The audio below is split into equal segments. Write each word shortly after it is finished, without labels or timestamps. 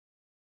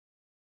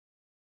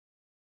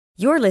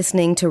You're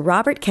listening to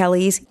Robert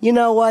Kelly's You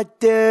Know What,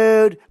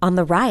 Dude? On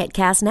the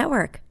Riotcast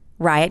Network,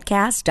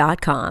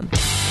 riotcast.com.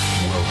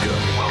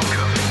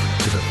 Welcome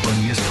to the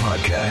funniest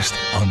podcast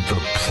on the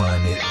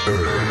planet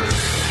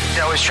Earth.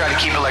 I always try to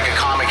keep it like a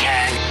comic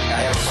hang.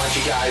 I have a bunch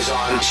of guys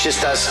on. It's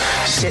just us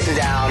sitting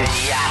down and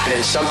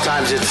yapping.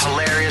 Sometimes it's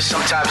hilarious.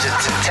 Sometimes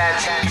it's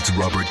intense. It's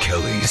Robert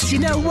Kelly's You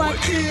Know What,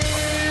 Dude?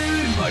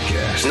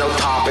 podcast No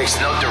topics,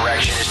 no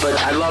directions, but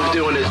I love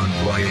doing it. on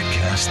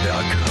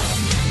riotcast.com.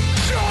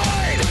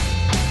 Join the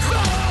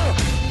riot!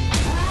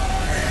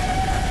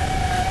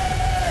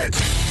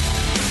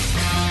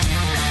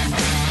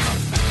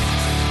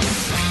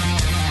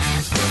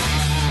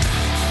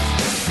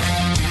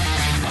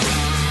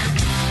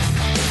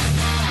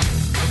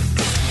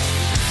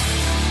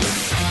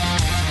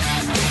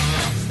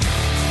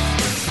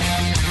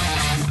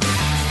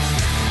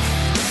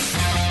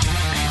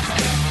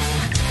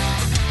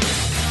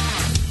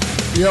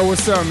 Yo,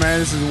 what's up, man?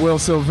 This is Wil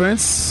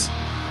Sylvince.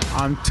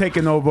 I'm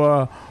taking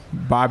over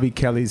Bobby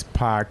Kelly's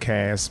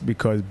podcast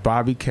because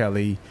Bobby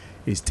Kelly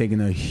is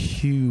taking a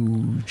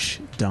huge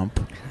dump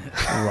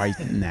right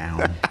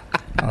now.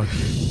 A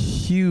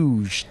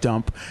huge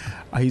dump.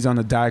 He's on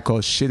a diet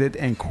called Shit It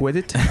and Quit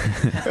It.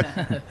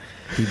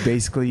 He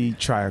basically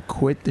try to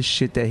quit the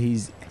shit that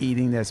he's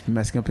eating that's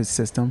messing up his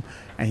system,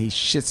 and he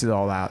shits it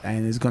all out,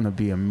 and it's going to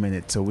be a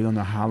minute, so we don't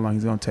know how long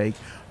it's going to take.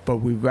 But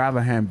we'd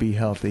rather him be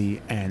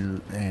healthy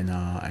and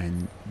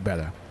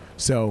better.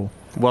 So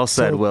Well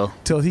said, Will.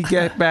 Till he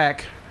get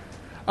back.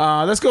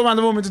 Let's go around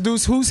the room and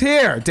introduce who's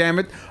here. Damn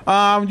it! You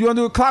want to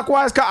do it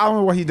clockwise? I don't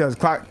know what he does.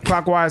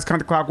 Clockwise,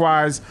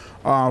 counterclockwise,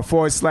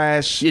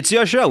 / It's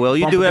your show, Will.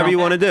 You do whatever you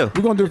want to do.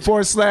 We're gonna do /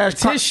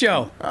 It's his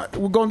show.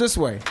 We're going this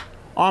way.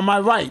 On my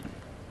right,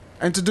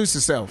 introduce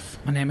yourself.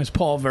 My name is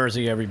Paul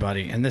Virzi,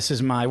 everybody, and this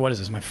is my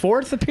my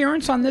fourth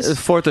appearance on this.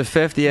 Fourth or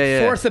fifth,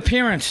 yeah. Fourth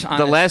appearance on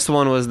The this. last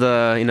one was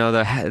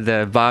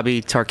the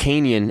Bobby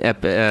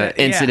Tarkanian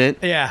incident.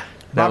 Yeah.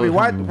 Bobby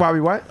what? Bobby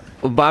what?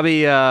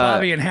 Bobby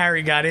and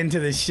Harry got into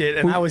this shit,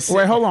 and I was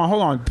Wait, hold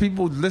on.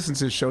 People listen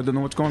to the show don't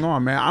know what's going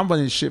on, man. I'm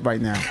running shit right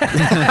now.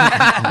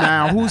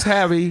 Now, who's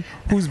Harry?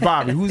 Who's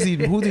Bobby? Who's these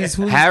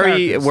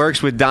Harry characters?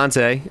 works with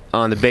Dante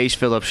on the Bache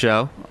Phillips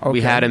show. We Okay.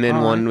 had him in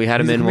All one. right. We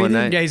had him He's a in one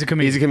comedian? night. Yeah, he's a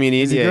comedian. He's a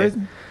comedian. Is he yeah.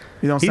 good?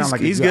 He don't sound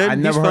like He's good. good. I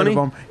never He's heard funny.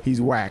 of him.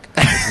 He's whack.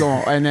 Go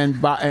on. And then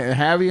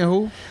Harry and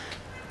who?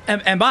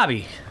 and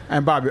Bobby.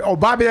 And Bobby. Oh,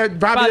 Bobby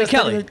that's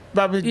Kelly.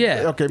 Bobby.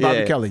 Yeah. Okay, Bobby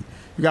Yeah. Kelly.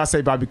 You gotta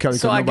say Bobby Kelly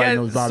So because I nobody guess-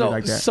 knows Bobby so-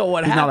 like that. so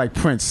what He's not hap- like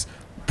Prince.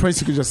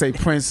 Prince, you could just say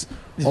Prince.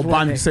 one Obama, you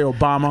name. could say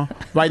Obama.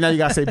 Right now, you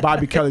gotta say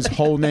Bobby Kelly's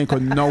whole name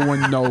because no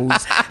one knows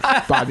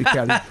Bobby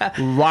Kelly.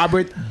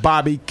 Robert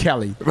Bobby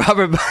Kelly.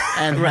 Robert.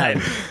 And Right.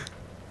 Harry.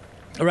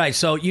 Right,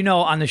 so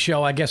on the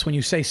show, I guess when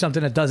you say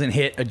something that doesn't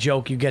hit a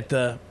joke, you get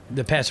the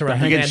pass around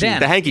hanky bandana.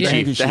 The hanky Yeah.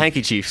 chief. The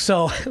hanky chief.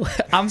 So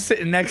I'm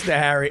sitting next to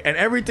Harry, and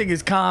everything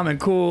is calm and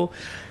cool.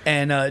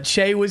 And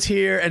Che was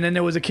here, and then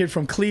there was a kid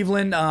from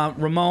Cleveland,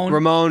 Ramon.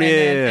 Ramon, and yeah,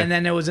 then, yeah. And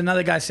then there was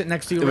another guy sitting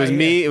next to you. It was right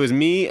me. here. It was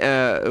me.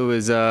 It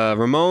was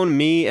Ramon,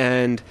 me,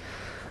 and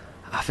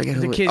I forget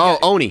who. The it was. kid Oh,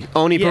 got-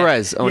 Oni Yeah,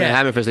 Perez. Oni yeah.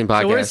 Having Fisting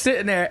podcast. So we're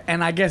sitting there,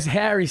 and I guess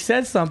Harry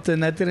said something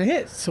that didn't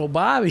hit. So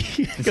Bobby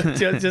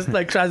just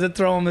like tries to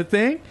throw him the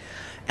thing,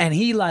 and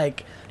he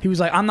was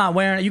like, "I'm not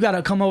wearing it. You got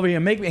to come over here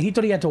and make me." And he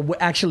thought he had to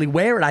actually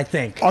wear it. I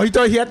think. Oh, he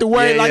thought he had to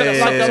wear it Yeah, like, yeah, like,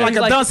 yeah, like, yeah.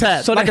 like a dunce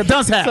hat. So like a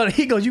dunce hat. So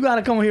he goes, "You got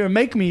to come over here and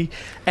make me."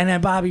 And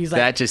then Bobby's like,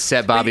 That just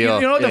set Bobby you off.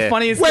 know what the Yeah.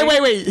 funniest? Wait,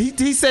 thing? wait.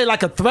 He said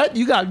like a threat.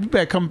 You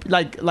better come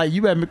like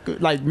you better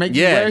make me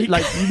Yeah. wear it.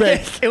 Like you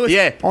better. It was,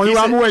 Yeah. Only He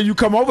way I'm said- aware you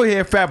come over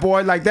here, fat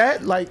boy, like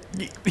that. Like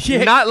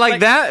Yeah, Not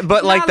like that,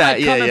 but like not that. Like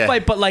Yeah, come and yeah.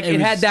 fight, but like It it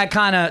was- had that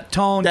kind of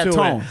tone that to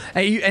tone.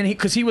 it. And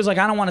because he was like,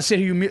 I don't want to sit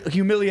here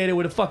humiliated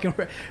with a fucking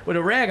with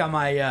a rag on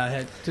my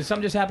head. Did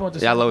something just happen with the?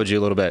 Yeah, I lowered you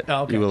a little bit.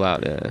 Oh, okay. You were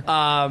loud.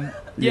 Yeah.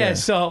 Yeah.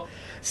 So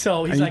he's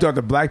and you like, thought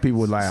the black people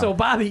would laugh. so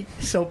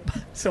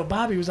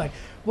Bobby was like,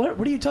 what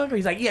are you talking about?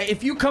 He's like, yeah,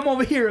 if you come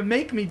over here and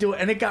make me do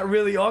it, and it got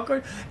really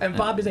awkward. And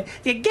Bobby's like,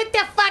 yeah, get the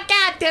fuck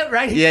out there,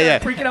 right? He Yeah,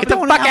 started yeah. freaking out. Get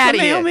the fuck outta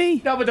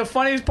here. No, but the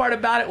funniest part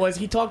about it was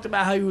he talked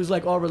about how he was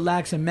like all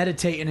relaxed and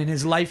meditating in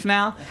his life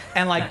now,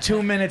 and like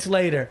 2 minutes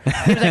later,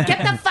 he was like, get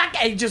the fuck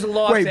out. He just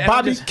lost Wait, it. And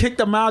Bobby I'm just- kicked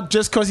him out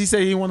just because he said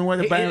he didn't want to wear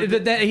the band.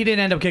 he didn't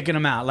end up kicking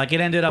him out. Like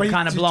it ended up But he-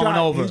 kind of he blowing tried-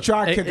 over. he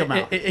tried to kick him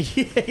out.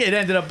 It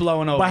ended up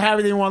blowing over. But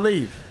Harry didn't want to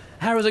leave.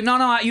 Harry was like,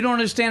 no, you don't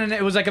understand. And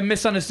it was like a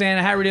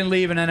misunderstanding. Harry didn't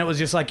leave, and then it was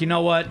just like, you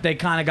know what? They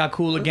kind of got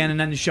cool again, and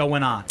then the show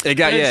went on. It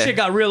got- And yeah. shit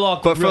got real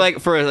awkward.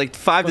 But for like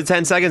 5 to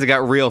 10 seconds, it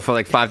got real for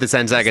like 5 to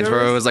 10 seconds,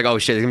 where it was like, oh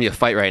shit, there's gonna be a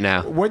fight right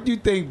now. What do you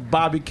think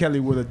Bobby Kelly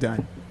would have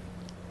done?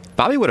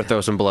 Bobby would have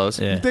thrown some blows.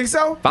 You think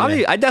so?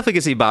 Bobby, I definitely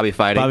could see Bobby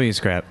fighting. Bobby is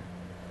crap.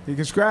 He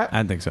can scrap?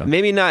 I think so.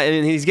 Maybe not. I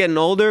mean, he's getting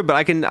older, but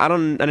I didn't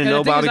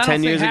know Bobby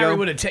 10 years I don't think Harry ago.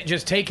 would have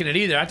just taken it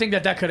either. I think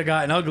that could have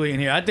gotten ugly in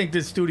here. I think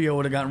this studio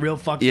would have gotten real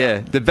fucked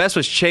Yeah, up. the best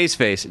was Che's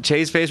face.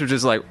 Che's face was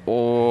just like,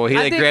 oh, he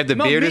I like think- grabbed the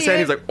no, beard me and said, and-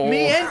 he's like, oh.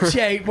 Me and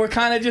Che were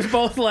kind of just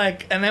both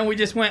like, and then we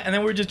just went, and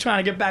then we were just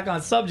trying to get back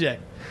on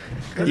subject.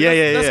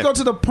 Yeah. Let's go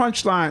to the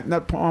punchline.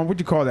 Not what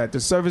do you call that? The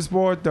service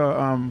board.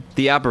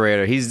 The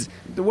operator. He's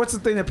What's the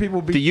thing that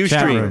people be? the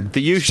Ustream.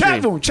 The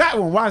Ustream. Chat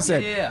room. Why I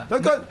say? Yeah.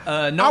 Let's go.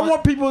 I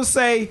want people to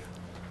say,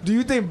 do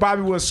you think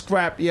Bobby was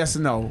scrapped? Yes or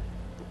no?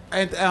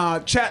 And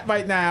chat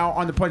right now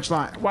on the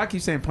punchline. Why I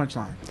keep saying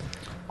punchline?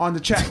 On the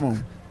chat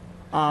room.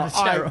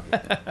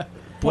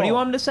 What do you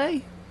want him to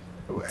say?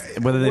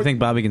 Whether they think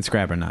Bobby can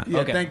scrap or not. Yeah,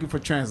 Okay. thank you for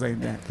translating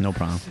that. No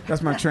problem.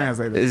 That's my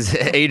translator. This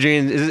is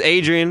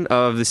Adrian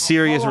of the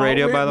Sirius Hold on,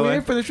 Radio, by the we way.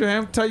 ain't finished with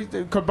him. Tell you,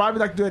 because Bobby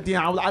like to do it at the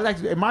end. I like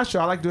to, in my show.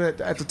 I like to do it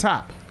at the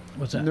top.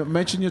 What's that?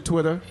 Mention your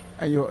Twitter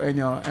and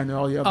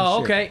all your other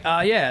Oh, shit.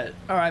 okay. Yeah.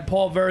 All right.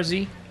 Paul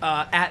Virzi.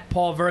 At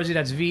Paul Virzi.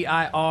 That's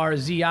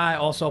Virzi.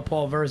 Also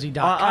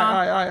PaulVirzi.com. All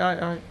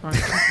right.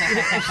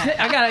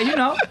 I got it.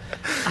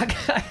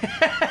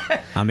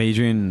 I'm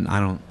Adrian. I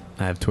don't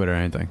have Twitter or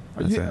anything.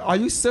 That's it. Are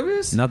you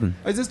serious? Nothing.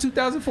 Is this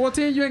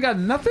 2014? You ain't got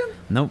nothing?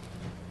 Nope.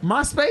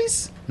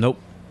 MySpace? Nope.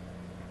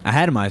 I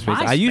had a MySpace.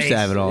 I used to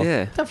have it all.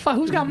 Yeah. What the fuck?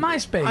 Who's got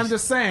MySpace? I'm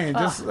just saying.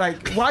 Just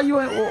like, why you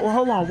ain't,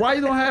 hold on. Why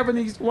you don't have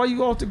any, why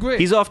you off the grid?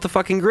 He's off the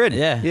fucking grid.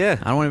 Yeah. Yeah.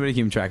 I don't want anybody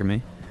keeping track of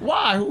me.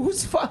 Why?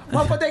 Who's fuck?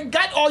 Well, but they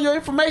got all your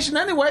information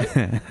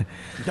anyway.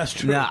 That's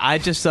true. Yeah, I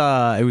just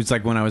it was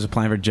like when I was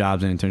applying for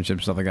jobs and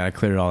internships stuff like that. I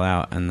cleared it all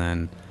out, and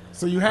then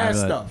So you I had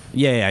realized- stuff.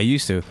 Yeah, I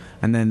used to,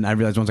 and then I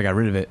realized once I got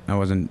rid of it, I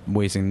wasn't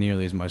wasting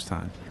nearly as much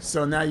time.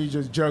 So now you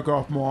just jerk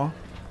off more.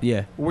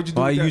 Yeah. What'd you do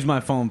Well, I with that? use my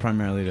phone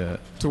primarily to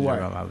what?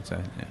 jerk off, I would say.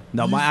 Yeah.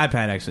 No, my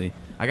iPad actually.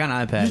 I got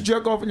an iPad. You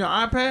jerk off on your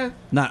iPad?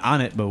 Not on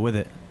it, but with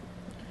it.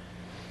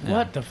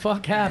 What the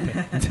fuck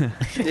happened?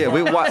 Yeah.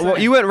 Well,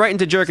 you went right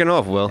into jerking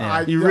off, Will.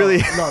 You Yo, really.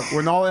 look.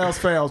 When all else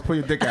fails, pull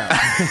your dick out.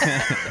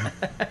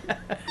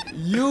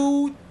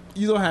 You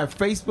don't have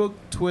Facebook,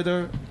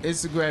 Twitter,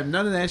 Instagram,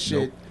 none of that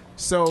shit.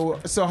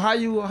 Nope. So how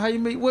you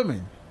meet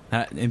women?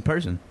 In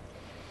person.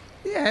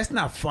 Yeah, it's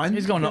not fun.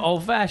 He's going the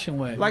old-fashioned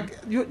way. Like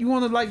you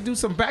want to like do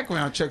some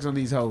background checks on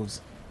these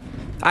hoes.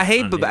 I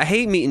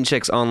hate meeting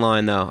chicks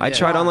online though. I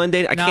tried online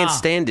dating. I Nah. can't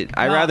stand it.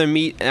 I'd Nah. rather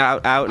meet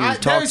out and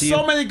talk There's to you.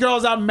 so many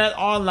girls I met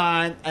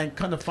online and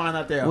couldn't find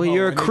out they're a Well, hoe.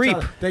 you're a And they creep.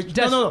 try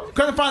to- no.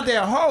 Couldn't find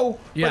they're a hoe,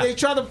 Yeah. but they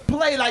try to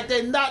play like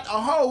they're not a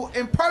hoe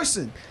in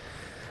person.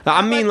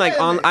 I mean, like, wait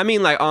a minute. I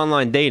mean, like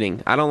online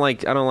dating. I don't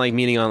like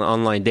meeting on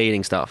online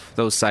dating stuff.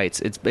 Those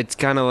sites. It's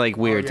kind of like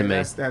weird to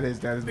me. That is.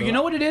 But you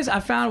know what it is? I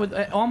found with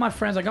all my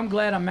friends, like I'm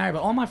glad I'm married,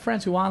 but all my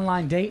friends who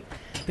online date,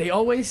 they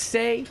always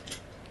say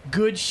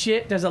good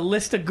shit. There's a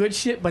list of good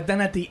shit, but then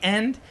at the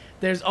end,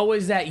 there's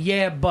always that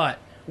but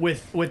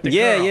with the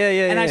Yeah, girl.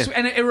 yeah.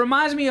 And it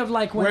reminds me of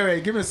like when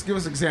Wait, give us an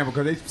example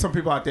because some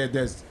people out there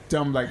that's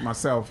dumb like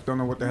myself don't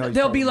know what the hell.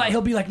 he'll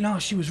be like, no,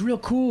 she was real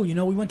cool. You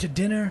know, we went to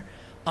dinner.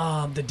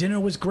 The dinner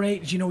was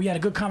great. You know, we had a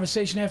good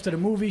conversation after the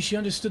movie. She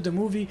understood the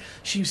movie.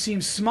 She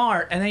seemed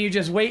smart. And then you're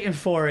just waiting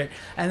for it.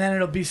 And then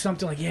it'll be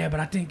something like, yeah,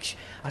 but I think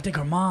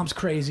her mom's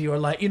crazy, or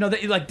like, you know,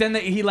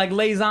 he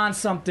lays on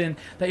something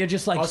that you're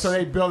just like. Oh, so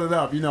they build it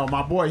up. You know,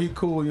 my boy, he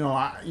cool. You know,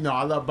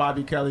 I love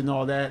Bobby Kelly and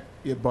all that.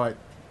 Yeah, but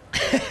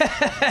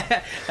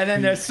and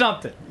then there's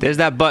something. There's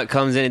that butt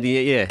comes in at the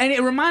yeah. And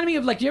it reminded me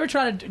of like, you ever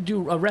try to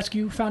do a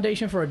rescue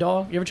foundation for a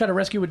dog? You ever try to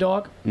rescue a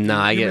dog?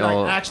 Nah, I you get mean, like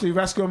all. actually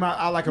rescue him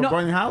out like a No,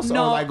 burning house,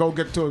 no. or like go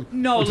get to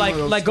No, one of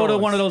those like go to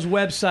stores? one of those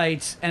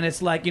websites and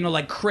it's like, you know,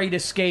 like Crate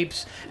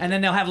Escapes, and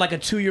then they'll have like a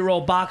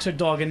 2-year-old boxer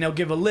dog and they'll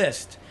give a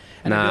list.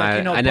 And they'll Nah, be like,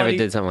 you know, I never buddy-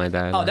 did something like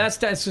that. Oh, that's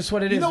just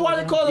what it is. You know why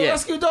they call it a Yeah.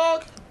 rescue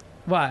dog?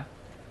 Why?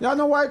 Y'all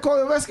know why they call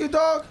it a rescue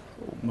dog?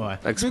 Why?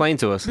 Explain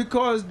to us.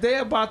 Because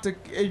they're about to.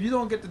 If you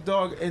don't get the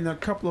dog in a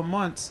couple of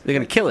months, They're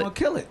gonna kill it. Gonna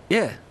kill it.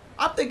 Yeah.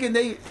 I'm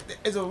thinking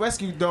as a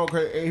rescue dog.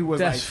 He was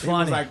That's he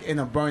was funny. like in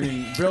a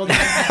burning building,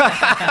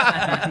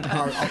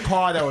 a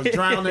car that was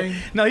drowning.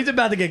 No, he's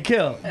about to get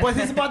killed. But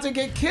he's about to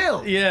get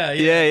killed. Yeah.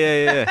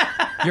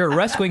 Yeah. You're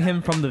rescuing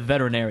him from the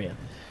veterinarian.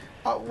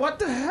 What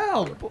the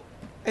hell?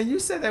 And you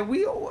said that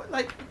we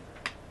like.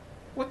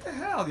 What the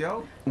hell,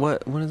 yo?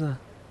 What is that?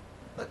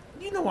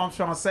 You know what I'm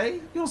trying to say.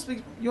 You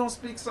don't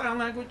speak sign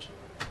language.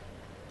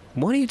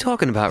 What are you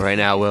talking about right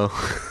now, Will?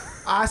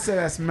 I said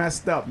that's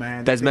messed up,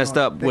 man. That's messed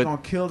up They're with-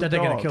 gonna kill the That they're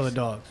dogs. gonna kill the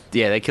dogs.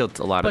 Yeah, they killed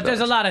a lot But of there's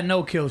a dogs. lot of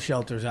no-kill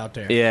shelters out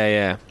there.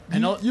 Yeah.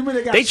 And You mean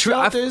they got They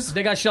try- shelters?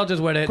 They got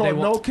shelters where they Called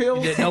won't-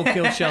 no-kill? Yeah,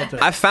 no-kill shelter.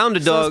 I found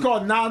a So dog. it's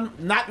called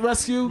not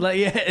rescue. Like,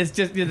 yeah, it's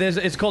just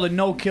it's called a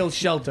no-kill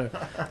shelter,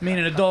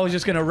 meaning the dog's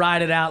just gonna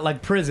ride it out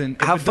like prison.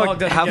 If How the dog fucked-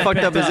 doesn't how get fucked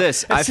picked up is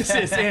this?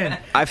 It's in.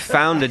 I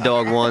found a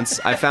dog once.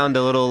 I found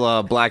a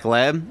little black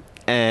lab,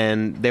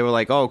 and they were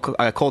like, "Oh,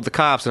 I called the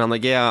cops," and I'm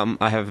like, "Yeah,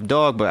 I have a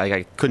dog, but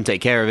I couldn't take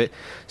care of it."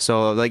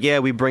 So like, "Yeah,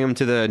 we bring him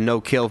to the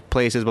no-kill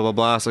places, blah blah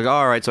blah." So like,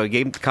 all right. So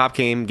the cop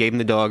came, gave him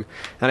the dog,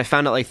 and I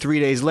found out like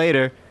 3 days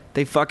later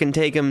they fucking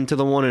take him to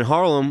the one in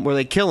Harlem where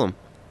they kill him.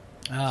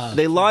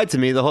 They lied to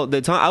me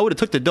the time. I would have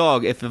took the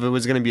dog if it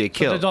was going to be a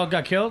kill. The dog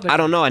got killed. I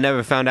don't know. I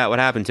never found out what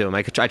happened to him.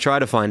 I tried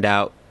to find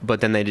out, but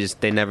then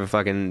they never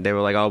fucking. They were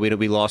like, "Oh,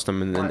 we lost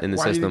him in the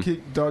Why system." you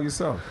keep the dog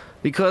yourself?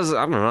 Because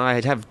I don't know. I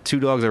have 2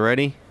 dogs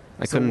already.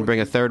 I So couldn't bring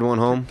a third one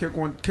home.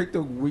 Kick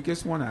the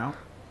weakest one out.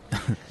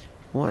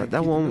 What? That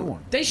Keep it one. going.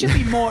 They should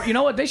be more. You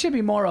know what? They should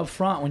be more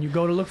upfront when you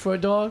go to look for a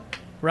dog,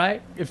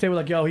 right? If they were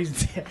like, "Yo,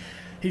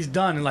 he's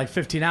done in like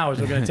 15 hours.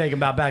 We're gonna take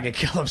him out back and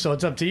kill him." So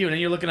it's up to you. And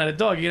then you're looking at a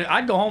dog.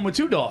 I'd go home with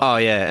 2 dogs. Oh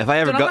yeah. If I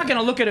ever I'm go, not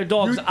gonna look at a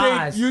dog's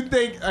eyes. You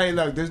think? Hey,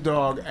 look, this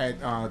dog at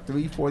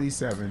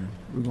 3:47.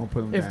 We're gonna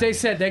put him. If down. they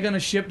said they're gonna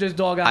ship this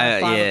dog out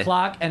at 5 yeah.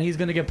 o'clock and he's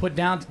gonna get put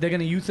down, they're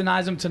gonna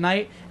euthanize him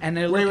tonight, and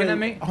they're looking at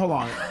me. Hold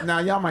on. Now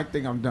y'all might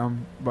think I'm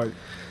dumb, but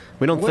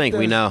we don't think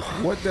we know.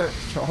 What the?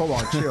 Hold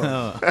on,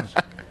 chill.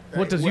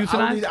 What does Well,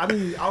 euthanize? I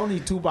don't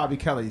need 2 Bobby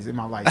Kellys in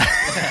my life.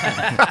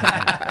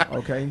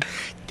 Okay,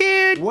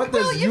 Dude. what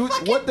does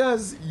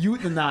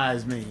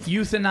euthanize mean?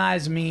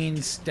 Euthanize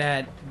means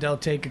that they'll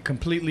take a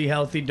completely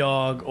healthy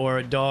dog or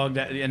a dog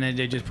and then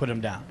they just put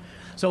him down.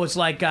 So it's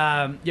like you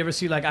ever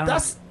see like I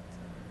don't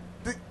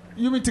know.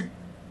 You mean to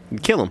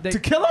Kill him. to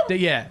kill him?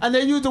 Yeah. And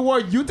they use the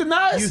word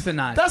euthanize.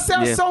 Euthanize. That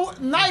sounds Yeah. so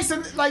nice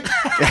and like.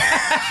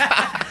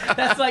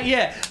 That's like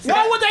yeah.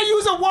 Why would they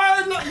use a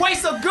word,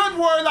 waste a good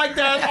word like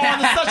that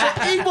on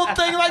such an evil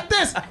thing like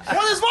this?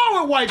 What is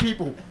wrong with white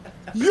people?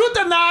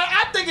 Euthanize.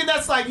 I'm thinking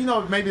that's like,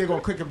 maybe they're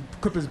gonna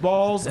clip his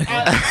balls.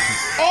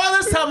 All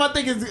this time I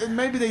think is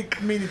maybe they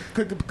mean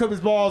clip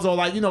his balls or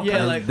like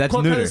like- That's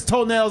cut neuter. his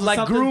toenails or Like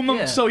something. groom him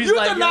Yeah. so he's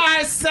Euthanize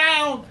like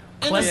sound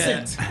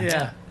innocent,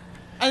 yeah.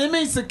 and it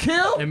means to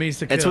kill. It means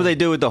to kill. It's what they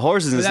do with the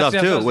horses and But that's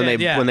stuff what I too. was When saying,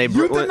 they yeah. when they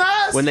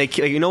Euthanize? when they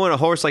when a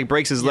horse like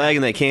breaks his leg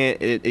and they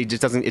can't, it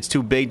just doesn't. It's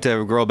too big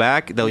to grow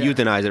back. They'll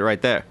euthanize it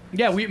right there.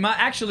 Yeah,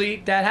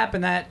 actually that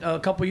happened a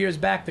couple years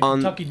back. The On-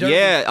 Kentucky Derby.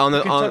 yeah, on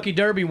the- Kentucky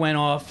Derby went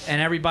off,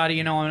 and everybody,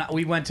 and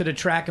we went to the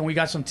track and we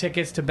got some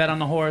tickets to bet on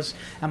the horse,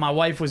 and my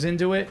wife was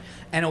into it,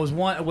 and it was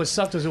one. What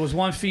sucked was it was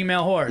one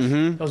female horse.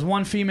 Mm-hmm. There was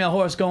one female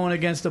horse going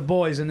against the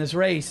boys in this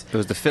race. It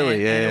was the filly,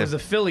 and, yeah, and yeah. it was the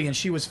filly, and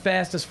she was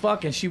fast as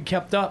fuck, and she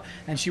kept up,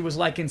 and she was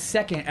like in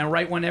second, and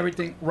right when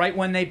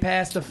they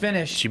passed the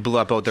finish, She blew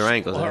out both their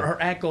ankles. her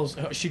ankles,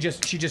 she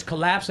just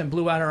collapsed and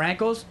blew out her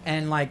ankles,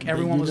 and like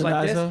everyone was like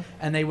euthanized this, her?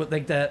 and they would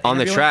like the On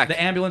the ambulance- track.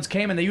 The ambulance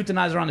came and they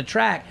euthanized her on the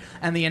track,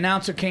 and the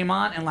announcer came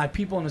on, and like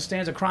people in the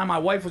stands are crying. My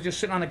wife was just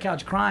sitting on the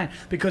couch crying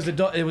because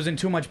it was in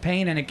too much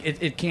pain and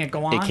it can't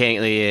go on. It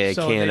can't. Yeah, it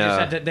so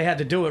can't. they had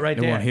to do it right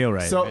It there. won't heal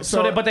right.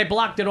 But they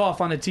blocked it off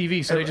on the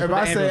TV, so they just If put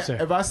the I ambulance say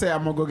there. if I say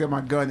I'm gonna go get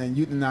my gun and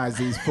euthanize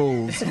these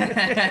fools,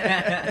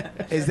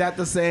 is that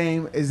the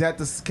same?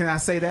 Can I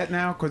say that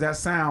now? Because that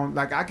sound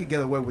like I could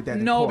get away with that.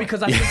 in No, court.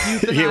 because I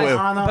think euthanize. You will.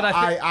 Honor, but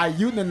I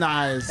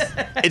euthanize.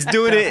 It's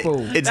doing it.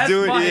 fool. It's That's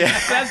doing funny. it. Yeah.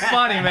 That's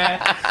funny, man.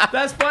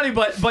 That's funny,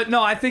 but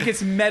no, I think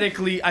it's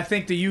medically. I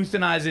think the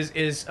euthanize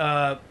is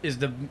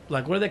the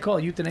like what do they call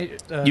it? Euthanasia.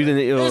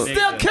 It's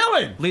still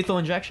killing. Lethal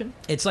injection?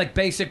 It's like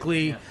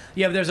basically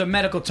there's a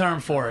medical term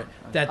for it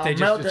that they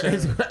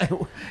just.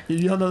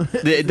 You don't know.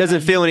 It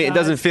doesn't feel any. It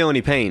doesn't feel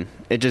any pain.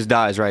 It just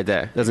dies right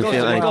there. Doesn't Goes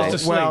feel to- anything.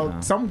 goes to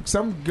Well, some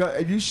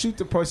if you shoot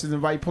the person in the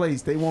right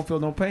place, they won't feel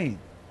no pain.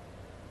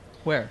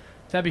 Where?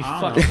 That'd be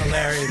I don't fucking know.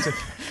 hilarious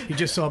if you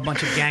just saw a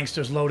bunch of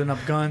gangsters loading up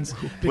guns.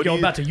 You're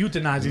about to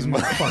euthanize these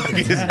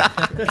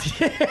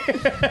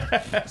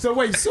motherfuckers. So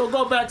wait,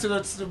 go back to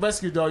the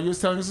rescue dog. You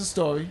was telling us a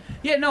story.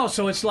 Yeah, no.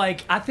 So it's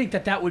like I think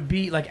that would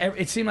be like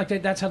it seemed like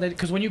that's how they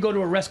because when you go to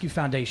a rescue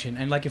foundation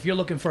and like if you're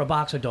looking for a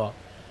boxer dog,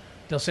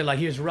 they'll say like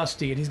here's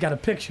Rusty and he's got a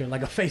picture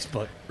like a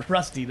Facebook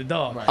Rusty the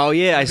dog. Right. Oh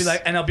yeah,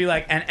 They'll be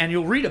like and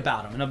you'll read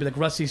about him and they'll be like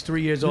Rusty's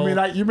 3 years old.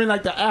 You mean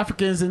like the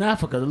Africans in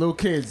Africa, the little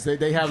kids?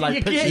 They have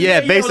like pictures. Yeah,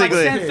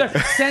 basically. Like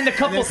send a And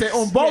couple. they say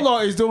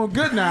Umbolo is doing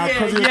good now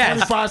because he's yes.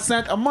 25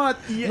 cents a month.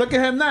 Look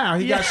at him now.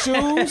 He got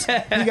shoes.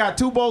 He got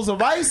 2 bowls of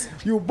rice.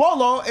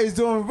 Umbolo is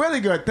doing really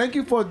good. Thank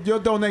you for your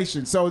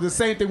donation. So the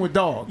same thing with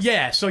dogs.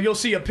 Yeah, so you'll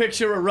see a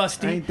picture of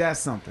Rusty. Ain't that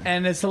something?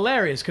 And it's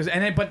hilarious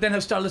but then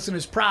he'll start listening to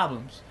his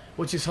problems,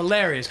 which is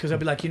hilarious because he'll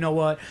be like, you know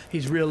what?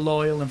 He's real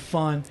loyal and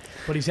fun,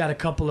 but he's had a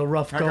couple of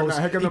rough goes.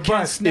 heck in He the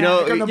can't butt. snap. You know,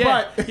 Heck in the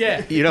butt.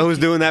 Yeah. You know who's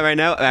doing that right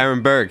now?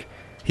 Aaron Berg.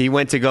 He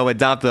went to go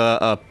adopt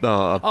a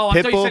Oh, I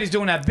pit thought you bull. said he's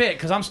doing that bit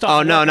because I'm starting.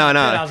 Oh no working no on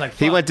no! the bit. I was like,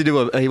 he fuck.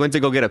 went to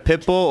go get a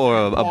pit bull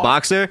or a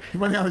boxer. You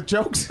running out of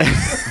jokes?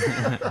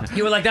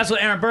 You were like, that's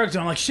what Aaron Berg's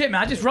doing. I'm like, shit,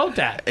 man, I just wrote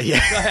that. Yeah.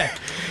 Go ahead.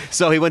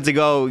 So he went to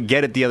go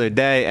get it the other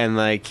day, and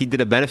like he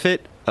did a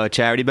benefit, a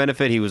charity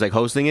benefit. He was like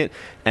hosting it,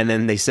 and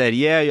then they said,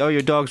 "Yeah, oh,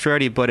 your dog's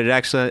ready," but it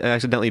actually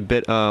accidentally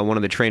bit one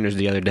of the trainers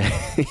the other day.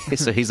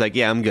 So he's like,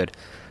 "Yeah, I'm good.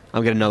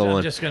 I'll get another I'm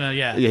one." just gonna,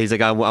 Yeah, he's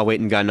like, I'll wait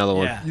and got another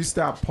one. Yeah. You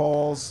stopped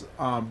Paul's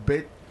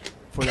bit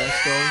for that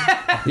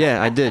story?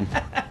 Yeah, I did.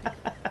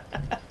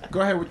 Go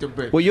ahead with your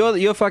bit. Well,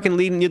 you're fucking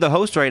leading. You're the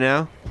host right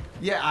now.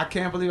 Yeah, I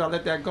can't believe I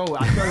let that go.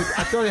 I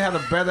thought it had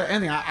a better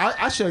ending.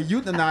 I should have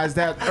euthanized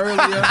that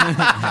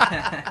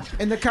earlier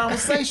in the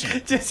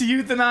conversation. Just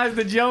euthanize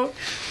the joke.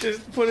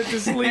 Just put it to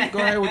sleep. Go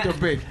ahead with your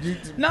bit.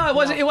 No, it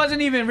wasn't. It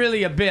wasn't even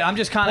really a bit. I'm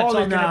just kind of Paulie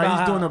talking now, about he's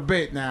how, doing a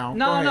bit now. Go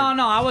No, ahead.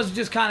 no. I was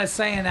just kind of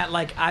saying that,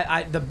 like,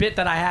 the bit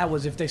that I had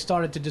was if they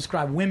started to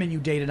describe women you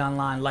dated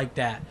online like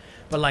that,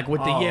 but like with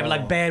the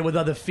like bad with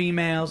other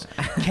females,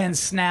 can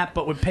snap,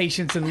 but with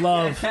patience and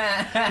love, do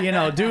that. They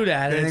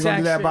And ain't it's gonna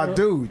do that actually- about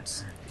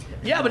dudes.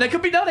 Yeah, but they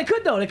could be. No, they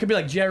could though. They could be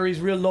like Jerry's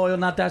real loyal,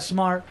 not that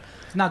smart.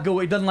 He's not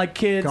good. He doesn't like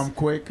kids. Come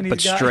quick. And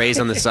But strays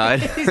on the side.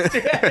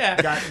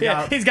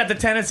 He's got the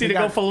tendency to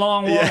go for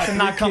long walks and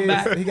not come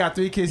back. He got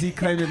 3 kids. He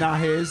claimed it not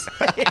his.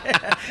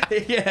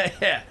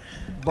 Yeah.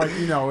 But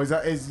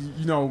is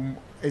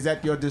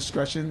that your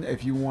discretion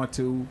if you want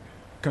to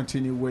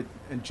continue with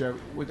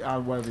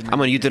whatever? I'm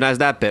gonna euthanize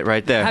that bit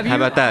right there. How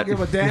about that?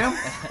 Give a damn.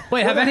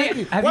 Wait, Where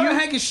the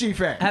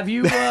handkerchief at?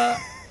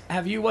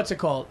 Have you what's it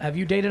called? Have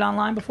you dated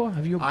online before?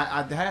 Have you?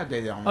 I have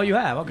dated online. Oh, you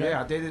have? Okay.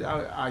 Yeah, I dated.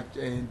 And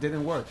it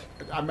didn't work.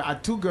 I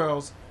two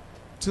girls,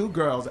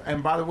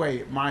 and by the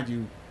way, mind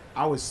you,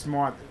 I was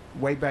smart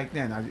way back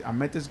then. I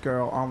met this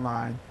girl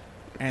online,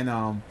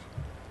 and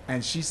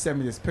she sent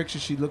me this picture.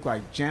 She looked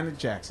like Janet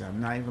Jackson.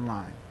 I'm not even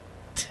lying.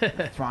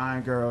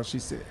 Fine girl. She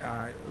said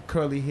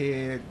curly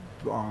hair,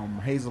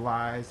 hazel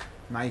eyes,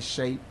 nice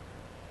shape,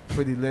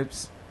 pretty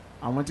lips.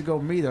 I went to go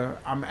meet her.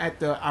 I'm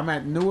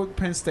at Newark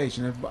Penn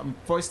Station.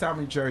 First time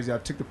in Jersey, I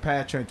took the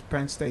PATH train to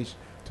Penn Station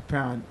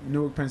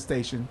Newark Penn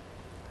Station,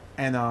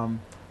 and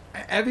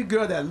every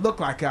girl that looked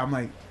like her, I'm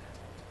like,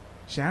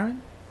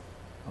 Sharon?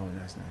 Oh,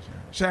 that's not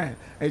Sharon.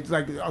 It's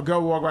like a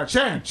girl walk by,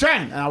 Sharon,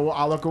 and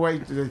I look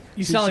away.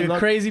 You sound like a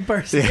crazy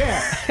person.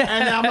 Yeah,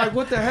 and I'm like,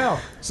 what the hell?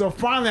 So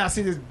finally, I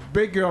see this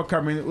big girl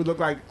coming. It would look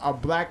like a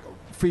black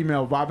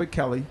female Robert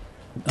Kelly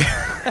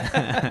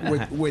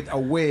with a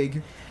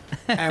wig.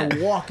 And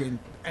walking,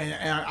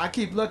 and I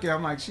keep looking.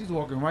 I'm like, she's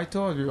walking right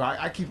towards me.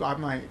 I'm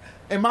like,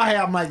 in my head,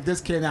 I'm like, this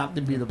cannot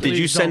be the. Did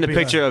you send a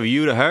picture of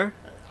you to her?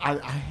 I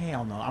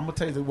hell no. I'm gonna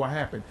tell you what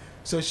happened.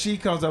 So she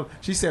comes up.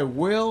 She said,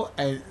 "Will,"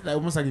 and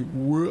almost like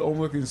Will,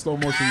 almost in slow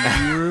motion.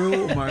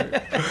 Will, my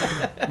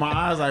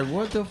eyes like,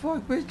 what the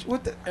fuck, bitch?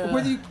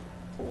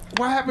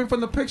 What happened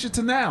from the picture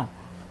to now?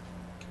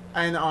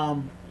 And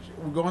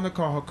we go in the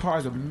car. Her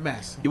car's a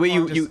mess. Wait,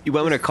 you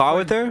went in a car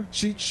with her?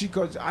 She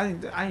goes. I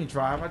didn't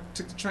drive. I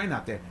took the train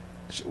out there.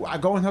 I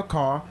go in her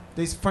car.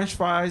 There's French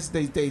fries.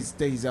 There's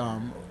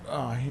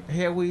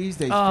hair weaves.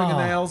 There's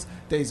fingernails.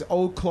 There's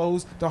old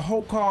clothes. The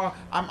whole car.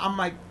 I'm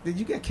like, did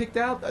you get kicked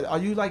out? Are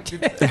you like?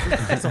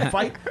 It's a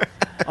fight.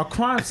 A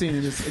crime scene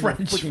in this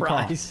freaking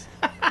fries.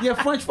 car. Yeah,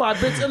 French fries,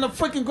 bitch, on the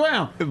freaking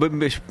ground. But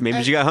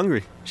maybe she got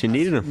hungry. She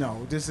needed them.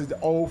 No, this is the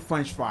old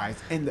French fries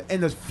in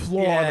the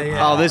floor.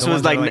 Yeah. Oh, this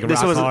was like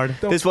this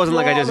wasn't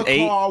like I just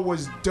ate. The car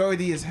was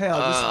dirty as hell.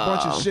 This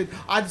bunch of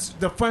shit.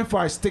 The French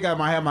fries stick out of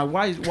my head. I'm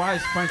like, why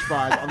is French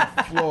fries on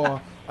the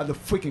floor of the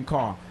freaking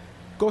car?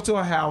 Go to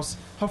her house.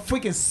 Her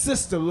freaking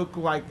sister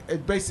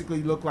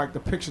basically looked like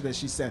the picture that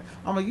she sent.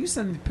 I'm like, you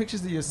sending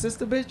pictures to your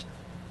sister, bitch?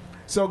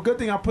 So good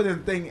thing I put in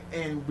the thing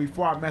in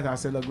before I met her. I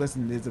said, look,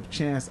 listen, there's a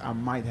chance I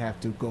might have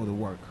to go to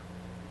work.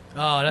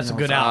 Oh, that's a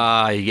good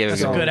out. You gave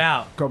That's a good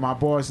out. Because my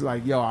boss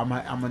like, yo, I'm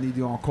gonna need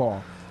you on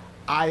call.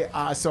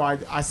 So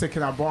I said,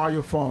 can I borrow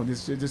your phone?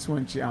 This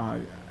when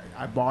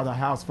I borrowed her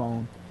house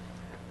phone.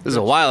 This is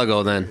a while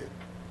ago then.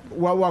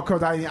 Well,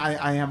 because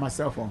I have my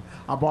cell phone.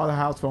 I borrowed her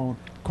house phone,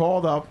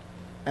 called up,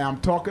 and I'm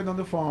talking on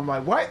the phone. I'm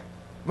like, what?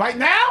 Right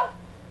now?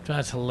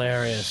 That's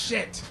hilarious.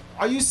 Shit.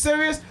 Are you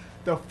serious?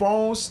 The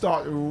phone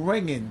started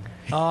ringing.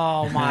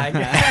 Oh my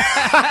God.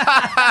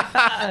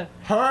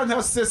 Her and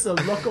her sister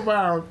look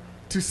around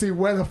to see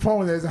where the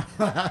phone is.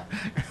 I'm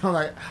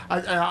like,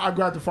 I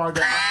grabbed the phone.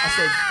 I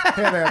said,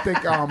 hey there, I think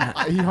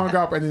he hung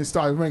up and then it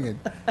started ringing.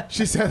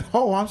 She said,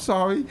 oh, I'm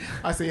sorry.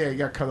 I said, yeah, you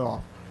got cut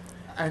off.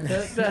 And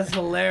that's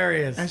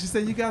hilarious. And she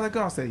said, you gotta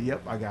go. I said,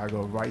 yep, I gotta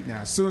go right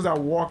now. As soon as I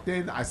walked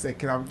in, I said,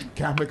 can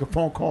I make a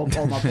phone call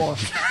my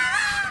boss?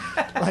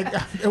 Like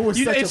it was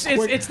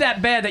it's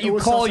that bad that you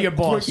call your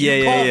boss.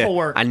 Yeah. For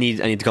work. I need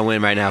to go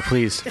in right now,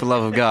 please, for the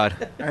love of God.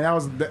 And that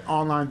was the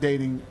online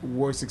dating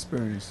worst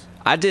experience.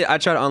 I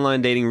tried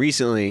online dating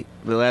recently,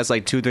 the last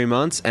like 2-3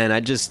 months, and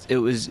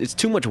it's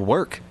too much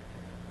work.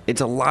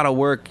 It's a lot of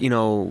work,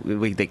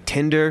 like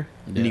Tinder,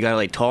 and you gotta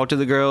like talk to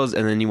the girls,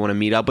 and then you want to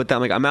meet up with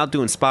them. Like I'm out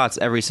doing spots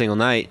every single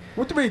night.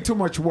 What do you mean too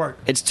much work?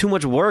 It's too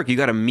much work. You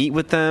gotta meet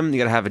with them. You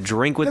gotta have a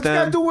drink with them. You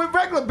gotta do with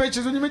regular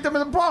bitches when you meet them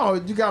in the bar.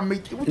 You gotta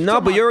meet.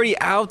 But you're already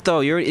out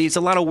though. It's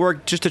a lot of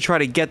work just to try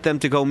to get them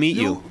to go meet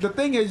you. The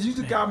thing is, you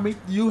just gotta meet.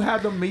 You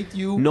have them meet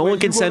you. No one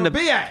can send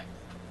be at.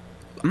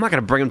 I'm not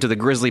gonna bring them to the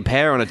Grizzly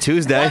Pear on a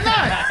Tuesday. Why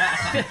not?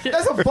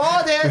 There's a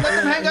bar there. Let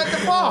them hang out at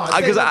the bar.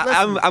 Because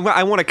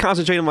I want to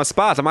concentrate on my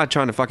spots. I'm not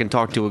trying to fucking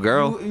talk to a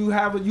girl. You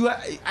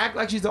act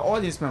like she's the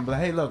audience member.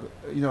 Like, hey, look,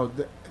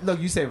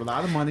 you save a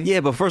lot of money.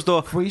 Yeah, but first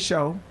off, free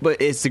show.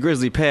 But it's the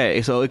Grizzly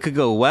Pear, so it could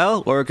go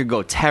well or it could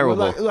go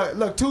terrible. Well,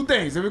 look, two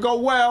things. If it go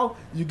well,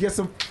 you get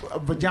some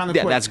vagina.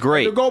 Yeah, that's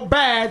great. If it go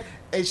bad,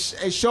 it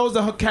shows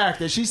her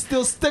character. She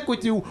still stick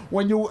with you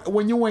when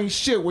you ain't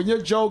shit. When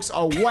your jokes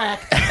are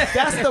whack,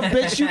 that's the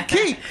bitch you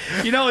keep.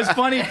 It's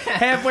funny.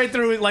 Halfway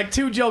through, like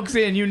 2 jokes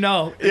in,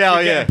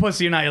 yeah,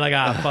 pussy or not, you're like,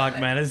 fuck,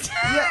 man. and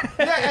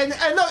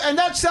look, and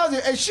that tells you.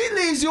 If she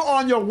leaves you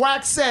on your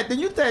whack set, then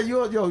you think,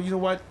 you know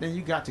what? Then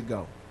you got to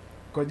go.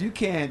 Because you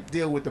can't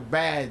deal with the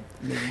bad.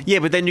 Yeah,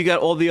 but then you got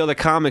all the other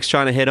comics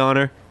trying to hit on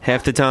her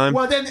half the time.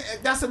 Well, then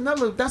that's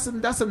another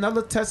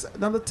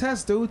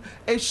test, dude.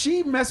 If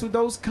she mess with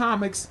those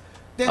comics,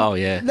 then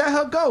let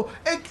her go.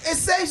 It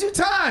saves you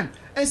time.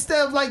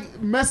 instead of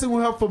like messing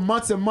with her for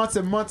months and months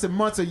and months and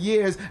months or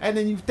years, and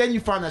then you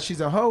find out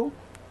she's a hoe.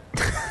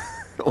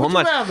 Well, I'm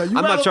not trying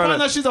find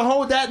to. out she's a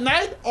hoe that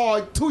night,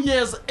 or 2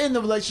 years in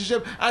the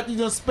relationship after you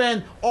done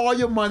spend all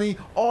your money,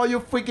 all your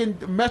freaking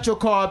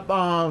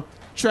MetroCard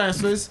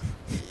transfers.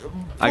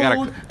 I got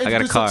a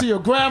introduce car. her to your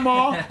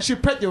grandma. She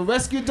pet your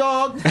rescue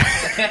dog. You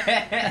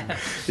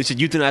should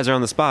euthanize her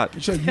on the spot.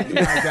 You should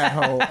euthanize that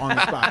hoe on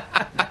the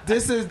spot.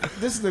 This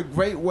is a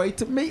great way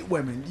to meet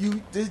women.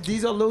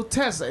 These are little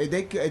tests.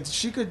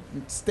 She could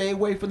stay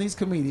away from these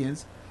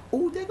comedians.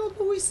 Oh, there go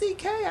Louis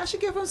C.K. I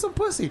should give him some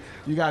pussy.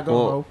 You gotta go,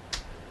 ho.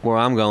 Where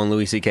I'm going,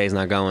 Louis C.K.'s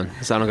not going,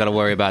 so I don't got to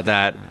worry about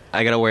that.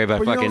 I got to worry about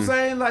But fucking. You know what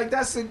I'm saying? Like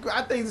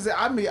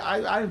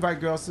I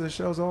invite girls to the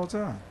shows all the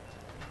time.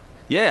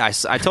 Yeah,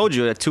 I told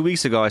you that 2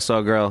 weeks ago I saw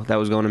a girl that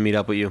was going to meet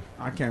up with you.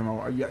 I came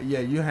over. Yeah,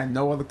 you had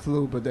no other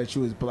clue but that she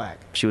was black.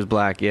 She was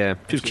black, yeah.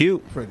 She was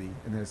cute. Pretty,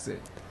 and that's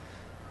it.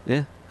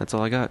 Yeah, that's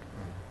all I got.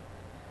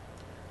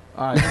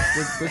 All right,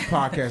 this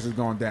podcast is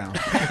going down.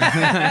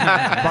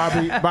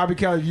 Bobby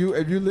Kelly,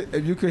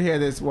 if you could hear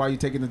this while you're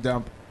taking the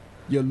dump,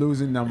 you're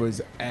losing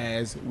numbers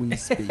as we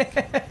speak.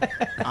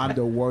 I'm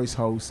the worst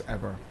host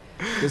ever.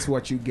 This is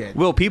what you get.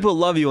 Will, people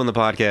love you on the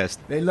podcast.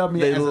 They love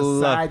me as a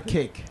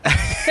sidekick.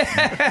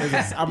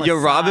 You're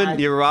Robin?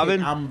 You're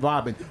Robin? I'm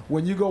Robin.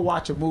 When you go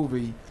watch a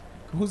movie,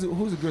 who's a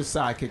good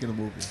sidekick in the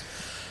movie?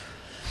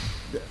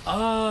 They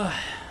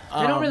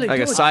don't really like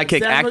do a it.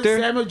 sidekick actor?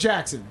 Samuel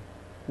Jackson.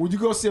 Would you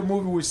go see a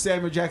movie with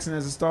Samuel Jackson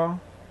as a star?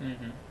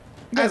 Mm-hmm.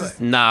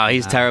 No,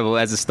 he's terrible.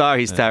 As a star,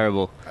 he's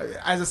terrible.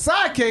 As a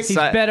sidekick, He's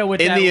better with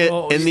that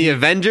role. In the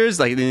Avengers,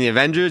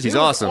 he's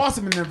awesome.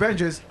 Awesome in the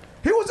Avengers.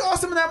 He was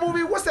awesome in that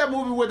movie. What's that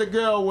movie where the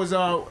girl was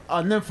a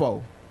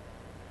nympho?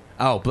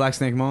 Oh, Black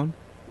Snake Moan?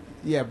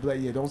 Yeah,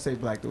 don't say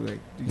black though.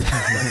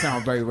 That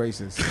sounds very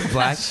racist.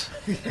 Black?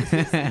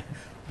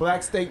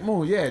 Black Snake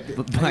Moon, yeah.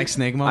 Black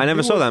Snake Moan? I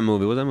never saw that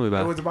movie. What's that movie It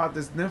about? was about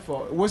this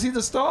nympho. Was he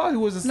the star? Who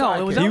was the No,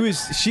 sidekick? it was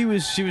He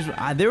was, she was,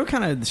 they were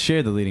kind of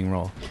shared the leading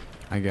role,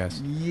 I guess.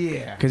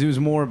 Yeah. Because it was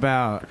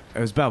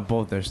about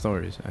both their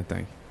stories, I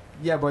think.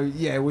 Yeah,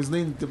 it was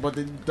leaning, but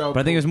I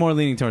think it was more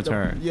leaning towards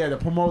her. Yeah, the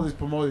promoters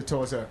promoted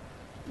towards her.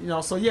 You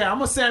know, so yeah,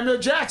 I'm a Samuel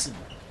Jackson.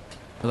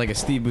 Like a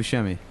Steve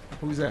Buscemi.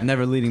 Who's that?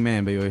 Never leading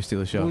man, but you always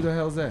steal a show. Who the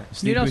hell's that?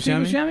 Steve You know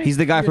Buscemi? Steve Buscemi? He's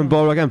the guy from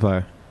Boardwalk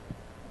Empire.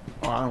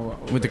 Oh, I don't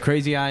know. With the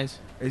crazy eyes.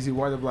 Is he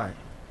white or black?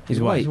 He's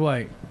white. He's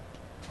white.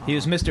 He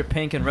was Mr.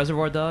 Pink in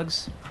Reservoir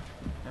Dogs.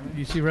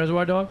 You see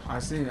Reservoir Dogs? I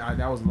seen it.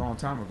 That was a long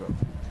time ago.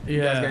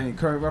 You guys got Yeah. any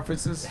current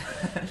references?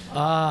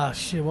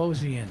 Shit, what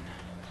was he in?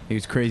 He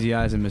was crazy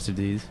eyes and Mr.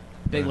 D's.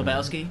 Big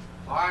Lebowski.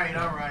 All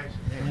right.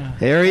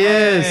 There he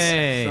is.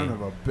 Hey. Son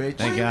of a bitch.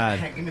 Thank God.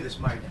 Hey, give me this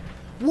mic.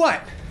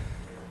 What?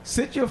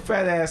 Sit your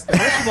fat ass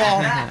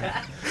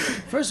down.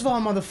 First of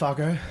all,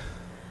 motherfucker,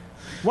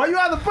 Why you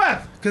out of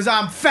breath? because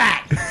I'm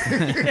fat.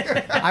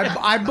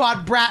 I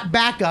bought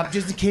backup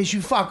just in case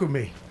you fuck with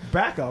me.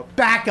 Back up.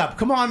 Backup.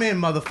 Come on in,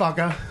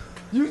 motherfucker.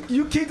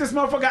 You keep this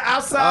motherfucker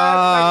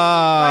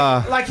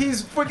outside like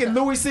he's freaking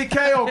Louis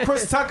C.K. or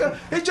Chris Tucker.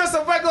 He's just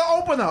a regular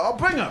opener, a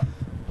bringer.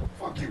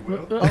 Fuck you,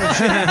 Will.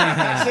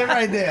 Sit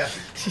right there.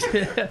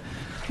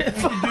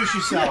 Introduce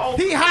yourself.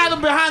 He hid him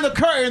behind the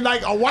curtain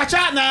like, oh, watch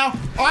out now.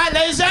 All right,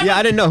 ladies and gentlemen. Yeah,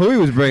 I didn't know who he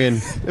was bringing.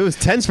 It was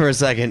tense for a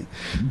second.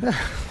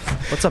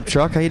 What's up,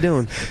 Chuck? How you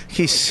doing?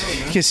 You can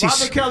see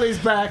Robert Kelly's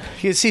back.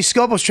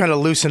 Scopo's trying to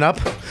loosen up.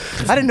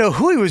 I didn't know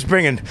who he was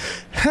bringing.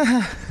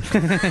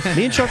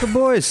 Me and Chuck are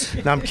boys.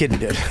 No, I'm kidding,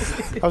 dude.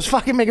 I was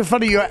fucking making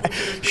fun of your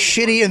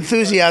shitty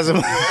enthusiasm.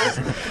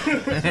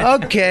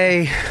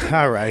 Okay.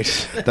 All right.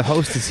 The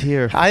host is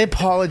here. I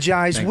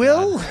apologize.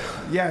 Will?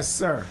 Yes,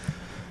 sir.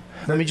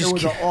 Let me just... It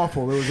was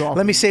awful. It was awful.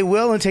 Let me say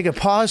Will and take a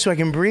pause so I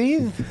can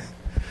breathe.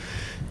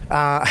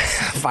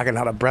 Fucking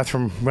out of breath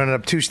from running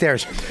up 2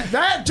 stairs.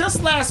 That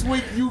just last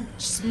week you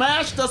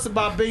smashed us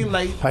about being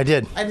late. I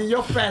did. And then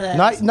your fat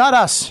ass. Not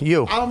us.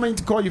 You. I don't mean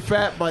to call you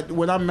fat, but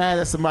when I'm mad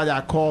at somebody,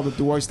 I call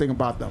the worst thing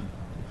about them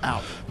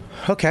out.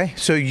 Okay.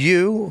 So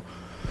you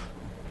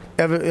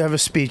have a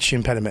speech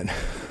impediment.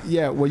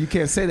 Yeah, well, you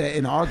can't say that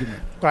in an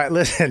argument. All right,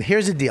 listen,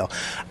 here's the deal.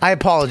 I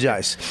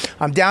apologize.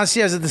 I'm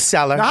downstairs at the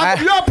cellar. Now,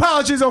 your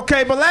apology is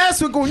okay, but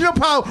last week when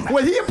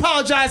he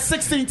apologized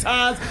 16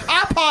 times,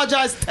 I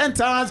apologized 10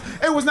 times.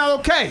 It was not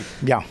okay.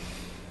 Yeah,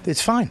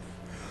 it's fine.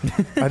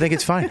 I think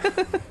it's fine.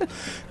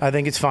 I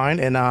think it's fine,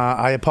 and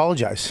I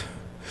apologize.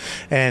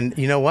 And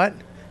you know what?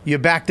 You're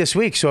back this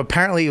week, so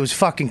apparently it was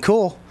fucking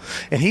cool.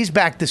 And he's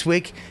back this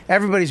week.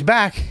 Everybody's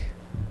back.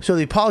 So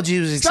the apology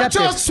was accepted.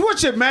 Stop trying to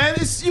switch it, man.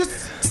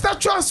 Stop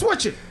trying to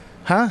switch it.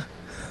 Huh?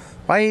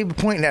 Why are you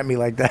pointing at me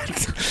like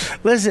that?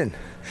 Listen,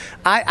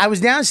 I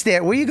was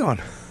downstairs. Where are you going?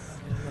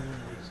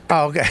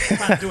 Oh, okay.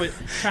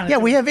 Yeah,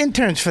 we have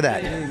interns for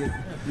that.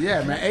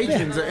 Yeah, man.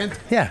 Agents are in.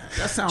 Yeah.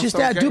 That sounds Just so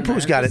that gay,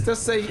 Deepu's man. got it.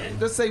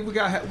 Let's say we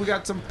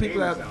got some people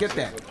that get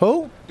that.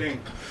 Who?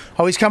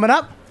 Oh, he's coming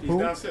up? He's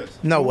downstairs.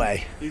 No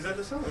way. He's at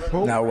the cellar, right?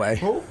 Who? No way.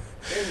 Who?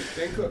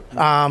 Dane Cook. Is he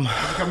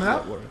coming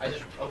up? I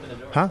just opened the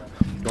door. Huh?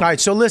 All right,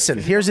 so listen,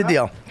 here's the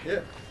deal.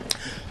 Yeah.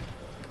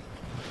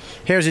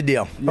 Here's the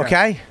deal,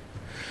 okay?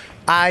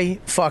 I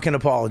fucking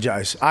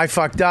apologize. I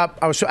fucked up.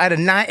 I had a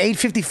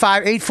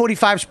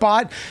 8:45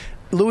 spot.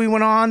 Louis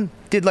went on,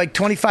 did like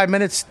 25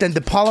 minutes. Then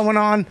DePaula went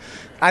on.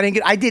 I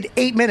did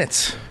 8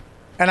 minutes,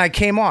 and I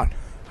came on.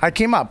 I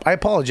came up. I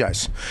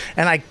apologize,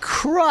 and I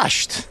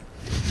crushed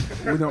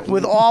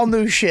with all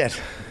new shit.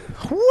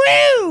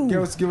 Woo!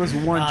 Give us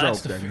one joke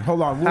then.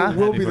 Hold on,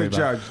 we'll be the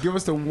judge. Give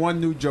us the one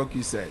new joke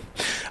you say.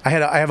 I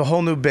have a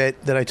whole new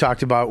bit that I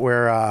talked about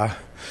where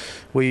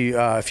if you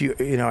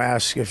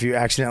ask if you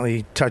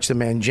accidentally touch the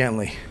man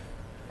gently.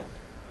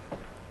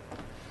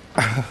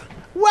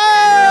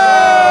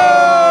 Whoa!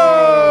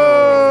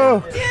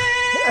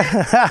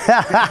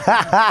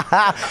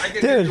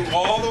 Dude,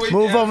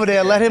 move over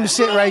there. Let him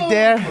sit right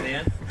there.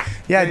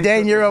 Yeah,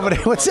 Dane, you're over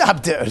there. What's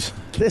up, dude?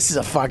 This is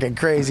a fucking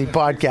crazy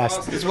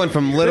podcast. This went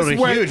from little to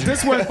huge.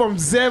 This went from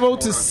 0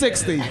 to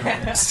 60.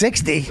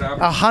 60?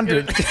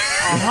 100. 0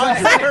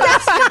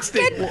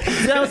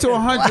 to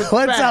 100.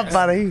 What's up,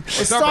 buddy?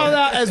 It started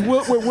out as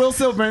with Wil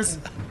Sylvince.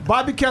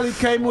 Bobby Kelly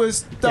came with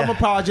his thumb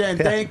apology, and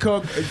Dane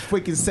Cook is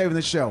freaking saving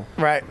the show.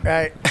 Right.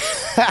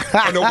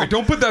 No,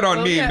 don't put that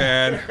on me,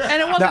 man.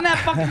 And it wasn't that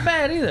fucking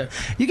bad either.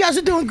 You guys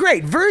are doing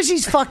great.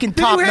 Virzi's fucking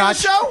top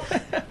notch. Did you hear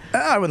the show?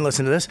 I wouldn't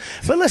listen to this.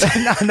 But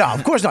listen, no,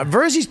 of course not.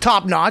 Virzi's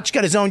top notch.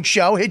 Got his own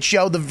show, hit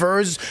show, the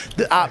Virzi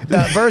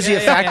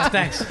Effect. Yeah,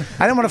 thanks.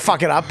 I didn't want to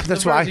fuck it up.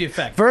 That's why. Virzi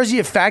Effect. Virzi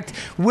Effect.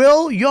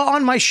 Will, you're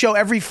on my show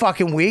every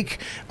fucking week.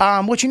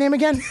 What's your name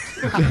again?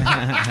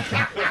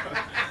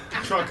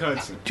 Truck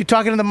Hudson. You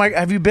talking to the mic?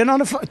 Have you been on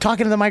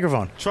talking to the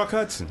microphone? Truck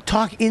Hudson.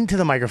 Talk into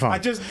the microphone. I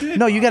just did.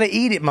 No, you got to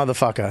eat it,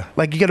 motherfucker.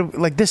 Like you got to.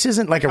 Like this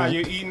isn't like How you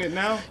eating it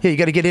now? Yeah, you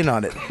got to get in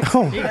on it.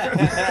 Oh.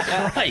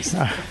 Nice.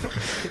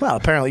 Well,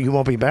 apparently you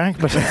won't be back,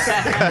 but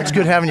it's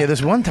good having you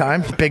this one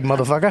time, big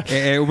motherfucker.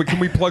 Can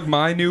we plug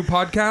my new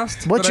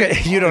podcast? What's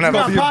you don't have a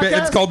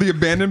podcast? It's called The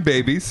Abandoned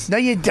Babies. No,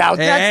 you doubt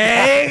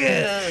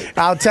that.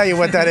 I'll tell you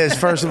what that is.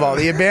 First of all,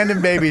 The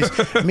Abandoned Babies.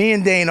 Me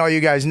and Dane, all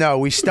you guys know,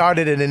 we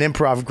started in an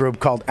improv group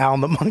called Al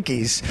and the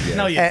Monkeys. Yeah.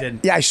 No, you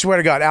didn't. Yeah, I swear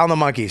to God, Al and the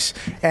Monkeys.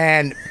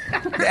 And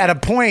at a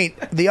point,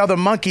 the other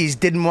monkeys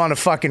didn't want to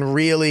fucking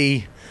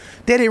really.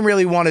 They didn't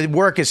really want to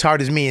work as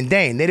hard as me and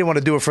Dane. They didn't want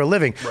to do it for a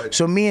living. Right.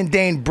 So me and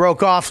Dane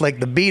broke off like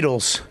the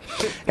Beatles,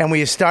 and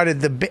we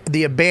started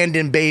the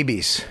Abandoned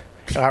Babies,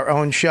 our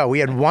own show. We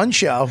had one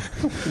show.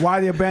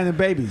 Why the Abandoned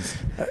Babies?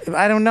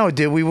 I don't know,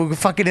 dude. We were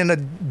fucking in a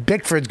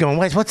Bickford's going,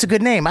 what's a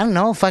good name? I don't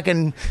know.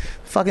 Fucking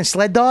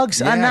sled dogs?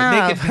 Yeah,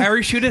 naked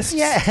parachutists?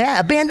 Yeah,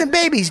 Abandoned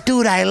Babies.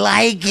 Dude, I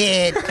like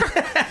it.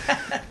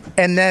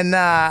 And then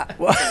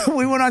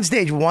we went on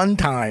stage one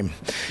time.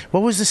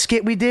 What was the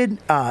skit we did?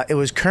 It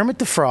was Kermit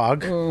the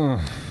Frog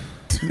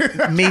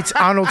meets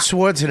Arnold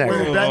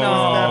Schwarzenegger. Oh,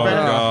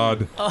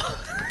 God.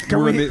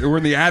 We're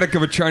in the attic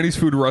of a Chinese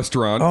food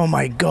restaurant. Oh,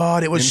 my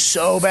God. It was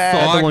so bad.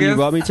 That's the one you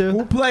brought me to?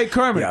 Who played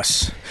Kermit?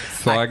 Yes.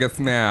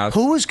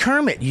 Who was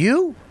Kermit?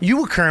 You?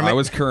 You were Kermit. I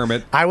was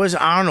Kermit. I was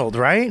Arnold,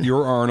 right? You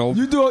were Arnold.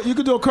 You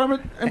could do a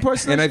Kermit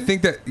impersonation? And I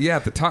think that,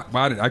 at the top,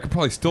 I could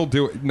probably still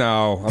do it.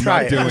 No, I'm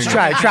not doing it.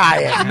 Try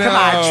it. No. Come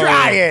on,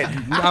 try it.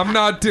 I'm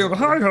not doing it.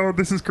 Hi,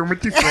 this is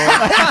Kermit the Frog.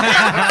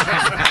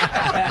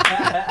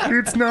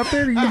 It's not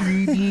that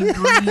easy.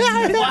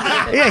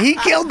 Yeah, he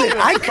killed it.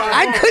 I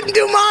couldn't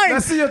do mine.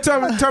 Let's see your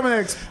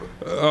Terminator.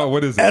 Oh,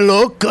 what is it?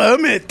 Hello,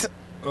 Kermit.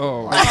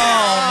 Oh my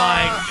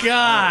God.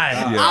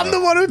 Yeah. I'm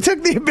the one who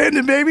took the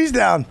Abandoned Babies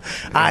down.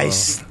 I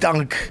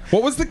stunk.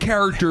 What was the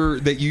character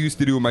that you used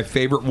to do? My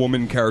favorite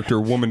woman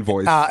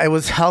voice. It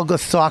was Helga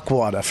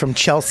Sockwater from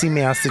Chelsea,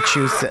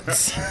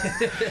 Massachusetts.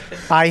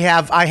 I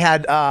have my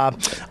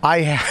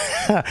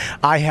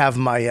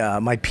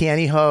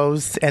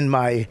pantyhose and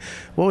my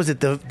what was it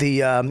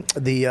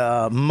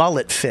the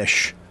mullet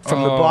fish.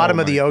 From the bottom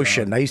of the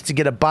ocean. God. I used to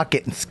get a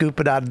bucket and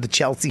scoop it out of the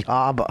Chelsea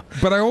harbor.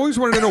 But I always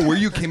wanted to know where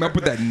you came up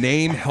with that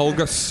name,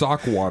 Helga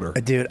Sockwater.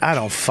 Dude, I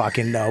don't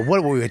fucking know.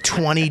 What were we,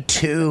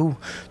 22?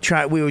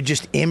 We were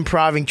just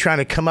improvising, trying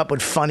to come up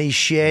with funny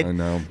shit. I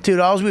know.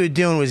 Dude, all we were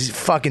doing was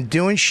fucking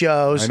doing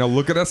shows. I know.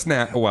 Look at us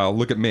now. Well,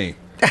 look at me.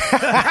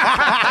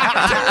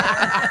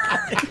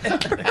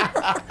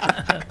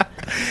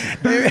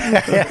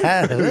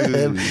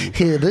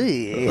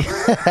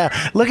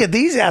 Look at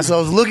these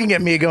assholes looking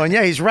at me going,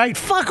 yeah, he's right.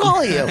 Fuck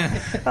all of you.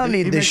 I don't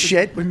need this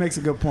shit. He makes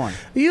a good point.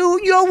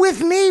 You're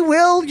with me,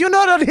 Will. You're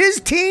not on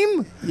his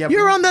team. Yeah,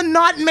 you're on the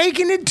not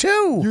making it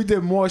too. You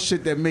did more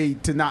shit than me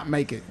to not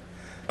make it.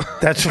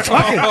 That's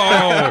fucking.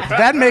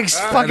 That makes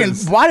fucking.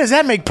 Why does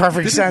that make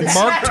perfect sense?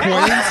 Mark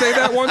Twain say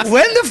that once?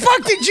 When the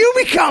fuck did you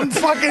become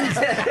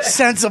fucking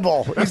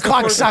sensible? You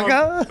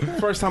cocksucker.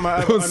 First time I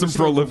ever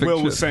understood what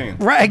Will was saying.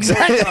 Right,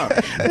 exactly.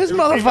 This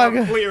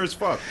motherfucker. Clear as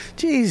fuck.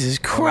 Jesus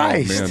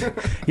Christ. Oh,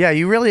 yeah,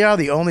 you really are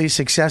the only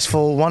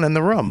successful one in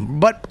the room.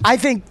 But I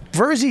think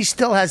Virzi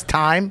still has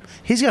time.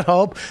 He's got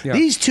hope. Yeah.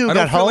 These two got hope.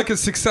 I don't feel like a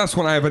success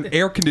when I have an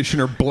air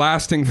conditioner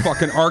blasting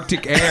fucking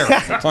Arctic air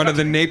onto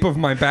the nape of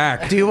my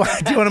back. Do you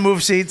want to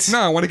move seats? No,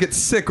 I want to get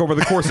sick over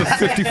the course of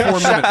 54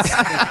 minutes.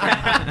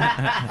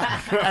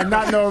 And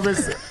not know if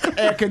it's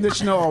air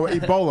conditioner or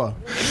Ebola.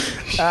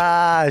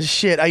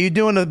 Shit. Are you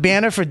doing a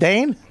banner for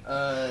Dane?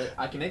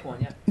 I can make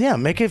one. Yeah. Yeah,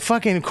 make it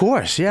fucking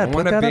course. Yeah, put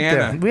want a that up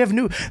banner. there. We have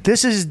new.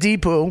 This is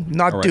Deepu,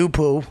 not right.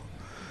 Dupu.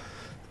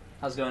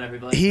 How's it going,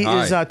 everybody? He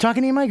Hi. is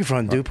talking to your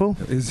microphone,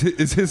 Dupu. Is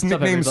his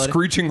nickname everybody?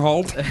 Screeching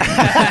Halt?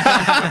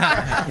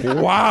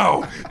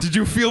 Wow. Did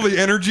you feel the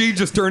energy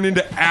just turn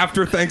into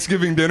after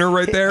Thanksgiving dinner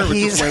right there? It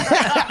He's- just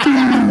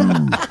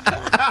went,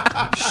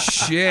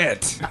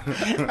 shit.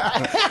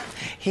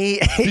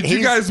 Did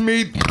you guys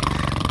meet?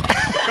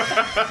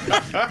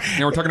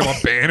 We're talking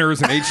about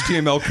banners and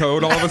HTML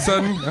code all of a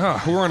sudden.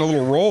 We're on a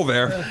little roll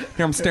there.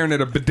 Here I'm staring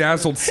at a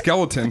bedazzled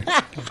skeleton.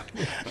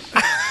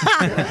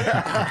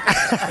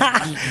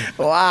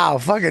 Wow,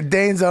 fucking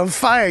Dane's on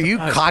fire, you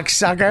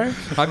cocksucker.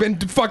 I've been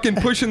fucking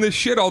pushing this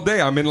shit all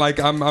day. I mean, like,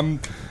 I'm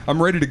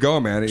ready to go,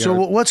 man. So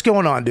what's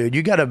going on, dude?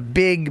 You got a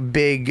big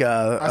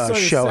I saw your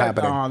show set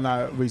happening.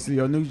 on recently.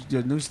 Your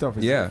new stuff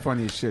is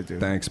funny as shit, dude.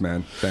 Thanks,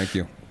 man. Thank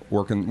you.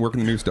 Working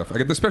the new stuff. I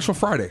got the special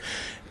Friday.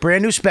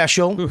 Brand new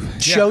special,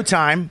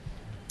 Showtime.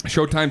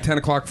 Showtime, 10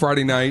 o'clock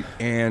Friday night.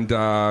 And,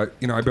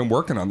 I've been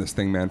working on this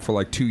thing, man, for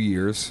like 2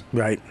 years.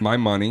 Right. My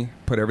money,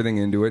 put everything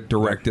into it,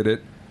 directed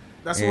it.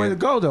 That's the way to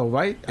go, though,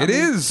 right? It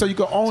is. So you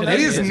can own It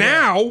is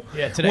now.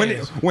 Yeah, today when it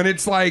is. when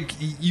it's like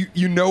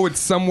you know it's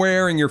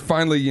somewhere and you're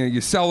finally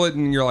you sell it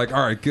and you're like,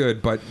 all right,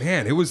 good. But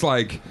man, it was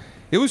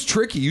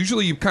tricky.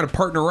 Usually you kind of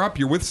partner up.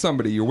 You're with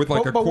somebody. You're with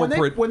like a but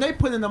corporate. when they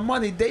put in the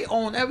money, they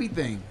own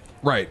everything.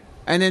 Right.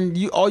 And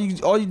then all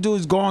you do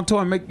is go on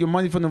tour and make your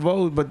money from the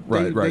road, but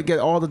they get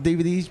all the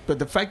DVDs. But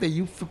the fact that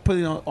you put in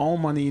your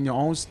own money in your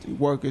own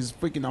work is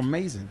freaking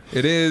amazing.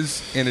 It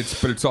is,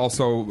 but it's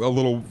also a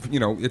little,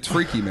 it's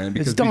freaky, man.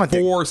 Because daunting.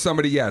 before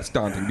somebody, it's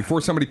daunting. Before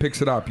somebody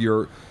picks it up,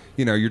 you're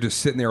just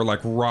sitting there like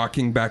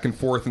rocking back and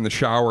forth in the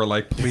shower,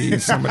 like,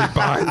 please, somebody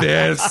buy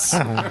this.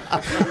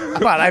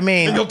 But I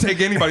mean, And you'll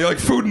take anybody, like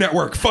Food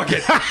Network, fuck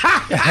it.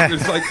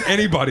 It's like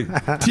anybody.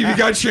 TV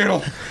Guide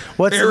Channel.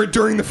 Air it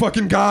during the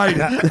fucking guide.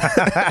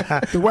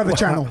 The Weather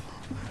Channel.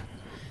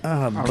 boo.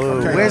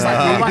 Okay. Where's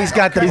he's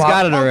got the He's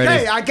got it already.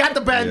 Okay, I got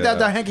the band,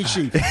 the hanky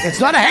sheaf. It's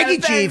not a hanky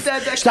chief.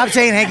 Stop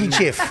saying hanky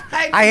chief.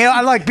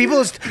 I like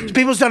people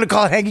starting to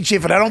call it hanky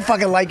chief, and I don't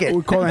fucking like it.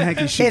 We call it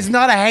hanky sheaf. It's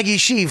not a hanky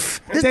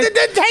chief.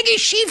 The hanky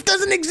chief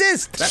doesn't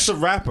exist. That's a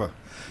rapper.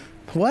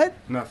 What?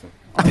 Nothing.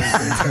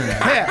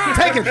 Yeah,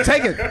 take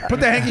it. Put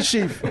the hanky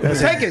sheaf.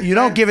 Take it. You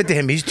don't give it to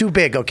him. He's too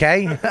big,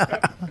 okay?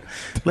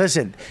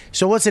 Listen,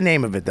 so what's the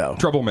name of it, though?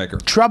 Troublemaker.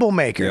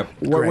 Troublemaker.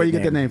 Yep. Where you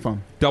get the name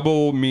from?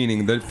 Double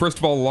meaning. First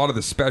of all, a lot of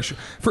the special,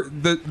 for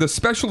the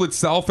special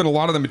itself, and a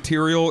lot of the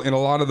material, and a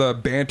lot of the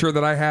banter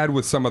that I had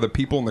with some of the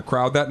people in the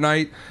crowd that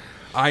night,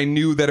 I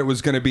knew that it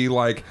was going to be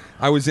like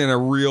I was in a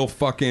real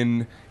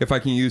fucking, if I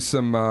can use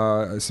some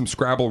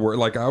Scrabble word,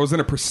 like I was in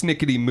a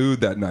persnickety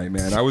mood that night,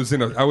 man. I was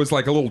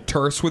like a little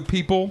terse with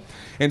people,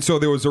 and so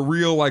there was a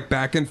real like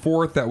back and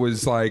forth that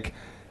was like,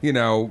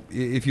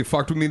 if you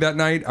fucked with me that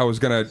night, I was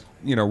gonna,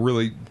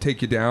 really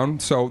take you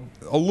down. So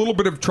a little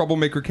bit of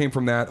Troublemaker came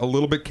from that. A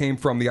little bit came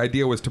from the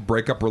idea was to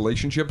break up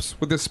relationships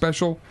with this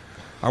special.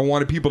 I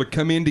wanted people to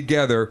come in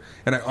together,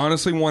 and I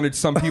honestly wanted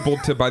some people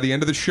to, by the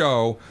end of the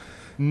show,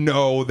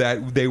 know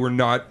that they were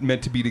not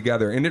meant to be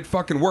together, and it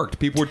fucking worked.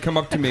 People would come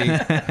up to me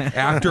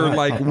after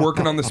like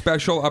working on the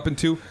special up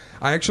into.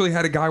 I actually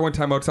had a guy one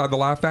time outside the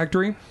Laugh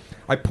Factory.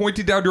 I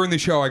pointed down during the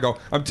show. I go,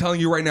 I'm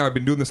telling you right now, I've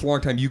been doing this a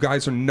long time. You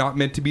guys are not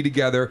meant to be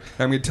together, and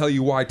I'm going to tell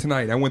you why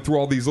tonight. I went through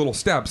all these little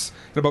steps,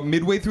 and about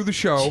midway through the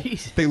show,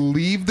 they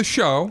leave the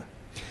show.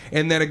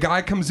 And then a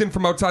guy comes in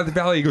from outside the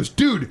valley. He goes,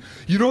 dude,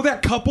 you know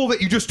that couple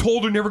that you just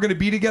told are never going to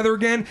be together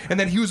again? And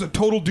then he was a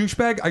total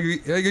douchebag? I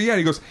go, yeah.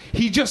 He goes,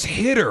 he just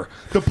hit her.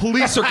 The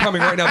police are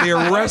coming right now. They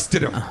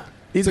arrested him.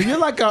 So you're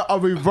like a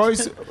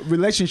reverse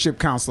relationship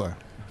counselor.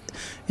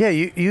 Yeah,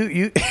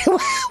 you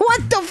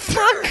what the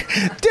fuck?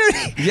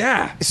 Dude.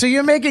 Yeah. So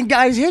you're making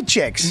guys hit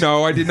chicks.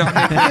 No, I did not.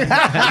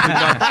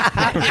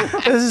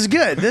 This is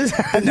good. Did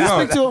you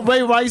speak to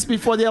Ray Rice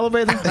before the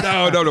elevator?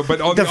 No.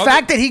 But on the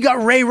fact that he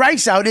got Ray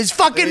Rice out is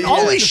fucking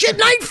holy shit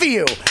night for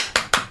you.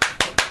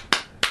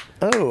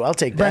 Oh, I'll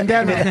take that.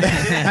 Bandana.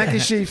 Hanky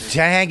chief.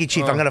 Hanky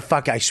chief. I'm gonna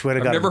fuck. I swear to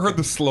God. I've never heard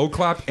the slow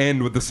clap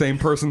end with the same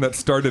person that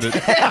started it.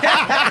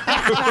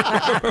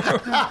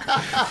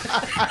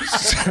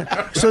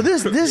 So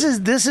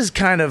this is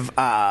kind of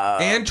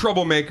and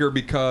Troublemaker,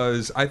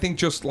 because I think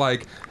just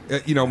like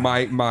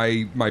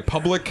my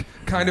public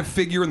kind of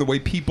figure and the way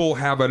people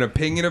have an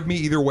opinion of me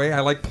either way,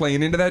 I like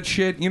playing into that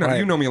shit. You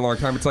know me a long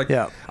time. It's like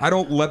I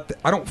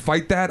don't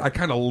fight that. I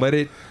kind of let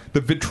it. The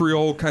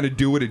vitriol kind of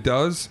do what it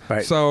does.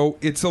 Right. So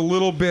it's a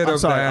little bit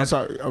of that. I'm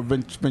sorry.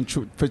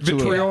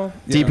 Vitriol.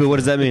 Deepu, what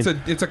does that mean?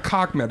 It's a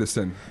cock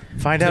medicine.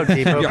 Find out,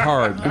 Deepu. You're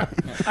hard.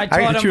 I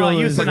taught him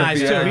euthanize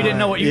too. He didn't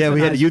know what euthanize Yeah,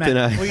 we had to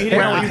euthanize. He didn't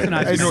know what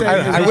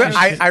euthanize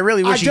meant. I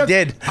really wish he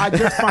did. I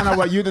just found out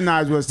what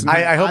euthanize was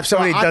tonight. I hope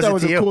somebody does it to you. I thought it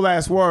was a cool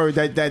ass word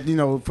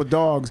that for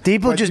dogs.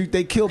 Deepu just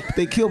they kill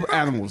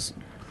animals.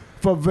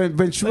 For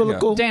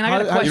ventriloquial. Dan, I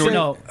got a question.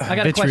 I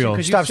got a question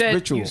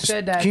because you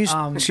said that. Can you,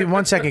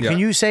 1 second. Can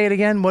you say it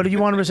again? What did you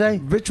want him to say?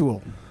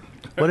 Ritual.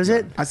 What is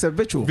it? I said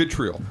vitriol.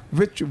 Vitriol.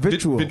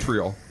 Vitriol.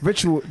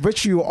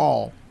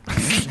 Vitriol.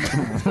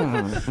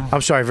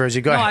 I'm sorry,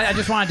 Virzi. Go No, ahead. I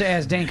just wanted to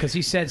ask Dane because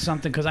he said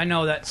something. Because I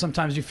know that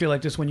sometimes you feel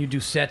like this when you do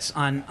sets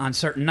on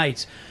certain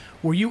nights.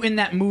 Were you in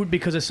that mood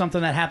because of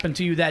something that happened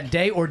to you that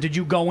day, or did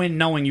you go in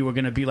knowing you were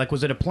going to be like?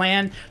 Was it a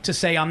plan to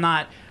say I'm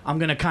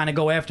going to kind of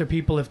go after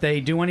people if they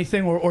do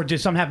anything, or did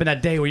something happen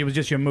that day where it was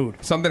just your mood?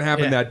 Something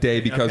happened that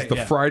day because the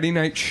Friday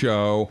night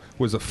show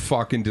was a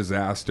fucking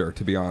disaster,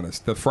 to be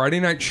honest. The Friday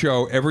night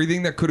show,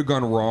 everything that could have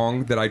gone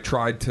wrong that I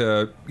tried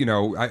to,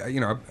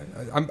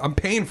 I'm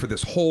paying for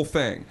this whole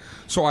thing.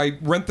 So I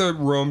rent the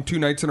room 2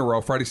 nights in a row,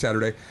 Friday,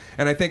 Saturday,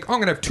 and I think, I'm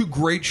going to have 2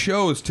 great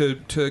shows to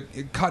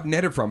cut and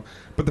edit from.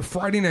 But the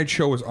Friday night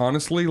show was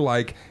honestly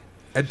like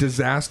a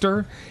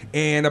disaster.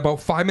 And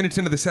about 5 minutes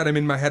into the set, I'm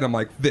in my head, I'm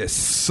like, this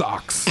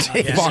sucks. Fuck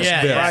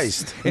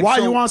this. And While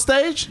so- you on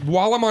stage?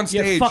 While I'm on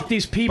stage, fuck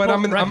these people. but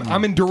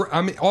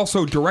I'm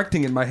also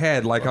directing in my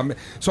head,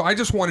 so I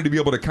just wanted to be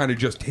able to kind of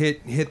just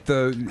hit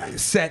the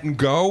set and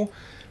go.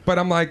 But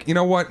I'm like, you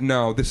know what?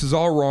 No, this is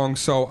all wrong.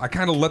 So I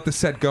kind of let the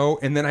set go,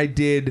 and then I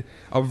did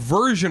a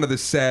version of the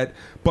set,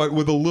 but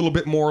with a little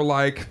bit more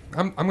like,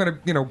 I'm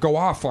gonna go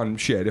off on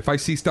shit. If I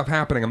see stuff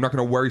happening, I'm not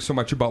gonna worry so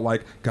much about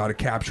like, gotta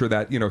capture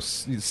that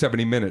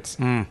 70 minutes.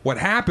 What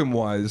happened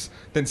was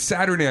then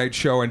Saturday night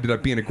show ended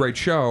up being a great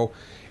show.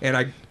 And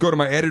I go to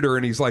my editor,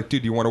 and he's like,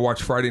 "Dude, you want to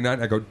watch Friday night?"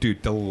 And I go,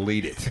 "Dude,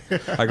 delete it."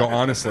 I go,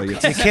 "Honestly,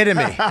 it's, You're kidding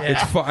me.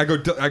 it's I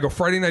go,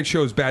 Friday night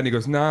show is bad. And he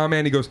goes, "Nah,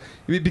 man." He goes,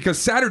 because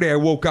Saturday I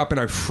woke up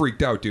and I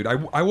freaked out, dude.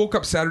 I woke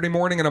up Saturday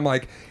morning and I'm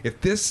like, if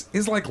this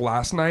is like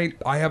last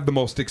night, I have the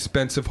most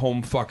expensive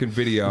home fucking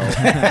video.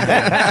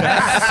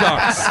 That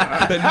sucks.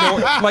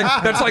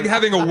 That's like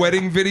having a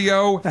wedding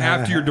video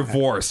after you're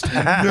divorced.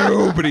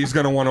 Nobody's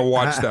gonna want to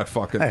watch that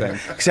fucking thing,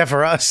 Except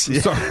for us.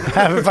 So-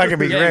 That would fucking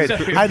be great.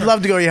 I'd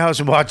love to go to your house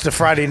and watch the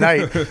Friday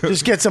night.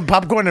 Just get some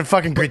popcorn and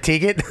fucking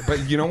critique it.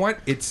 But you know what?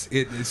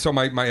 So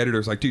my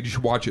editor's like, dude, you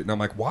should watch it. And I'm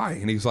like, why?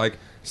 And he's like,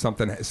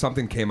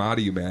 something came out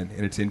of you, man,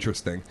 and it's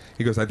interesting.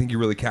 He goes, I think you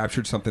really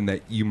captured something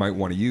that you might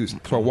want to use.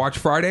 So I watch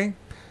Friday.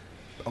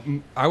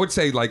 I would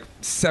say like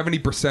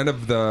 70%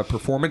 of the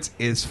performance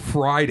is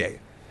Friday.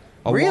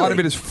 A lot of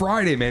it is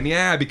Friday, man.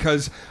 Yeah,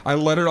 because I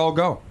let it all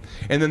go.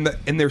 And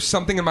then there's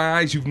something in my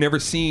eyes you've never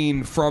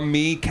seen from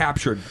me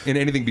captured in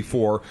anything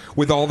before,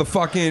 with all the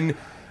fucking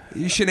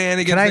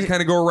shenanigans that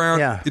kind of go around.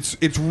 Yeah.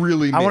 It's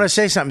really me. I want to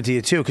say something to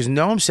you too, because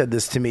Noam said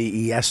this to me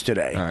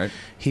yesterday. All right.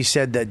 He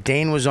said that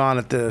Dane was on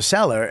at the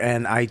Cellar,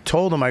 and I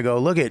told him, I go,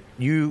 look at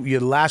you're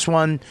the last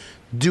one,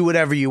 do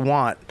whatever you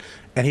want.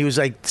 And he was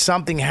like,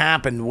 something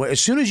happened.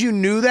 As soon as you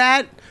knew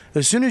that,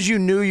 as soon as you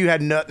knew you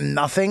had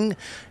nothing,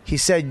 he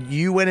said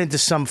you went into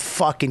some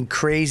fucking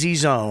crazy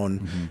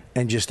zone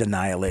and just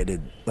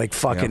annihilated, like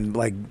fucking,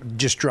 like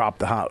just dropped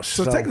the house.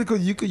 So technically,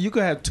 you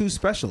could have 2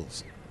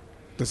 specials,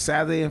 the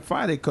Saturday and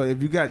Friday. Cause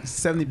if you got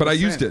 70%, but I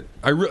used it.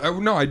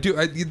 I do.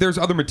 There's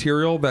other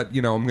material that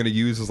I'm going to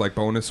use as like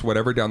bonus,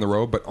 whatever, down the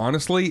road. But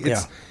honestly,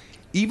 it's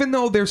even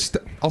though there's,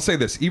 I'll say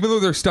this, even though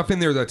there's stuff in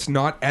there that's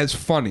not as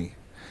funny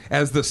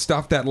as the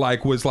stuff that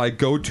like was like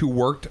go-to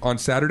worked on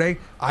Saturday,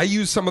 I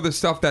use some of the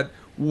stuff that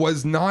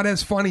was not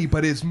as funny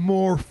but is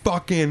more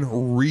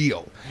fucking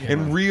real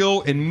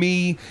and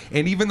me,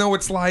 and even though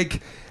it's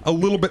like a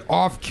little bit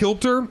off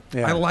kilter,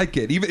 I like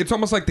it. Even it's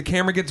almost like the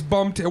camera gets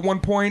bumped at one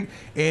point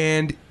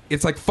and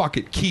it's like, fuck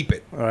it, keep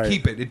it.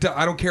 Keep it.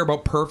 I don't care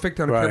about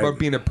perfect. I don't care about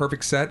being a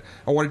perfect set.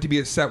 I want it to be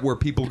a set where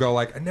people go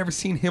like, I've never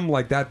seen him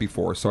like that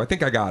before. So I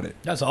think I got it.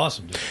 That's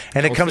awesome, dude.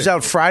 And it comes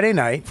out Friday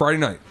night.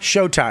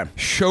 Showtime.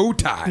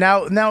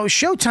 Now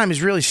Showtime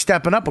is really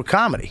stepping up with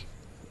comedy.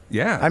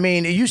 Yeah. I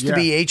mean, it used to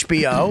be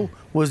HBO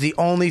was the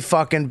only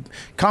fucking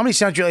Comedy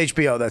Central,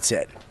 HBO, that's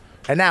it.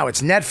 And now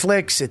it's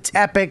Netflix, it's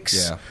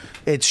Epix,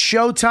 it's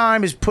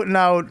Showtime is putting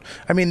out.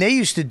 I mean, they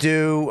used to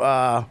do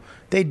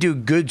they do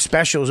good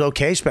specials,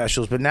 okay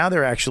specials, but now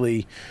they're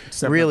actually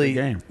really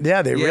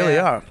really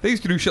are. They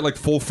used to do shit like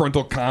Full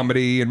Frontal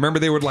Comedy, and remember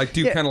they would like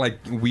do kind of like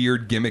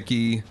weird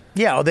gimmicky.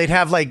 Yeah, or they'd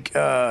have like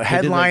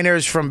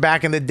headliners from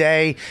back in the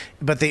day,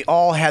 but they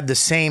all had the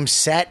same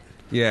set.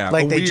 Yeah,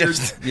 like a they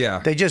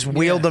weird- they just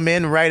wheeled them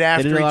in right They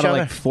after did a each lot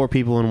other. of like 4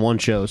 people in one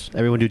shows.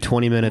 Everyone do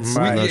 20 minutes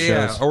in those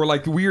shows. Or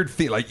like weird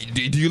thing, like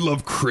do you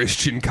love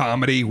Christian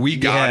comedy? We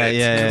got it.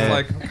 yeah, It's yeah.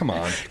 like, come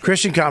on.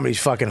 Christian comedy's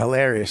fucking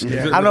hilarious.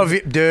 Yeah. I don't know if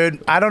you,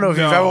 dude. I don't know if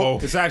you've No,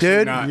 ever. it's actually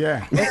dude, not.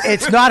 Yeah.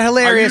 It's not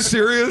hilarious. Are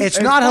you serious? It's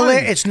It's not funny.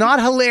 hilarious. It's not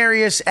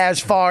hilarious as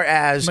far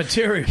as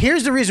material.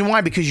 Here's the reason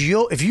why: because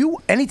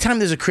anytime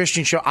there's a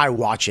Christian show, I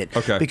watch it.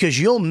 Okay. Because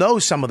you'll know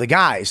some of the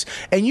guys,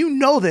 and you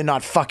know they're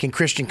not fucking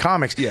Christian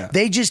comics. Yeah.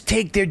 They just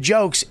take their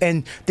jokes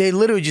and they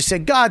literally just say,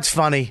 "God's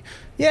funny."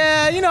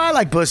 Yeah, I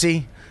like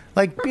pussy.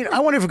 Like, I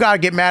wonder if God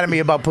would get mad at me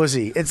about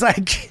pussy. It's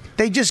like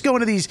They just go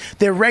into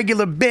their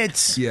regular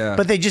bits,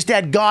 but they just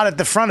add God at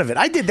the front of it.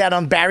 I did that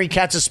on Barry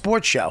Katz's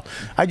sports show.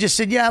 I just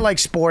said, yeah, I like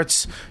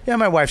sports. Yeah,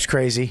 my wife's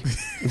crazy.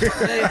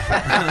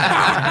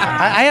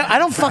 I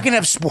don't fucking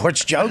have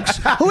sports jokes.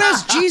 Who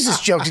has Jesus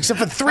jokes except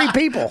for 3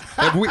 people?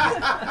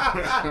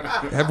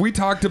 Have we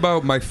talked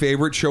about my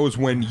favorite shows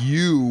when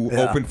you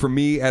opened for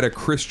me at a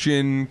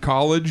Christian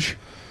college?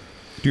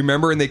 Do you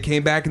remember? And they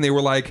came back and they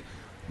were like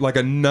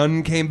a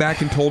nun came back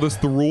and told us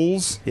the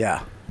rules.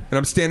 Yeah. And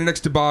I'm standing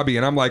next to Bobby,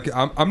 and I'm like,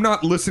 I'm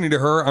not listening to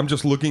her. I'm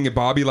just looking at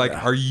Bobby like,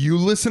 are you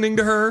listening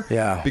to her?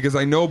 Yeah. Because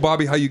I know,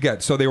 Bobby, how you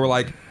get. So they were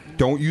like,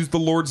 don't use the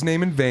Lord's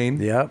name in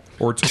vain. Yep.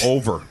 Or it's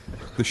over.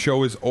 The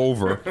show is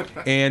over.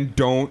 And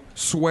don't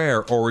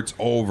swear, or it's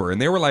over.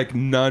 And they were like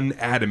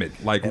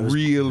adamant. Like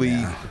really,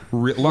 a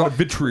lot of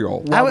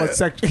vitriol. What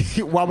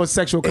was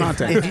sexual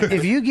content?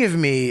 If you give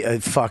me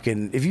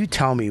if you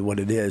tell me what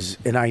it is,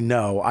 and I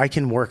know, I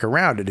can work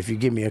around it. If you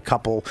give me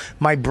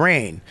my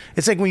brain,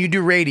 it's like when you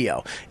do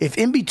radio. If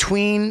in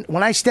between,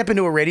 when I step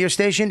into a radio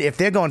station, if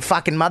they're going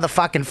fucking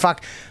motherfucking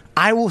fuck,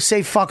 I will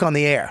say fuck on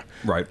the air.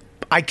 Right.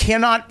 I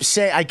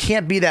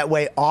can't be that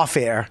way off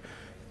air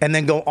and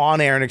then go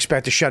on air and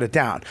expect to shut it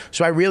down.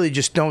 So I really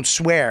just don't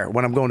swear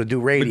when I'm going to do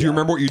radio. But do you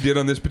remember what you did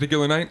on this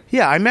particular night?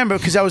 Yeah, I remember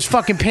because I was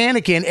fucking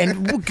panicking.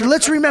 And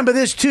let's remember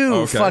this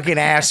too, fucking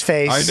ass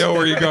face. I know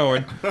where you're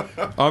going.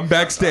 I'm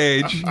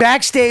backstage.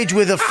 Backstage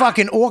with a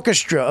fucking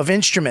orchestra of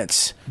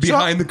instruments.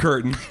 Behind the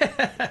curtain.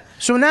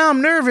 So now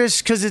I'm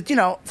nervous because,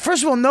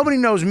 first of all, nobody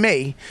knows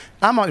me.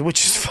 I'm on,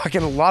 which is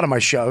fucking a lot of my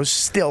shows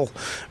still,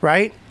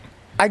 right?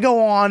 I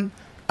go on.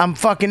 I'm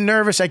fucking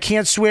nervous. I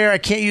can't swear. I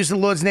can't use the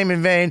Lord's name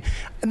in vain.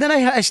 And then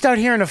I start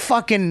hearing an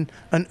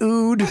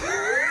oud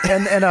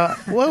and a,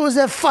 what was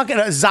that fucking,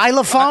 a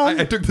xylophone?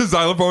 I took the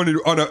xylophone and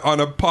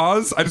on a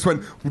pause. I just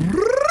went...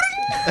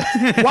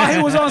 While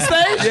he was on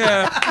stage?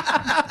 Yeah.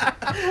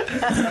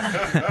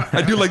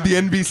 I do like the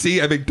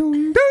NBC. I think... Ding,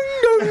 ding,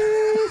 ding.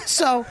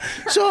 So,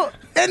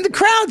 and the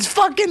crowd's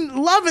fucking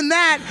loving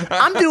that.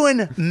 I'm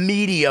doing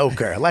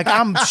mediocre. Like,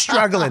 I'm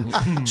struggling.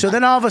 So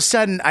then all of a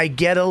sudden, I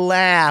get a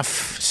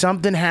laugh.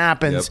 Something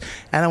happens.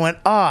 And I went,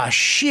 oh,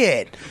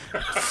 shit.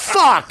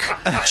 Fuck.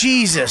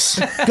 Jesus.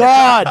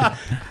 God.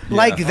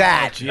 Like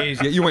that. Yeah,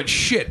 you went,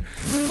 shit.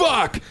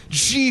 Fuck.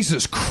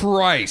 Jesus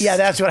Christ. Yeah,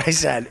 that's what I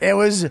said. It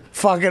was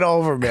fucking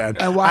over, man.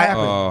 And why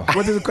happened?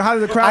 How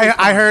did the crowd...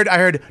 I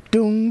heard,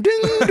 doom,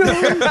 ding,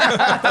 doom. Fucking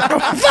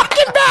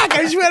back.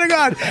 I swear to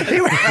God. He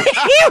went,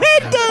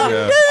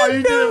 Oh,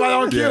 you did it right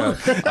on cue.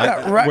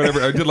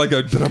 Whatever. I did like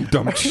a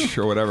dum-dum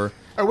or whatever.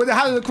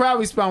 How did the crowd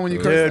respond when you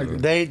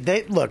cursed? Dude,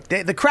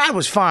 the crowd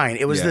was fine.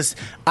 It was this.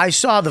 I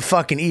saw the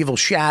fucking evil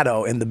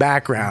shadow in the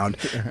background,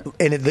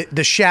 and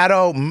the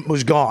shadow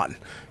was gone.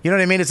 You know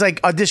what I mean? It's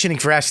like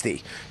auditioning for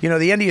Esty.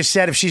 The end of your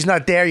set, if she's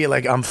not there, you're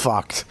like, I'm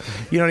fucked.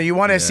 You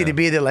want Esty to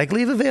be there, like,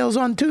 leave avails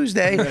on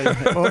Tuesday.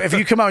 Or if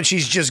you come out and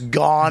she's just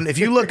gone. If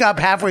you look up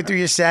halfway through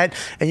your set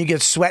and you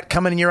get sweat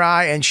coming in your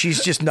eye and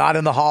she's just not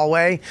in the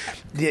hallway,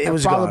 it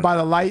was followed gone. by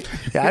the light.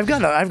 Yeah, I've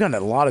gotten a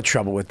lot of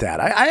trouble with that.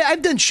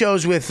 I've done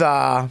shows with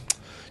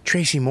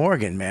Tracy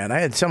Morgan, man. I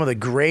had some of the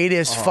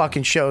greatest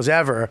fucking shows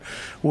ever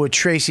with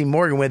Tracy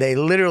Morgan, where they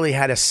literally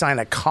had to sign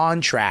a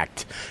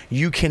contract.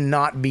 You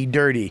cannot be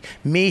dirty.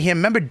 Me, him.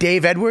 Remember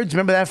Dave Edwards?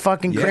 Remember that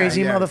fucking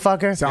crazy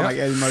motherfucker? Sound like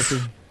Eddie Murphy.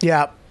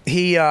 Yeah.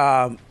 He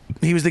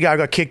was the guy who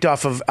got kicked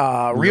off of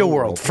Real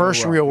World,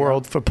 Real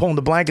World, for pulling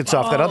the blankets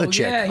off that other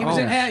chick. Yeah, he was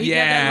in Half. He got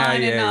that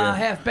line in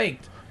Half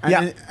Baked.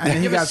 And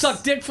then he got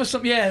sucked dick for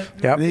some. Yeah.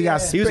 Yep. And he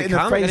got spit in the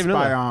comic?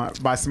 face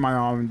by somebody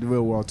on the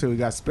Real World too. He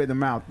got spit in the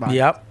mouth.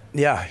 Yep.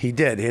 Yeah, he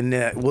did.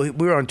 And we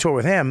were on tour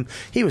with him.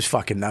 He was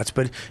fucking nuts.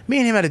 But me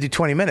and him had to do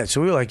 20 minutes.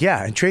 So we were like,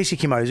 yeah. And Tracy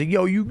came out. He's like,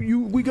 yo,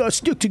 we got to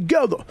stick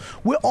together.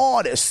 We're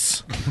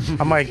artists.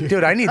 I'm like,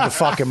 dude, I need the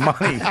fucking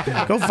money.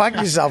 Go fuck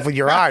yourself with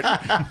your art.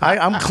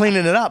 I'm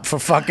cleaning it up for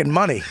fucking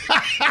money.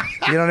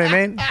 You know what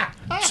I mean?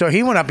 So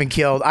he went up and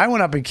killed. I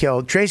went up and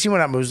killed. Tracy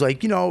went up and was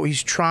like,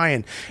 he's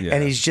trying. Yeah.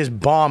 And he's just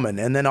bombing.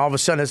 And then all of a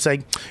sudden it's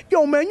like,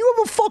 yo, man, you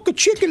ever fuck a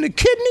chick in the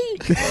kidney?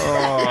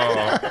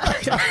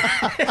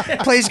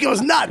 Place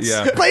goes nuts.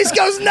 Yeah. Place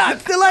goes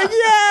nuts. They're like,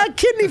 yeah,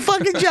 kidney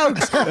fucking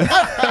jokes.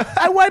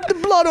 I wiped the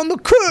blood on the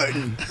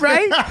curtain,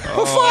 right?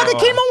 Her father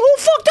came home, who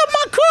fucked up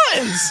my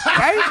curtains,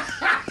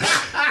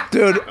 right?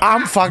 Dude,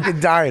 I'm fucking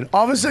dying.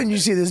 All of a sudden you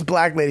see this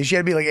black lady. She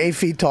had to be like 8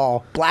 feet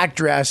tall, black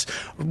dress,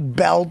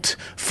 belt,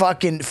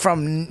 fucking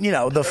from,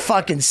 the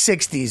fucking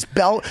 60s.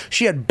 Belt.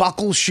 She had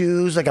buckle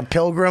shoes like a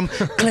pilgrim.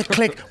 Click,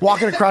 click,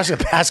 walking across a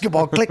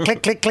basketball. Click,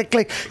 click, click, click,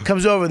 click.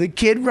 Comes over. The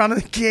kid running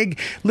the gig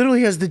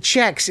literally has the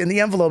checks and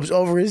the envelopes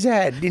over his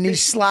head. And he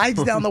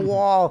slides down the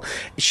wall.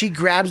 She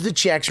grabs the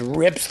checks,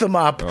 rips them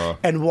up,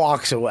 and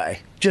walks away.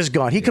 Just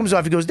gone. He comes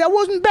off. He goes, that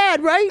wasn't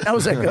bad, right? I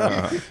was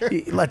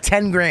like, like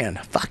 10 grand.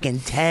 Fucking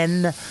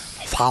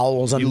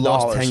 $10,000. You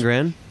lost 10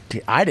 grand?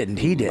 I didn't.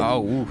 He did.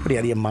 Oh, what do you,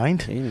 out of your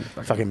mind?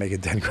 Fucking make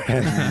it 10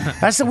 grand.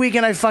 That's the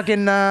weekend I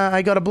fucking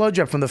I got a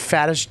blowjob from the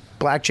fattest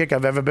black chick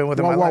I've ever been with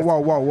in my life.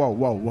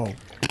 Whoa.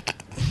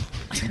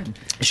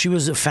 She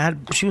was fat.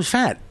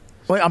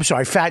 Wait, I'm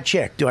sorry, fat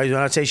chick. Do I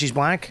not say she's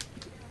black?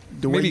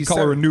 the way Maybe you call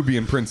said her a it.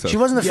 Nubian princess. She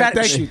wasn't the Yeah,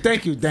 fat.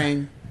 thank you,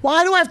 Dane.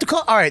 Why do I have to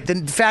call? All right, the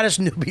fattest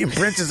Nubian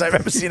princess I've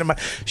ever seen in my.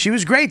 She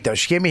was great though.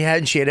 She gave me head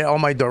and she ate all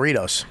my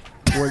Doritos.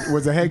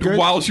 Was the head good?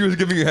 While she was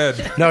giving you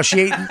head. No, she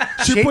ate.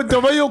 She put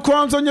Dorito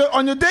crumbs on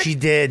your dick. She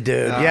did,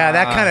 dude. Yeah,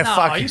 that kind of No,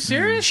 fucking. are you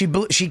serious?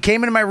 She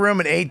came into my room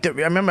and ate. I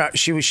remember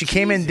she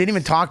came in, didn't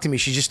even talk to me.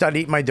 She just started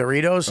eating my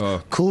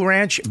Doritos, Cool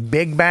Ranch,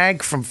 big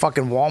bag from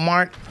fucking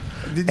Walmart.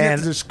 Did you have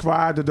to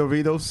describe the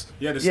Doritos?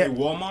 You had to say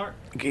Walmart?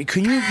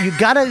 Can you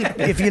gotta,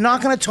 if you're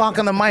not gonna talk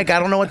on the mic, I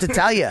don't know what to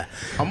tell you.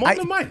 I'm on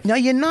the mic. No,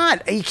 you're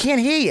not. You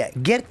can't hear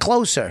you. Get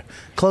closer.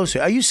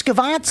 Are you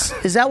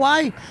Scopo? Is that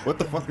why? What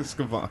the fuck is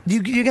Scopo?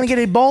 You're gonna get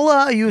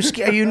Ebola?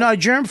 Are you not a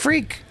germ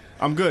freak?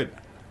 I'm good.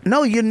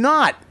 No, you're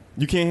not.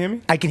 You can't hear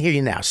me? I can hear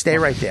you now. Stay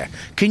right there.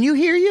 Can you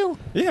hear you?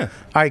 Yeah.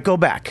 All right, go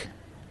back.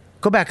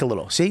 Go back a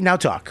little. See, now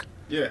talk.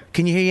 Yeah.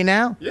 Can you hear you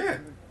now? Yeah.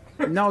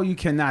 No, you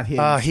cannot hear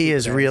me. He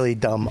is really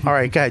dumb. All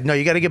right, go ahead. No,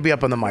 you got to get me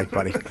up on the mic,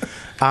 buddy.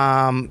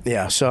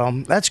 Yeah,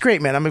 so that's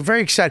great, man. I'm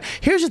very excited.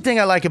 Here's the thing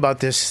I like about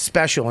this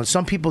special, and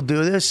some people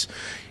do this,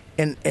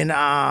 and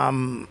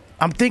I'm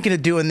thinking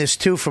of doing this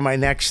too for my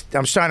next.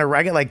 I'm starting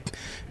to get like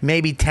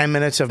maybe 10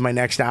 minutes of my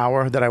next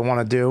hour that I want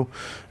to do,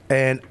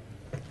 and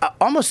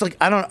almost like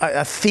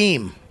a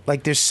theme.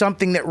 Like there's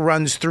something that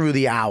runs through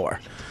the hour.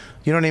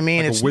 You know what I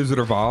mean? Like a Wizard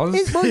of Oz?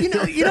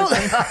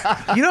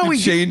 Well, we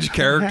change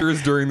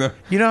characters during the.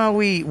 You know how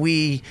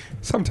we.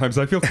 Sometimes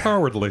I feel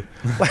cowardly.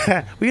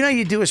 Well, you know,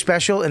 you do a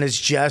special and it's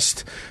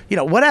just,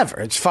 whatever.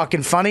 It's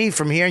fucking funny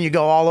from here and you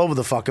go all over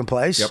the fucking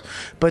place. Yep.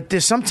 But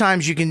there's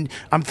sometimes you can.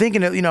 I'm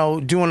thinking of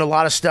doing a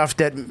lot of stuff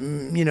that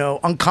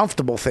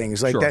uncomfortable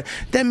things like Sure.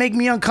 that make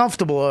me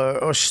uncomfortable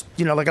or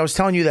like I was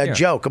telling you that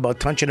joke about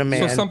touching a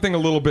man. So something a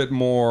little bit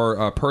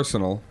more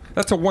personal.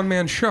 That's a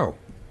one-man show.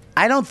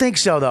 I don't think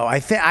so, though. I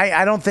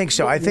don't think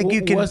so. I think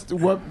you can.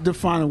 What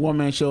define a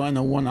one-man show and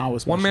a 1 hour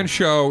special? One-man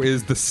show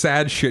is the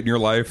sad shit in your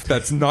life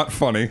that's not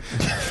funny.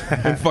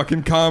 And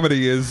fucking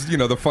comedy is,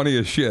 the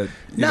funniest shit.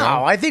 You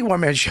know? I think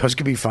one-man shows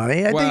can be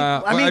funny.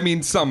 I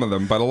mean, some of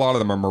them, but a lot of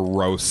them are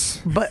morose.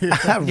 But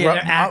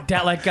act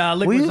out like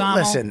Liquidamo.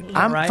 Listen,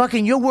 I'm right.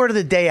 fucking your word of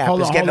the day app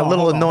is getting a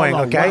little annoying.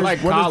 Okay, Like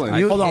Colin.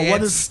 Hold on,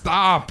 What is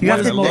stop? You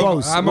have to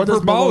morose? I'm a What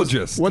does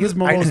herbologist. What does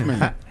morose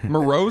mean?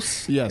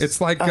 Morose? Yes. It's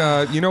like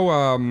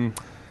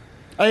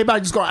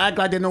Everybody just gonna act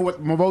like they know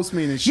what morose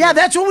means. And shit. Yeah,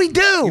 that's what we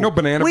do.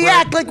 banana We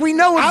bread? act like we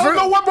know. I don't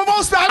know what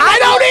morose means. I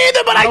don't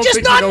either, but I just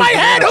think he nod knows my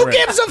head. banana Who bread.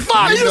 gives a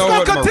fuck? You just know gonna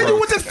what continue morose-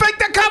 with this fake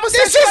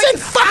conversation? This isn't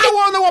fucking. I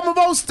want to know what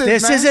morose is.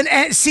 This man. isn't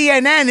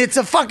CNN. It's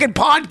a fucking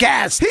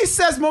podcast. He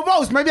says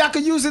morose. Maybe I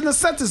could use it in a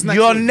sentence next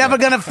You're week. never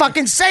gonna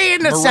fucking say it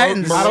in a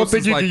sentence. I don't morose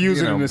think is you like, can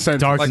use it in a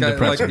sentence. Dark and like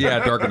depressing.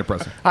 dark and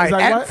depressing. All Is right,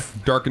 that and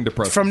what? Dark and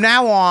depressing. from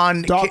now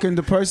on, Darken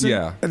the person.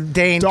 Yeah.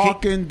 Dane,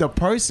 Darken the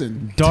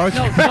person. Dark.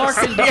 No, dark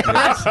and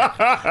depressed.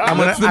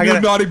 That's the new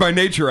Naughty by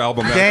Nature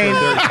album. Dane,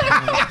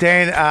 That's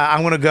Dane,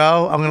 I'm gonna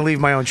go. I'm gonna leave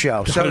my own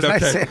show. So it, as I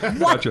okay. say,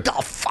 what Gotcha. the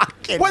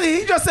fucking? What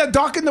he just said?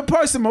 Darken the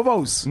person.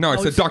 Morose. No, I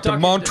said it's Dr. Dr.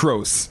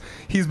 Montrose.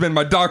 He's been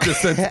my doctor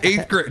since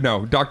 8th grade.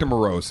 No, Dr.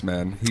 Morose,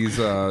 man. He's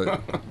Oh,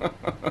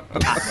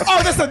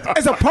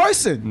 it's a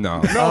person.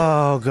 no.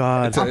 Oh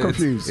God. I'm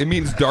confused. It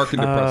means dark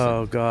and depressing.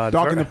 Oh God.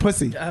 Darken the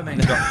pussy. I mean,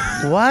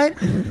 What?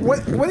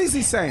 What is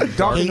he saying?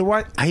 Darken the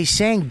what? He's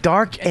saying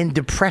dark and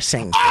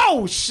depressing.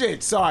 Oh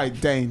shit! Sorry,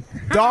 Dane.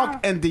 Dark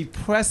and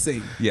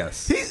depressing.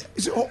 Yes.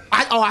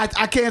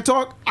 I can't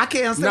talk. I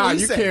can't understand Nah, what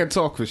he you said. can't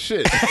talk for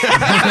shit.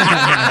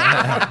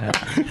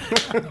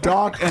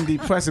 Dark and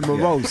depressing,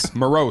 morose.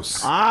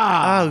 Morose. Oh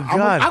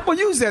God. I'm gonna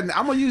use that.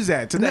 I'm gonna use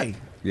that today.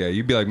 Yeah,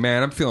 you'd be like,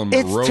 man, I'm feeling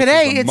It's morose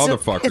today. as a It's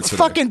motherfucker it's today.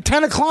 fucking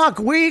 10 o'clock.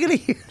 Where are you gonna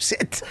use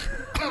it?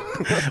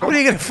 What are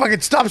you gonna fucking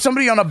stop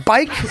somebody on a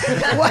bike?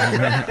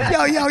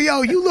 What?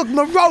 Yo! You look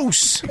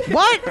morose.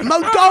 What?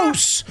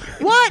 Morose.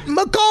 What?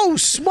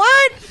 Morose.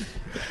 What?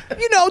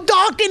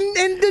 Dark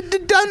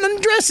and done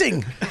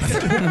undressing.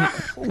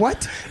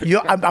 What?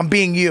 I'm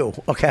being you,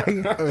 okay?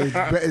 It's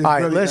All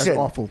right, really- listen. That's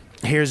awful.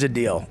 Here's the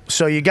deal.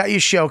 So you got your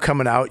show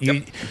coming out.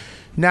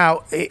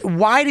 Now,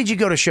 why did you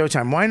go to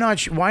Showtime? Why not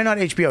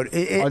HBO?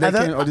 Or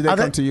did they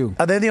come to you?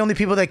 Are they the only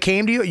people that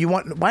came to you?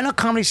 Why not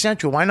Comedy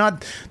Central? Why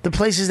not the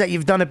places that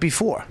you've done it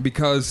before?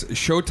 Because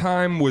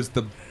Showtime was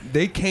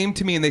they came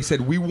to me and they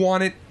said, we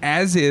want it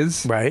as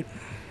is. Right.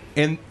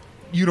 And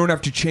you don't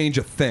have to change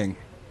a thing.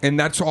 And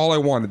that's all I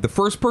wanted. The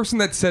first person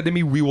that said to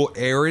me, we will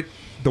air it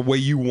the way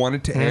you want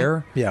it to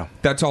air. Yeah.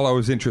 That's all I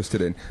was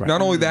interested in. Right. Not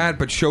only that,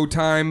 but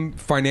Showtime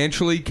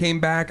financially came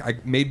back. I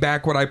made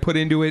back what I put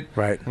into it.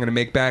 Right. I'm going to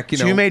make back,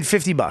 So you made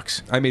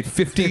 $50. I made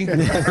 $50.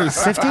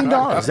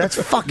 $15. That's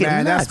fucking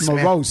Man, nuts, that's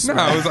morose. No,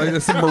 I was like,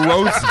 that's some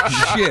morose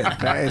shit.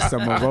 That is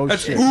some morose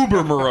That's shit.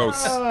 uber morose.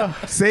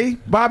 See,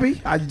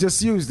 Bobby, I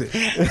just used it.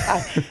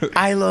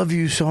 I love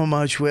you so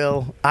much,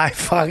 Will. I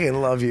fucking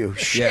love you.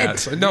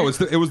 Shit. Yeah, no,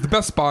 it was the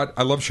best spot.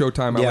 I love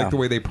Showtime. I Yeah. like the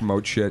way they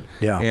promote shit.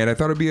 Yeah. And I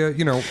thought it'd be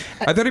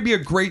I thought it'd be a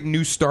great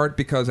new start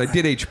because I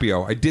did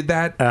HBO. I did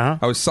that. Uh-huh.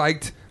 I was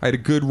psyched. I had a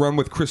good run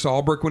with Chris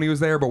Albrecht when he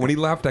was there, but when he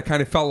left, I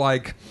kind of felt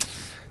like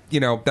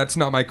that's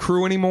not my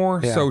crew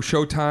anymore. Yeah. So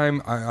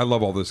Showtime, I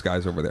love all those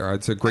guys over there.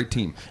 It's a great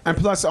team. And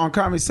plus, on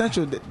Comedy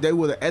Central, they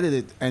would have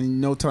edited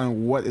and no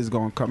telling what is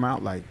going to come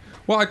out like.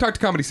 Well, I talked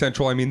to Comedy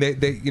Central. I mean,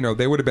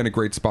 they would have been a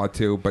great spot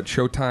too. But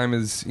Showtime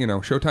is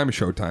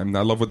Showtime.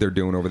 I love what they're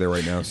doing over there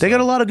right now. They got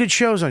a lot of good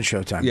shows on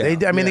Showtime. Yeah. They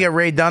got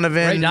Ray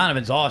Donovan. Ray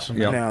Donovan's awesome.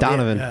 Yeah. You know,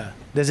 Donovan. Yeah.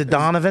 Is it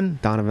Donovan?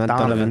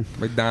 Donovan.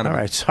 Right down. All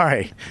right,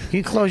 sorry. Can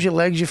you close your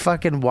legs, you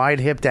fucking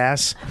wide-hipped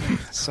ass?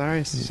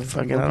 Sorry.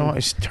 Fucking, I don't know.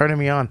 It's turning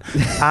me on.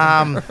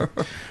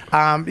 Yeah,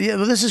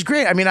 well, this is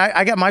great. I mean,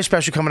 I got my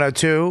special coming out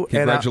too, and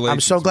I'm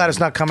Congratulations, so glad man. it's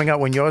not coming out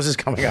when yours is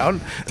coming out.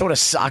 That would have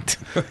sucked.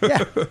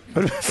 Yeah,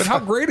 But how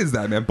great is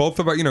that, man? Both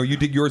of us, you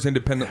did yours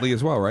independently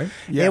as well, right?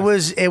 Yeah. It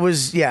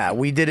was. Yeah,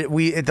 we did it.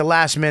 We at the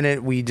last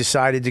minute we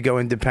decided to go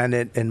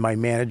independent, and my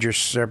manager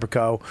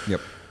Serpico.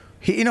 Yep.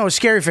 He, it was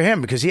scary for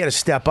him because he had to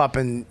step up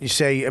and you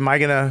say, I'm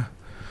gonna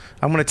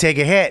take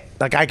a hit.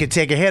 Like I could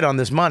take a hit on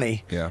this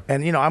money. Yeah.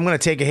 And I'm gonna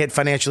take a hit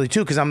financially too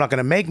because I'm not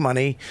gonna make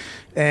money.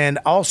 And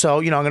also,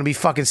 I'm gonna be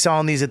fucking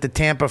selling these at the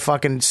Tampa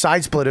fucking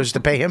side splitters to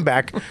pay him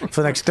back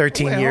for the next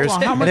 13 Wait, hold years.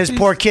 on. How And much his these-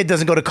 poor kid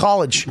doesn't go to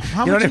college.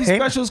 How you know much what these I mean?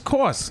 specials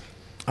cost?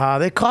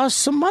 They cost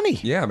some money.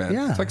 Yeah, man.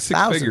 Yeah, It's like six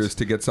thousands. figures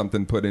to get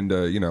something put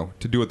into,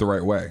 to do it the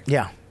right way.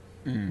 Yeah.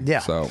 Yeah.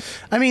 So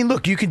I mean,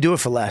 look, you can do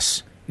it for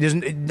less.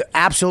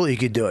 Absolutely, you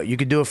could do it. You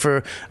could do it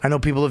for. I know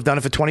people have done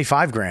it for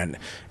 $25,000.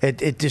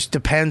 It just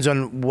depends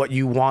on what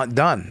you want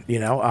done.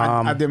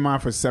 I did mine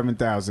for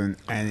 $7,000,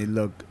 and it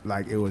looked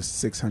like it was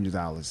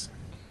 $600.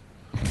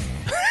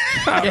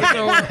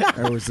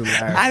 It was the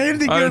last. I didn't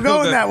think you were didn't know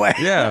going that way.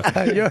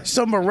 Yeah. You're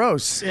so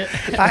morose.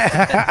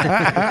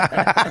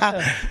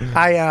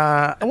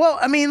 Well,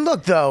 I mean,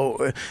 look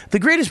though, the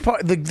greatest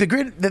part, the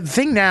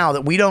thing now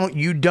that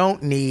you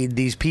don't need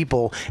these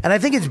people, and I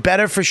think it's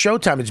better for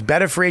Showtime. It's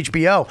better for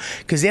HBO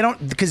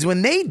because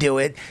when they do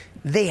it,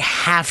 they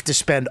have to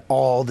spend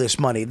all this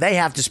money. They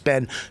have to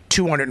spend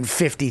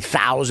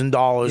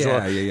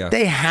 $250,000. Yeah.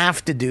 They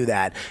have to do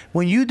that.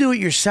 When you do it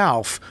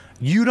yourself,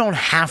 you don't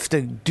have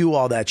to do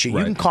all that shit. You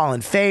Right. can call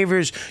in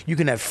favors. You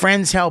can have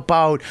friends help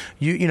out.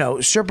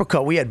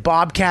 Serpico, we had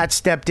Bobcat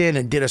stepped in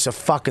and did us a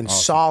fucking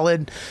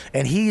solid,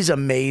 and he's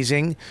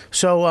amazing.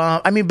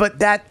 So, but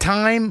that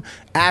time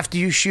after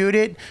you shoot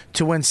it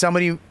to when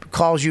somebody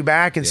calls you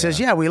back and says,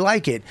 "Yeah, we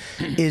like it,"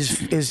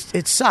 is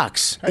it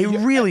sucks. It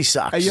really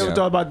sucks. Hey, you ever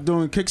thought about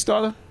doing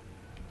Kickstarter?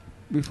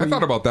 I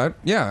thought about that.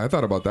 Yeah, I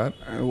thought about that.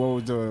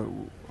 What was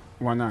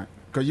why not?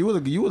 Because you would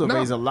have No.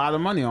 raised a lot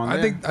of money on that.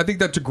 I think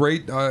that's a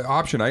great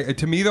option.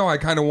 To me though, I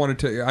kind of wanted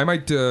to. I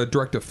might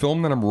direct a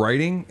film that I'm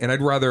writing, and I'd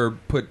rather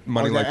put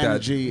money Or like the that.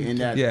 energy in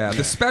that. Yeah,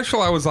 the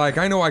special. I was like,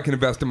 I know I can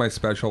invest in my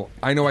special.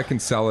 I know I can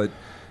sell it.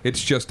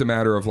 It's just a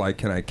matter of like,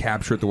 can I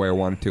capture it the way I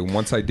wanted to? And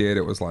once I did,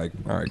 it was like,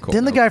 all right, cool.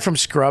 Didn't the guy from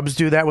Scrubs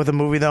do that with a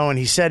movie though? And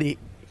he said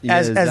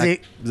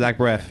Zach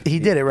Braff. he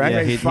did it, right?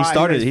 Yeah, he Five-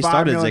 started. he He raised $5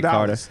 started million. Zach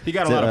Carter. He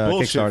got a lot of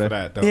bullshit for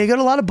that, though. Yeah, he got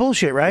a lot of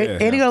bullshit, right? Yeah,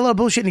 And he yeah. got a lot of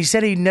bullshit, and he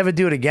said he'd never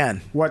do it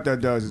again. What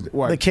that does?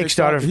 What The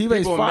Kickstarter. He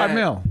raised People are $5 mad.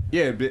 million.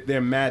 Yeah, but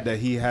they're mad that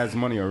he has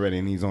money already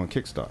and he's on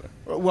Kickstarter.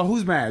 Well,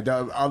 who's mad? The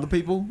other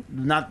people,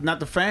 not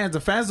the fans.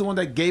 The fans are the one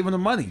that gave him the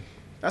money.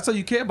 That's all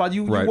you care about.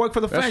 You Right. work for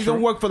the fans. That's You don't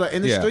true. work for the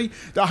industry.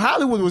 The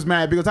Hollywood was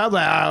mad because I was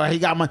like, he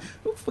got money.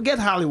 Forget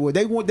Hollywood.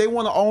 They want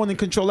to own and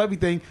control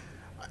everything.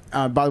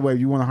 By the way, if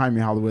you want to hire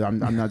me, Hollywood, I'm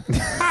not.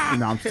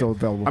 I'm still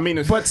available. I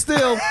mean, but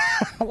still,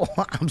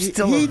 I'm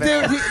still he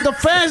available. did. The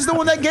fans the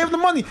one that gave him the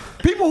money.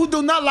 People who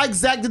do not like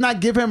Zach did not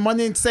give him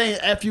money and saying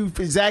 "F you,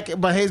 Zach,"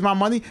 but here's my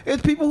money.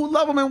 It's people who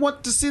love him and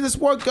want to see this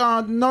work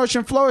nourish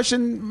and flourish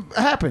and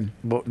happen.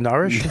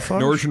 Nourish and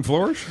flourish? Nourish and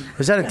flourish.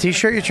 Is that a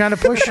T-shirt you're trying to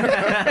push?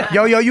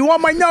 Yo, you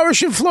want my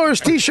Nourish and Flourish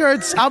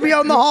T-shirts? I'll be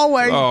out in the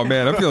hallway. Oh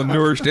man, I'm feeling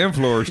nourished and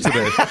flourished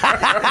today.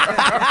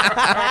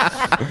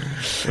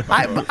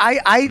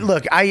 I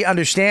look. I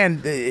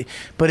understand,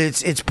 but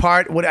it's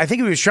part. What I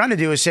think he was trying to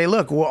do is say,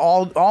 look, we're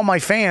all my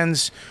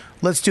fans.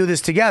 Let's do this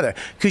together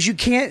because you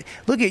can't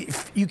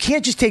you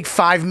can't just take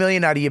 $5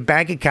 million out of your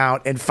bank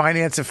account and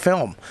finance a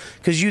film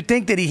because you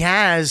think that he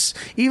has,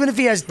 even if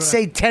he has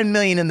say $10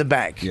 million in the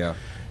bank. Yeah.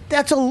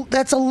 That's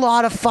a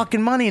lot of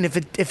fucking money, and if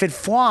it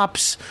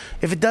flops,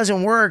 if it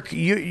doesn't work,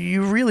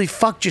 you really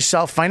fucked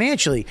yourself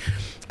financially.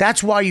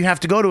 That's why you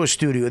have to go to a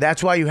studio.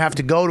 That's why you have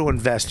to go to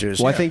investors.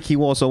 Well, I think he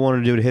also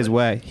wanted to do it his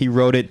way. He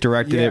wrote it,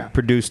 directed it,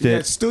 produced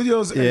it.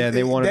 Studios. Yeah,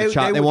 they wanted to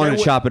chop. They wanted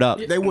to chop it up.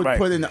 They would Right.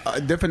 put in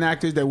different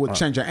actors. They would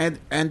change the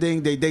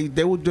ending.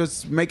 They would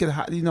just make it.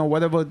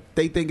 Whatever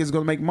they think is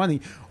going to make money.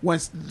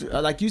 Once,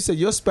 like you said,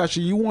 you're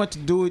special. You want to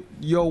do it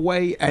your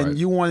way, and Right.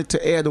 you want it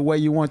to air the way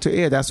you want to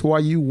air. That's why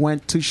you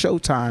went to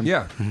Showtime.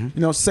 Yeah.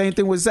 Same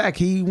thing with Zach.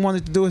 He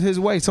wanted to do it his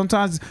way.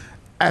 Sometimes.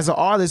 as an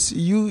artist,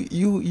 you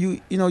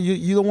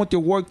don't want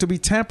your work to be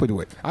tampered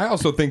with. I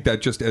also think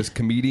that just as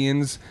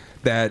comedians,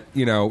 that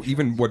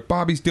even what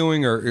Bobby's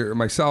doing or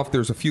myself,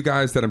 there's a few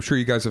guys that I'm sure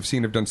you guys have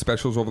seen have done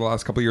specials over the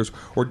last couple of years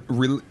or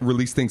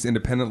release things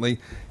independently.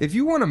 If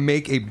you want to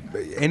make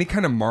any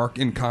kind of mark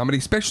in comedy,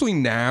 especially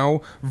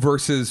now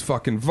versus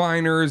fucking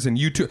Viners and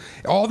YouTube,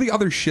 all the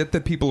other shit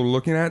that people are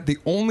looking at, the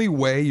only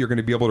way you're going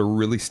to be able to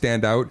really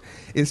stand out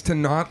is to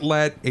not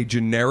let a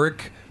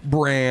generic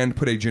brand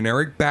put a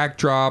generic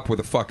backdrop with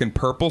a fucking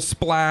purple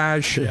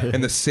splash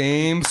and the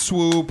same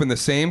swoop and the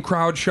same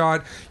crowd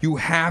shot. You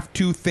have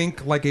to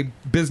think like a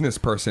business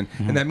person,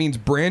 and that means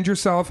brand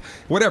yourself.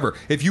 Whatever.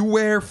 If you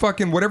wear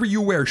fucking whatever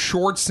you wear,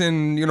 shorts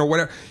and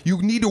whatever,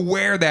 you need to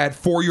wear that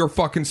for your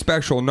fucking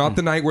special, not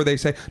the night where they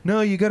say,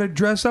 no, you got to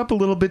dress up a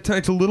little bit.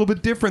 It's a little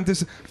bit different.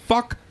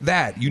 Fuck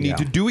that. You need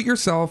to do it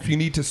yourself. You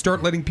need to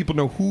start letting people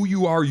know who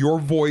you are, your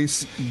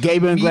voice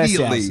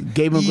immediately.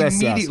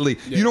 Immediately.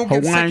 You don't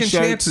get second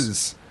chances.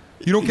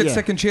 You don't get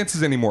second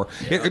chances anymore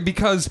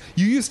because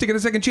you used to get a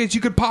second chance.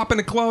 You could pop in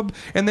a club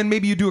and then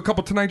maybe you do a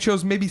couple Tonight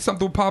shows. Maybe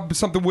something would pop,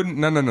 something wouldn't.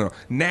 No.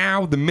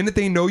 Now, the minute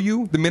they know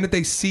you, the minute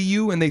they see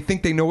you and they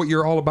think they know what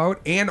you're all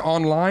about, and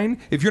online,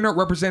 if you're not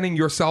representing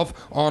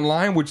yourself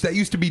online, which that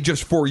used to be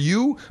just for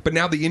you, but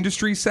now the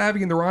industry's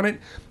savvy and they're on it,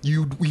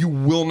 you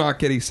will not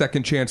get a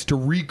second chance to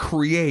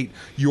recreate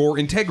your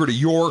integrity,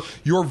 your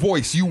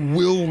voice. You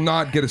will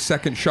not get a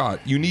second shot.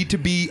 You need to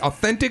be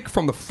authentic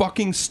from the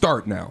fucking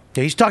start now.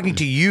 Yeah, he's talking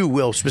to you,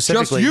 Will,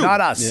 specifically, just you.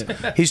 not us.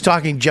 Yeah. He's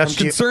talking just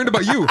I'm concerned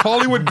about you.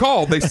 Hollywood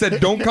called. They said,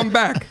 don't come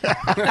back.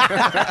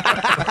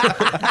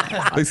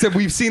 They said,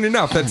 we've seen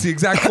enough. That's the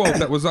exact quote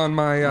that was on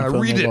my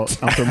Read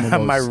It.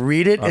 My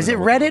Read It? Is it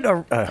Reddit?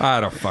 Or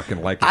I don't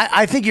fucking like it.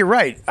 I think you're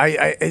right.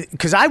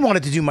 Because I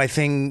wanted to do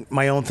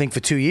my own thing for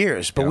 2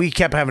 years, but we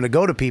kept having to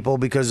go to people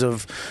because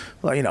of,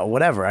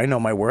 whatever. I know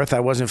my worth. I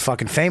wasn't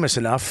fucking famous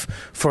enough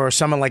for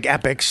someone like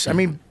Epix. I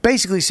mean,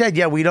 basically said,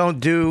 we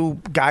don't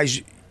do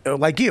guys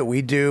like you.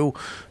 We do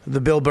the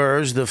Bill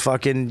Burrs, the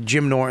fucking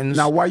Jim Nortons.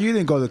 Now, why you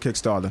didn't go to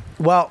Kickstarter?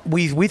 Well,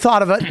 we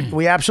thought of it.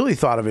 We absolutely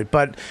thought of it.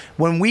 But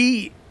when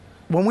he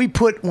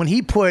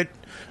put,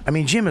 I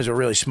mean, Jim is a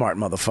really smart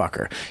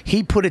motherfucker.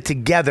 He put it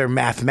together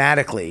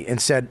mathematically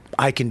and said,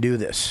 I can do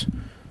this.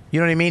 You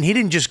know what I mean? He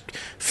didn't just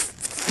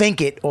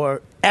think it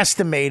or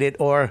estimate it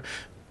or,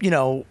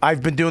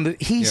 I've been doing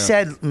it. He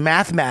said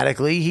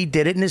mathematically, he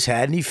did it in his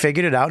head and he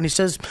figured it out and he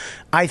says,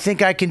 I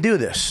think I can do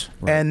this.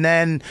 Right. And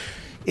then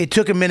it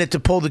took a minute to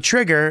pull the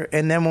trigger,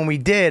 and then when we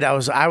did, I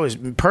was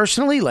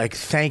personally like,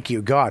 thank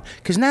you, God.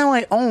 Because now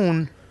I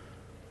own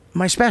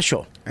my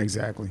special.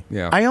 Exactly.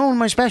 Yeah. I own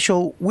my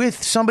special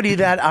with somebody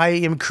that I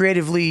am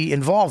creatively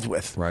involved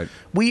with. Right.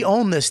 We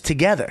own this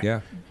together.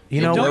 Yeah.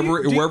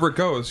 Wherever it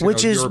goes,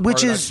 which is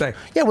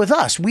with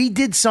us. We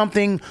did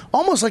something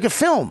almost like a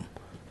film.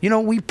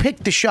 We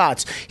picked the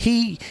shots.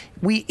 He,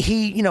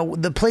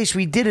 the place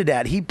we did it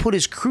at, he put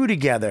his crew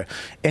together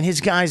and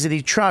his guys that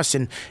he trusts.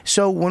 And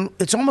so when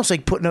it's almost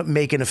like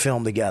making a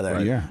film together.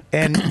 Right. Yeah.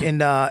 And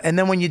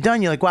then when you're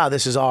done, you're like, wow,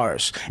 this is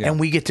ours. Yeah. And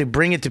we get to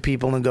bring it to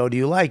people and go, do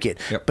you like it?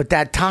 Yep. But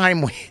that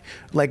time,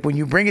 like when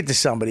you bring it to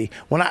somebody,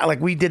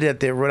 we did it at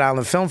the Rhode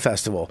Island Film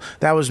Festival,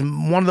 that was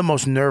one of the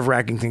most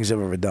nerve-wracking things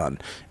I've ever done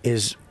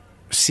is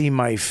see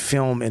my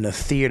film in a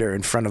theater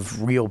in front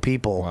of real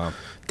people. Wow.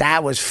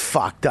 That was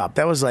fucked up.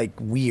 That was like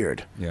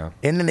weird. Yeah.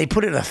 And then they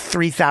put it in a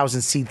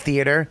 3,000 seat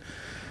theater.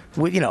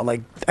 With,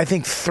 I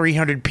think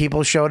 300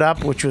 people showed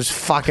up, which was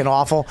fucking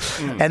awful.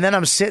 And then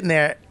I'm sitting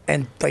there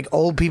and like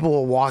old people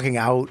were walking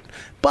out.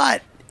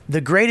 But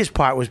the greatest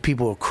part was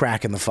people were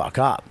cracking the fuck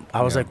up.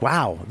 I was like,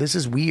 wow, this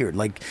is weird.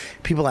 Like,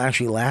 people are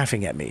actually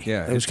laughing at me.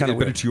 Yeah, it was kind of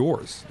weird. But it's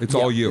yours. It's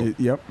all you.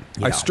 Yep.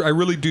 Yeah. I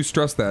really do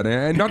stress that.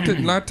 And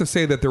not to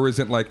say that there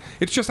isn't, like,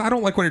 it's just, I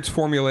don't like when it's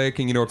formulaic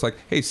and, it's like,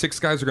 hey, 6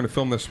 guys are going to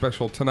film this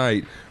special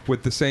tonight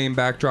with the same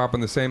backdrop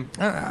and the same,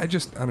 I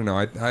don't know.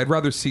 I'd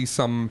rather see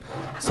some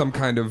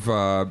kind of,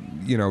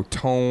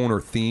 tone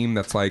or theme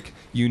that's, like,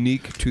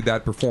 unique to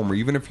that performer.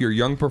 Even if you're a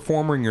young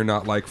performer and you're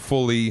not, like,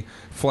 fully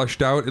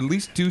fleshed out, at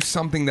least do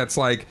something that's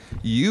like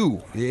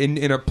you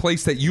in a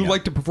place that you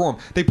like to perform.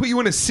 They put you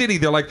in a city.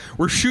 They're like,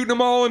 we're shooting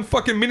them all in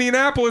fucking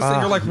Minneapolis,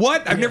 and you're like,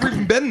 what? I've never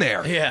even been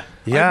there. Yeah.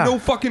 I have no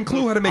fucking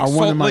clue how to make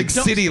Salt Lake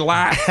City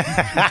laugh.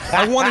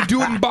 I want to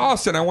do it in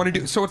Boston. I want to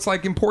do so. It's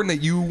like important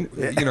that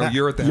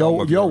you're at the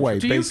helm of your way.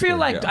 Do you feel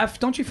like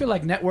don't you feel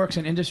like networks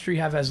and industry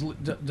have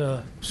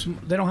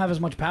they don't have as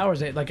much power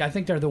as I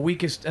think they're the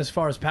weakest as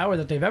far as power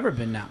that they've ever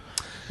been now.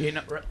 I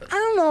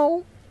don't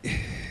know.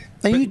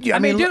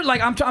 Dude,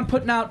 like I'm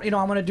putting out. I'm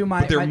going to do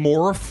my. But they're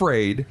more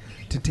afraid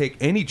to take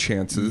any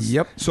chances.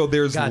 Yep. So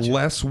there's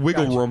less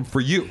wiggle room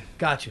for you.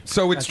 Gotcha.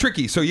 So it's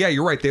tricky. So yeah,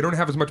 you're right. They don't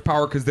have as much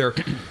power because they're,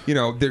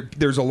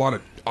 there's a lot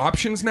of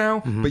options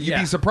now. Mm-hmm. But you'd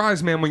be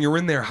surprised, man, when you're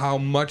in there, how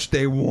much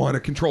they want to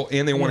control,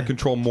 and they want to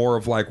control more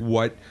of like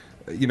what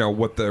the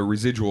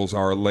residuals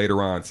are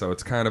later on. So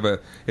it's kind of a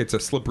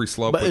slippery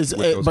slope. But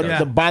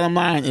the bottom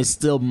line is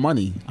still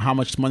money. How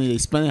much money they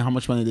spending, how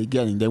much money they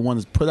getting. They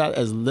want to put out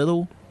as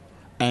little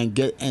and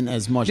get in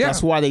as much. Yeah.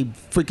 That's why they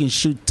freaking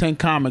shoot 10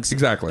 comics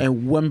Exactly.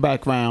 and one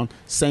background,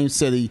 same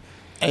city.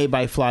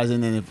 Everybody flies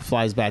in and it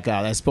flies back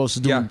out. That's supposed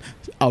to do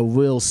a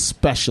real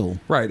special.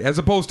 Right, as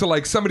opposed to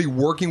like somebody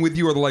working with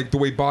you, or like the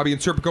way Bobby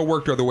and Serpico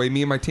worked, or the way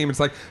me and my team. It's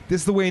like, this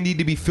is the way I need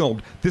to be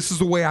filmed. This is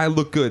the way I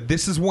look good.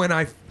 This is when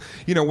I,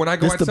 when I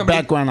go This at the somebody.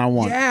 background I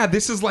want. Yeah,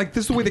 this is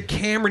the way the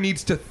camera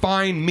needs to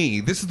find me.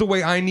 This is the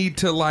way I need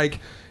to like.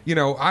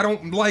 I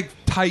don't like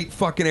tight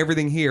fucking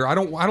everything here. I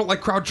don't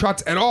like crowd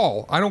shots at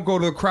all. I don't go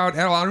to the crowd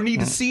at all. I don't need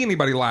to see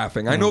anybody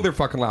laughing. I know they're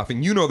fucking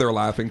laughing. You know they're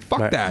laughing.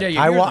 Fuck that.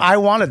 Yeah, I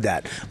wanted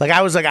that. Like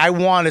I was like, I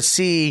want to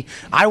see.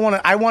 I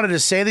wanted to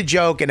say the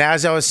joke, and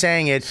as I was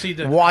saying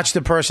it, watch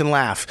the person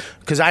laugh,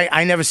 because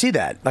I never see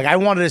that. Like I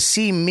wanted to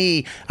see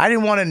me. I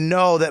didn't want to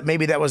know that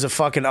maybe that was a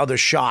fucking other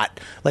shot.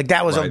 Like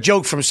that was a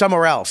joke from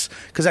somewhere else.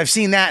 Because I've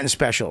seen that in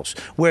specials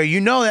where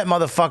that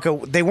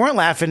motherfucker, they weren't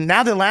laughing.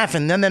 Now they're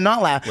laughing. Then they're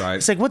not laughing. Right.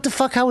 It's like, what the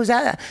fuck? How was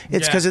that?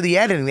 It's because of the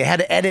editing. They had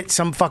to edit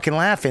some fucking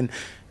laughing.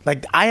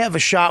 Like I have a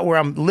shot where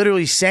I'm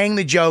literally saying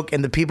the joke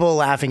and the people are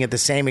laughing at the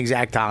same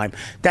exact time.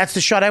 That's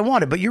the shot I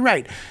wanted. But you're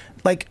right.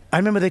 Like I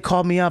remember they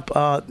called me up.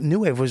 New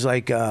Wave was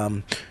like,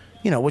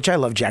 which I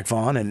love Jack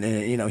Vaughn, and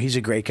he's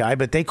a great guy.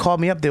 But they called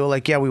me up. They were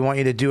like, "Yeah, we want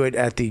you to do it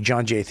at the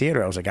John Jay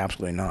Theater." I was like,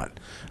 "Absolutely not."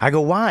 I go,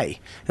 "Why?"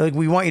 They're like,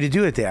 "We want you to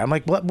do it there." I'm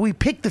like, "Well, we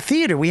picked the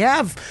theater. We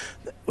have."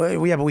 But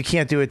we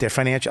can't do it there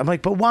financially. I'm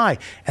like, but why?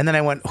 And then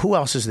I went, who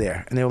else is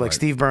there? And they were like,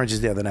 Steve Burns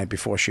is there the night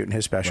before shooting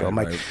his special. I'm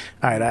like,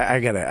 all right, I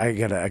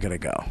gotta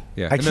go.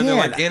 Yeah, I and can't. then they're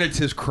like, and it's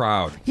his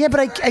crowd. Yeah,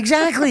 but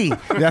exactly.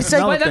 That's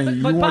another thing.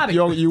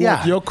 You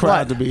want your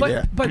crowd to be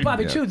there. But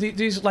Bobby, too,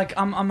 these like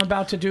I'm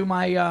about to do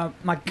my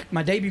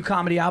my debut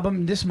comedy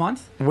album this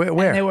month. Where?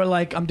 And they were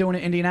like, I'm doing it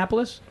in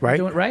Indianapolis.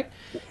 Right.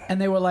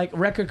 And they were like,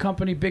 record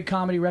company, big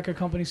comedy record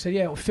company said,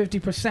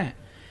 50%.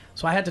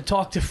 So I had to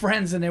talk to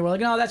friends, and they were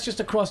like, no, that's just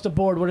across the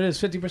board what it is,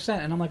 50%.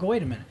 And I'm like, well,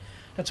 wait a minute.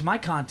 That's my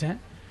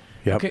content.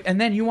 Yep. Okay, and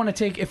then you want to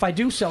take, if I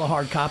do sell a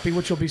hard copy,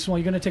 which will be small,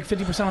 you're going to take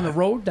 50% on the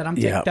road that I'm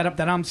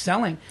that I'm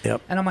selling.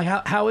 Yep. And I'm like,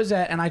 how is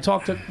that? And I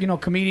talked to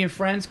comedian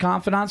friends,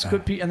 confidants,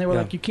 good people, and they were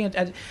like, you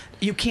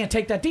can't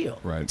take that deal.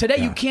 Right. Today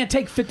you can't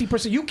take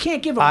 50%. You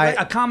can't give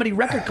a comedy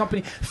record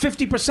company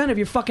 50% of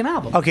your fucking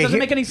album. Okay, doesn't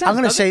make any sense.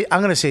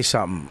 I'm gonna say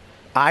something.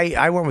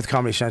 I went with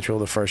Comedy Central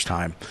the first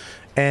time,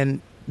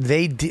 and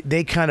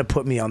they kind of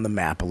put me on the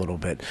map a little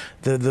bit.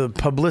 The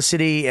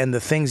publicity and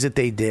the things that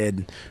they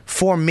did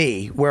for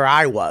me where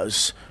I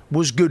was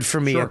good for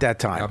me at that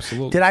time.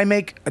 Absolutely.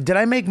 Did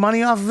I make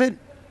money off of it?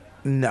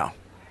 No.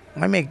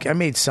 I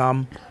made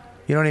some.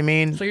 You know what I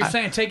mean? So you're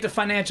saying take the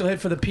financial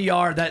hit for the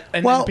PR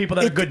and the people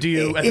that are good to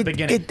you at the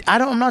beginning.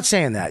 I'm not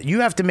saying that.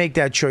 You have to make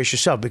that choice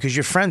yourself, because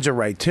your friends are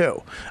right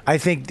too. I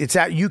think it's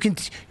that you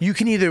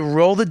can either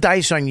roll the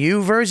dice on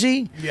you,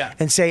 Virzi,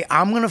 and say,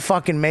 I'm gonna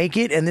fucking make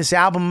it, and this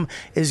album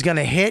is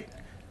gonna hit.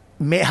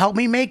 Help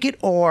me make it,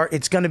 or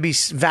it's going to be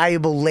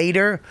valuable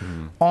later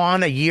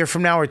on, a year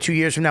from now or 2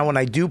 years from now when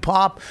I do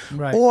pop.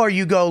 Right. Or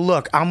you go,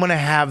 look, I'm going to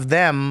have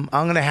them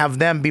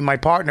be my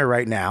partner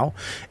right now,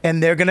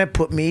 and they're going to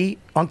put me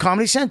on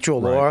Comedy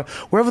Central or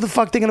wherever the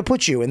fuck they're going to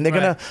put you, and they're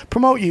going to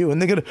promote you,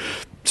 and they're going to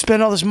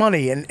spend all this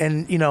money,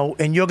 and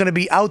you're going to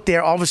be out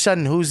there all of a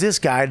sudden. Who's this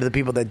guy to the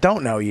people that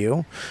don't know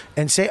you,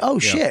 and say, oh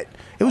shit.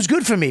 It was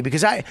good for me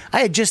because I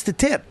had just the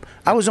tip.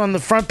 I was on the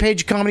front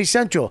page of Comedy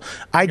Central.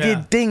 I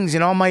did things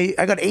and I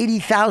got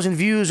 80,000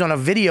 views on a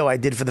video I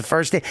did for the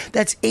first day.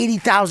 That's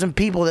 80,000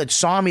 people that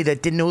saw me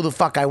that didn't know who the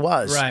fuck I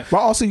was. Right. But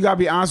also you gotta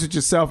be honest with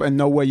yourself and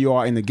know where you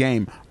are in the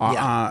game.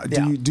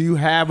 Do you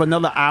have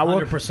another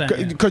hour?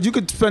 100%. Because you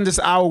could spend this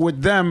hour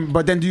with them,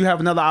 but then do you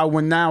have another hour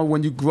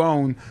when you've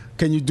grown?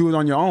 Can you do it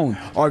on your own?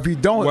 Or if you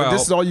don't,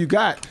 this is all you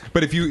got.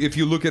 But if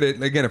you look at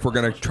it, again, if we're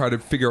going to try to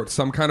figure out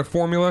some kind of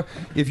formula,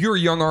 if you're a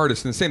young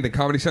artist, and the same thing,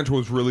 Comedy Central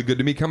was really good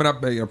to me coming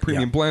up,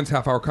 Premium Blends,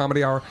 half-hour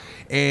comedy hour,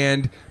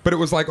 but it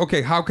was like,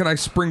 okay, how can I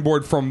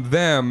springboard from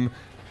them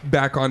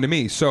back onto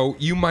me? So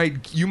you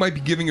might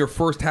be giving your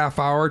first half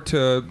hour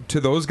to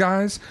those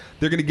guys.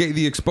 They're going to get you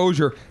the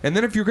exposure, and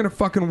then if you're going to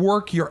fucking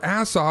work your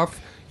ass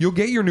off, you'll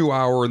get your new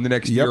hour in the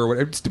next year or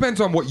whatever. It depends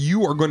on what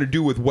you are going to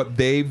do with what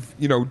they've,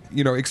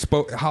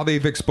 how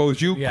they've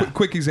exposed you. Yeah.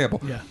 Quick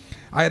example. Yeah.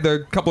 I had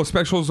a couple of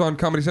specials on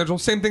Comedy Central.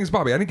 Same thing as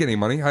Bobby. I didn't get any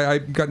money. I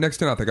got next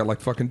to nothing. I got like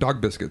fucking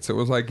dog biscuits. It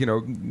was like,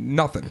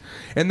 nothing.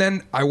 And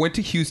then I went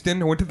to Houston.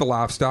 I went to the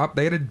Laugh Stop.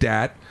 They had a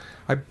DAT.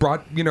 I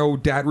brought,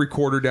 DAT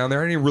recorder down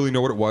there. I didn't really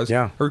know what it was.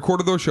 Yeah. I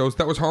recorded those shows.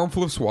 That was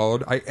Harmful If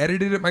Swallowed. I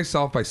edited it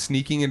myself by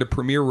sneaking into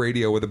Premiere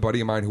Radio with a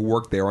buddy of mine who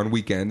worked there on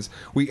weekends.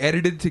 We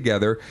edited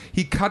together.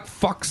 He cut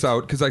fucks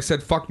out because I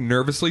said fuck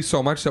nervously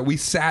so much that we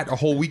sat a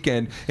whole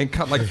weekend and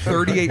cut like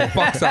 38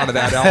 fucks out of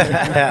that album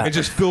and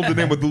just filled it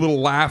in with the little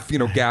laugh,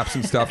 gaps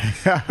and stuff.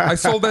 I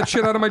sold that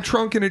shit out of my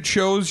trunk, and it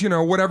shows,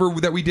 whatever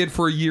that we did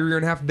for a year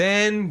and a half.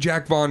 Then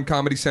Jack Vaughn,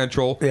 Comedy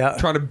Central,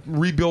 trying to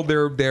rebuild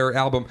their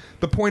album.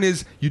 The point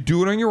is, you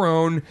do it on your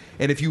own,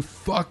 and if you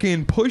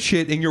fucking push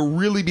it and you're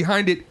really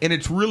behind it and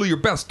it's really your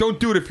best, don't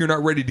do it if you're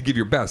not ready to give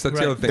your best. That's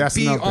the other thing.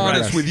 Be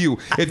honest with you.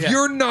 If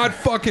you're not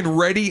fucking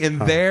ready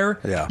and there,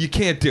 you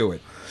can't do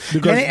it.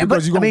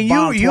 Because you're gonna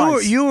bomb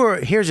twice. you were.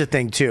 Here's the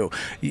thing too.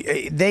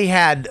 They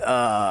had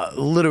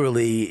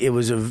literally it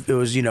was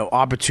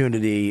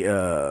opportunity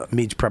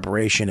meets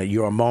preparation at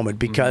your moment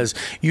because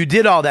you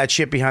did all that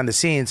shit behind the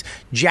scenes.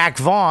 Jack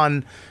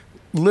Vaughn.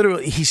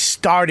 Literally, he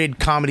started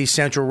Comedy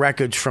Central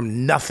Records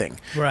from nothing.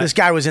 Right. This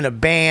guy was in a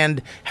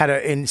band,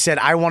 and said,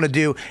 "I want to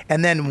do,"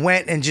 and then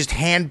went and just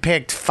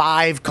handpicked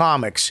 5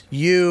 comics: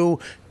 you,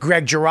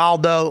 Greg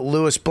Giraldo,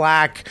 Lewis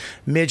Black,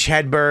 Mitch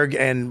Hedberg,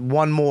 and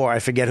one more. I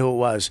forget who it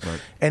was.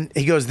 Right. And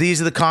he goes, "These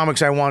are the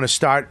comics I want to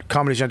start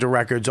Comedy Central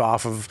Records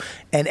off of,"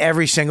 and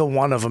every single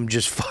one of them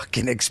just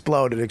fucking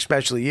exploded,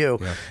 especially you.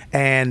 Yeah.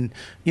 And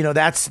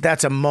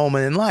that's a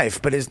moment in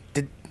life. But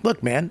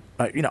look, man,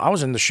 I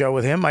was in the show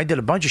with him. I did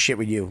a bunch of shit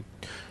with you.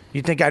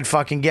 You'd think I'd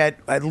fucking get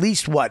at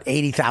least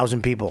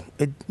 80,000 people.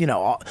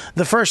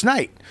 The first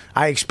night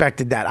I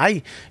expected that.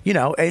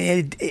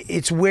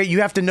 It's where you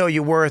have to know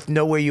your worth,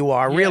 know where you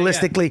are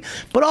realistically,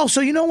 but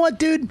also, you know what,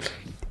 dude?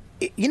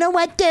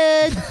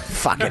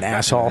 Fucking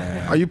asshole.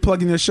 Are you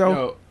plugging your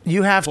show?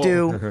 You have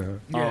to.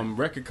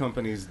 Record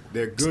companies,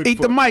 they're good.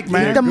 Eat the mic,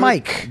 man. Eat the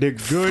mic. They're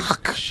good.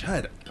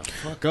 Shut the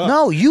fuck up.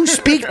 No, you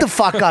speak the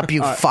fuck up,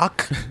 you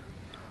fuck.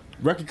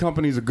 Record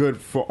companies are good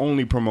for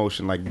only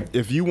promotion. Like,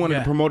 if you wanted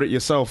to promote it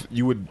yourself,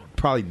 you would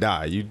probably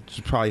die. You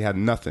probably had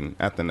nothing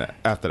after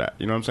that.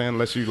 You know what I'm saying?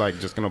 Unless you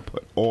just gonna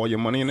put all your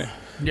money in it.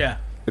 Yeah.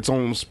 It's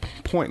almost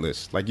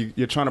pointless. Like,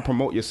 you're trying to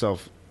promote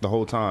yourself the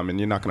whole time, and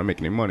you're not gonna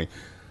make any money.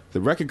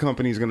 The record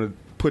company is gonna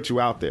put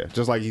you out there,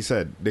 just like he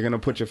said. They're gonna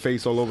put your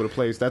face all over the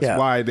place. That's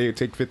why they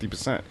take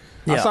 50%.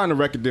 I signed a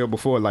record deal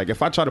before. Like,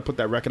 if I try to put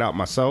that record out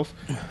myself,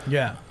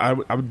 I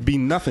would be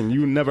nothing.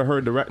 You never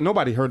heard the record.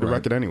 Nobody heard the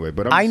record anyway.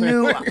 But I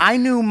knew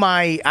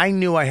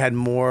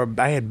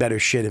I had better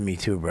shit in me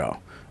too, bro.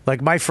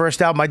 Like, my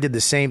first album, I did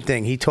the same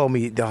thing. He told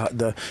me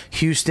the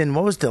Houston,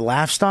 what was the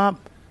Laugh Stop?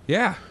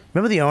 Yeah.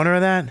 Remember the owner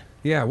of that?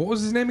 Yeah. What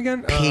was his name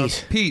again?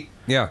 Pete. Pete.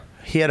 Yeah.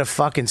 He had a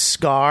fucking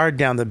scar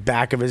down the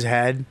back of his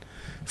head.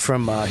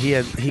 From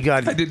he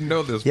got. I didn't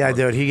know this. Yeah, part.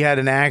 dude, he had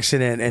an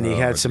accident and he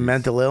had some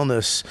mental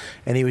illness,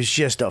 and he was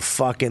just a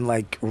fucking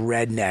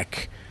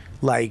redneck.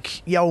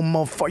 Like, yo,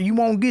 motherfucker, you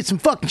want to get some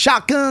fucking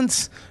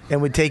shotguns?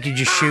 And would take you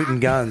just shooting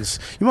guns.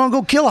 You want to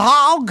go kill a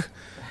hog?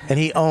 And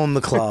he owned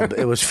the club.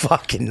 It was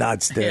fucking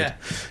nuts, dude.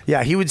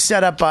 Yeah, he would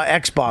set up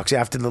Xbox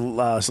after the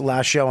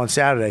last show on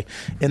Saturday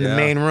in the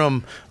main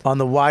room on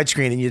the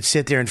widescreen, and you'd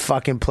sit there and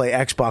fucking play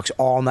Xbox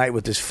all night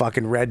with this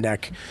fucking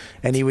redneck,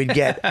 and he would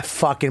get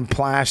fucking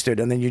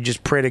plastered, and then you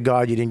just pray to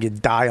God you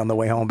didn't die on the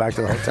way home back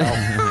to the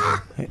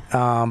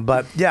hotel.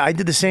 But yeah, I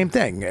did the same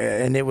thing,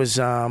 and it was,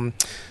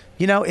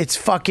 it's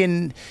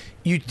fucking.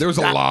 There was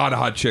a lot of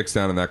hot chicks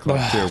down in that club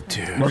too.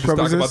 Dude. Let's just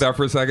talk about that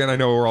for a second. I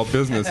know we're all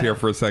business here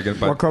for a second,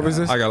 but what club is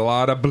this? I got a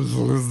lot of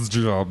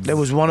jobs. It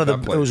was one of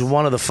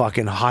the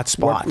fucking hot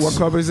spots. What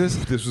club is this?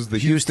 This was the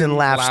Houston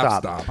Laugh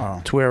Stop. Oh.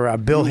 It's where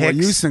Bill Hicks.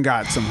 Houston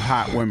got some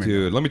hot women.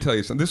 Dude, let me tell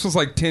you something. This was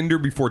like Tinder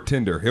before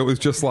Tinder. It was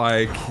just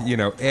like,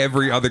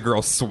 every other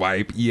girl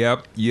swipe.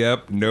 Yep,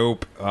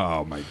 nope.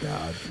 Oh my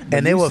God.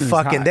 And they were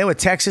fucking. They were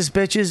Texas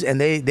bitches,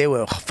 and they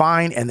were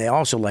fine, and they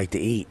also liked to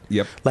eat.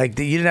 Yep. Like,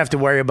 you didn't have to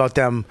worry about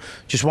them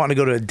just wanting to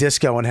go to a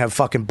disco and have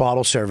fucking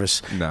bottle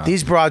service. No.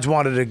 These broads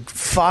wanted to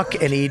fuck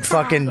and eat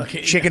fucking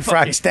chicken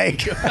fried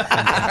steak. You know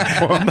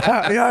what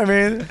I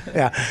mean?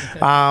 Yeah.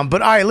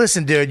 But all right,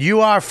 listen, dude,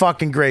 you are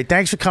fucking great.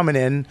 Thanks for coming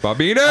in,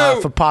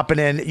 Bobino, for popping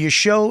in. Your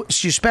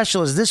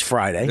special is this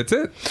Friday. That's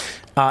it.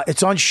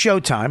 It's on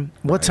Showtime.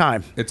 What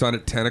time? It's on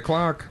at 10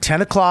 o'clock.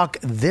 10 o'clock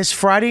this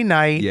Friday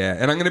night. Yeah,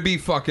 and I'm going to be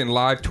fucking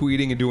live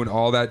tweeting and doing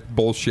all that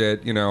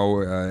bullshit,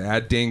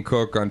 at Dane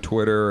Cook on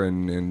Twitter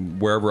and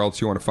wherever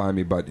else you want to find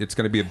me, but it's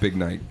going to be a big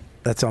night.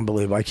 That's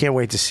unbelievable. I can't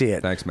wait to see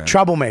it. Thanks, man.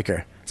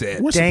 Troublemaker. That's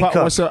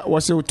it.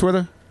 What's your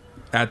Twitter?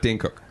 At Dane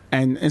Cook.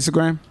 And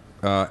Instagram?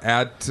 Are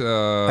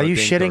you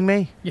shitting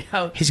me?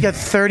 Yeah. He's got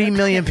 30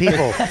 million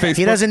people.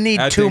 He doesn't need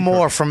at 2 Dane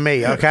more Cook. from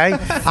me, okay?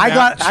 I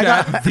got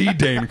the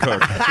Dane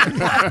Cook.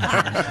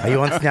 Are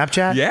you on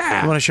Snapchat?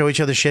 Yeah. You want to show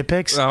each other shit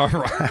pics? All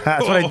right.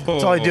 That's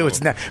all I do.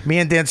 It's me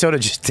and Dan Soda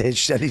just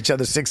send each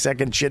other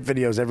 6-second shit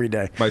videos every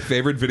day. My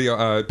favorite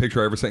video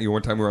picture I ever sent you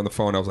one time we were on the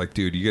phone. I was like,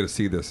 dude, you got to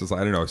see this. It's, I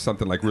don't know,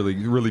 something like really,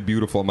 really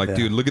beautiful. I'm like,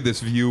 dude, look at this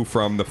view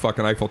from the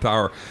fucking Eiffel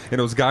Tower. And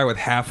it was a guy with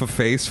half a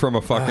face from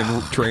a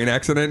fucking train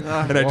accident.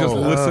 And I just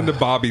listened to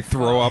Bobby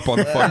throw up on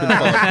the fucking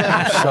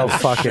phone. So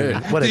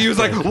fucking. What He was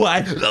like, why?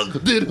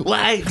 Dude,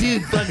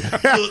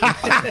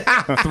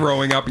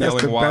 throwing up, That's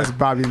yelling, the why? best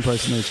Bobby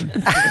impersonation.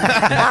 All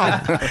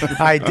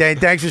right, Dane,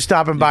 thanks for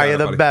stopping by. You're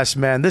the best,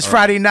 man. This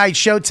Friday night,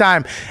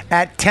 Showtime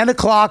at 10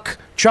 o'clock.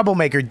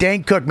 Troublemaker,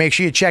 Dane Cook. Make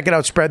sure you check it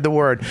out. Spread the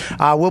word.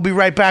 We'll be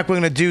right back. We're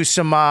going to do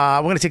some.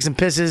 We're going to take some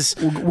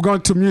pisses. We're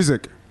going to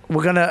music.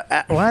 We're gonna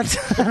what?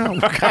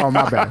 Oh,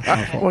 my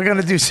bad. We're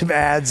gonna do some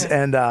ads,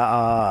 and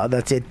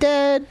that's it.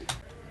 Dead.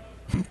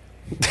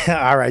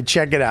 All right,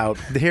 check it out.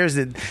 Here's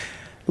the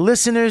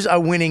listeners are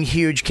winning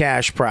huge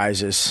cash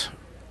prizes.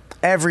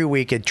 every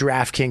week at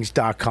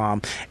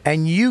DraftKings.com,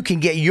 and you can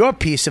get your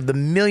piece of the $1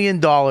 million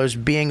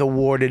being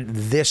awarded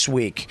this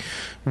week.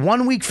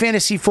 1 week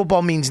fantasy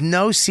football means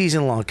no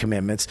season-long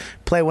commitments.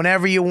 Play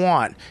whenever you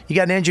want. You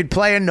got an injured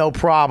player? No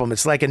problem.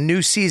 It's like a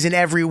new season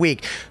every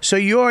week. So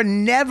you're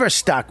never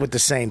stuck with the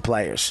same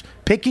players.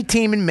 Pick your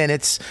team in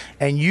minutes,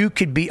 and you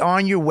could be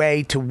on your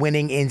way to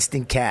winning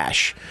instant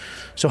cash.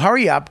 So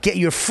hurry up. Get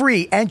your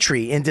free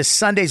entry into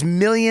Sunday's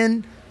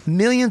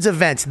Millions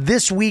events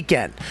this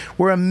weekend,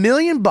 where $1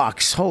 million,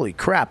 holy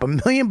crap,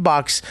 $1 million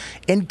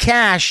in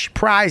cash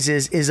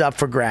prizes is up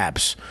for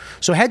grabs.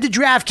 So head to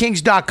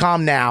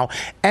DraftKings.com now.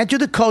 Enter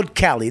the code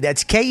Kelly.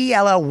 That's Kelly,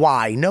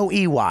 no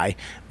EY.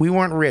 We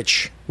weren't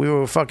rich. We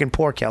were fucking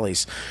poor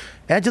Kellys.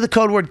 Enter the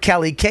code word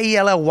Kelly, Kelly.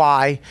 All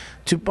right,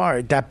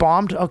 that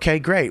bombed? Okay,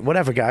 great.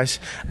 Whatever, guys.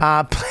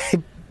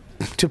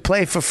 To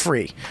play for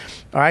free.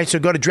 All right, so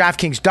go to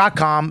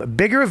DraftKings.com.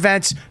 Bigger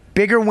events,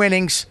 bigger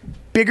winnings,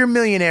 bigger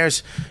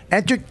millionaires.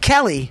 Enter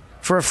Kelly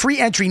for a free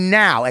entry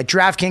now at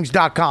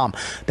DraftKings.com.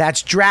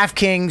 That's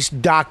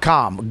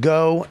DraftKings.com.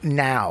 Go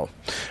now.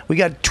 We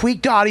got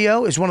Tweaked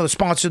Audio is one of the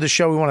sponsors of the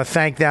show. We want to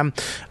thank them.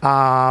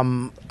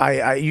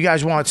 You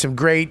guys want some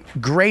great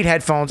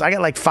headphones. I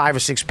got like 5 or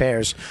 6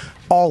 pairs.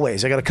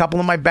 Always. I got a couple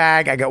in my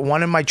bag. I got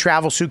one in my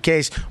travel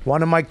suitcase,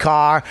 one in my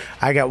car.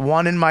 I got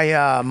one in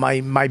my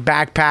my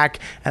backpack,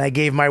 and I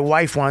gave my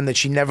wife one that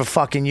she never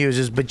fucking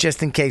uses, but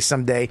just in case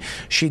someday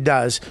she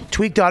does.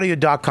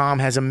 TweakedAudio.com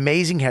has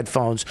amazing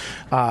headphones.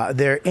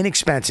 They're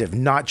inexpensive,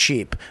 not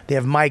cheap. They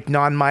have mic,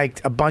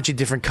 non-mic'd, a bunch of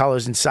different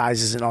colors and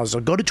sizes, and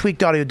also go to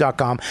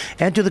TweakedAudio.com.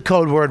 Enter the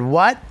code word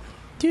what?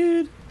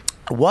 Dude.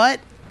 What?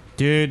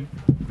 Dude.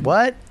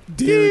 What?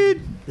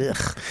 Dude.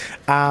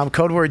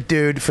 Code word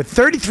dude for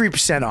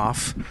 33%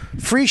 off,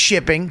 free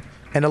shipping,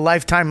 and a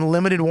lifetime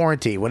limited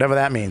warranty, whatever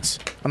that means.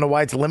 I don't know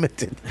why it's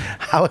limited.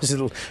 How is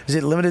it? Is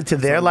it limited to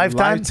their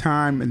lifetime?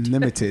 Lifetime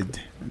limited.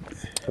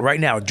 Right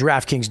now,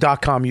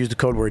 DraftKings.com, use the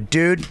code word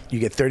dude. You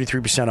get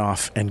 33%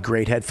 off and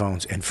great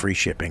headphones and free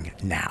shipping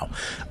now.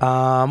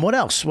 What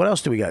else? What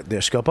else do we got there,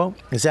 Scopo?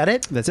 Is that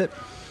it? That's it.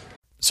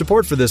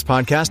 Support for this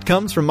podcast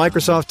comes from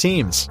Microsoft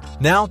Teams.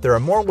 Now, there are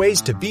more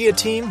ways to be a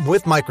team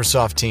with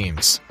Microsoft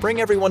Teams.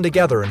 Bring everyone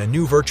together in a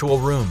new virtual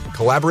room,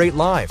 collaborate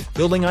live,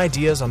 building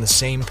ideas on the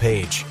same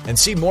page, and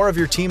see more of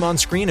your team on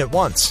screen at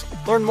once.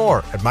 Learn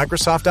more at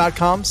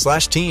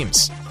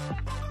Microsoft.com/Teams.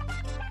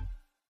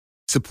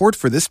 Support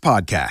for this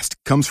podcast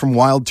comes from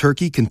Wild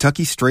Turkey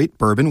Kentucky Straight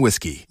Bourbon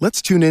Whiskey.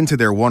 Let's tune in to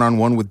their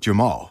one-on-one with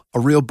Jamal,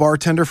 a real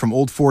bartender from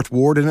Old Fourth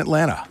Ward in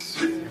Atlanta.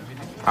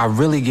 I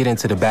really get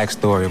into the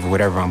backstory of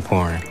whatever I'm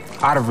pouring,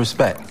 out of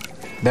respect.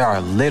 There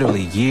are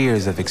literally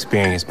years of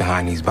experience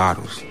behind these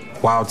bottles.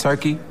 Wild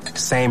Turkey,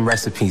 same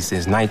recipe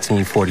since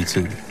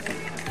 1942.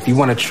 If you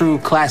want a true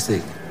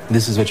classic,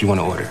 this is what you want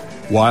to order.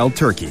 Wild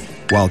Turkey.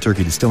 Wild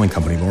Turkey Distilling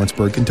Company,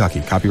 Lawrenceburg,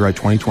 Kentucky. Copyright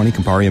 2020,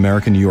 Campari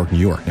American, New York, New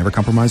York. Never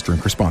compromise,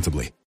 drink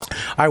responsibly. All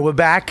right, we're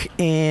back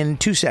in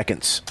 2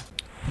 seconds.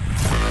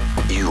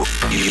 You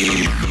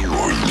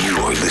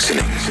are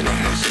listening to the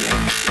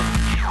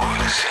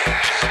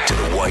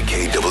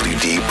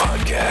YKWD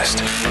podcast.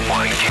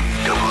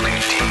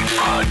 YKWD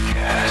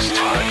podcast.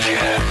 On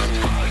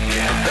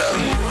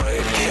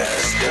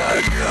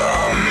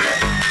riotcast.com.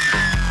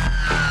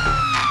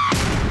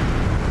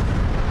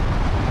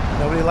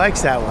 Nobody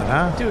likes that one,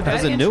 huh? Dude,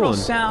 that intro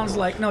sounds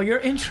like... No, your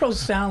intros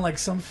sound like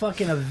some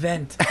fucking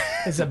event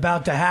is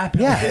about to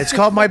happen. Yeah, it's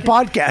called my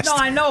podcast. No,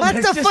 I know, What but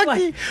it's the just fuck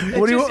like...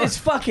 what do you want? It's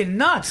fucking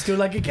nuts, dude.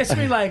 Like, it gets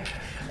me like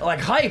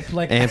hype.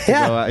 Like, Amped to go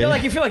out, You're yeah.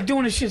 like, you feel like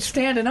doing this shit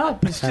standing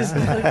up. It's just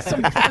like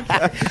some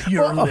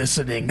you're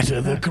listening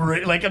to the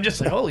great... Like, I'm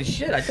just like, holy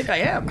shit, I think I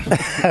am.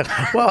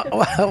 well,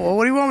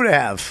 what do you want me to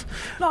have?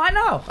 No, I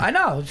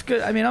know. It's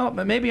good. I mean,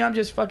 maybe I'm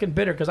just fucking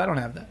bitter because I don't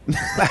have that.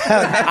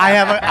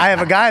 I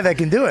have a guy that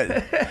can do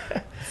it.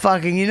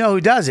 Fucking, you know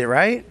who does it,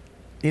 right?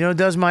 You know who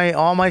does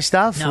all my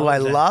stuff? No, who I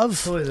who's that?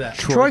 love? Who is that?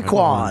 Troy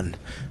Kwan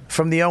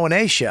from the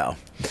O&A show.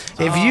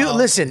 If you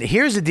listen,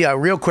 here's the deal.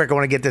 Real quick, I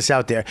want to get this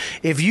out there.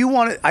 If you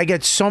want to, I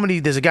get so many.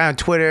 There's a guy on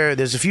Twitter.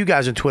 There's a few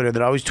guys on Twitter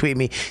that always tweet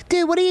me,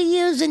 dude, what are you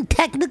using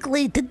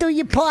technically to do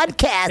your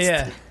podcast?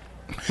 Yeah.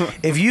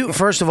 If you,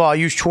 first of all,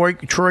 use Troy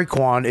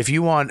Kwan. If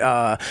you want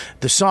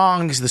the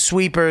songs, the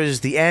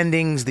sweepers, the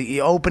endings,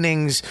 the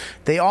openings,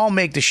 they all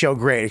make the show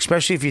great,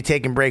 especially if you're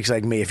taking breaks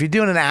like me. If you're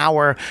doing an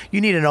hour, you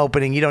need an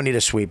opening. You don't need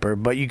a sweeper,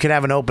 but you can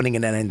have an opening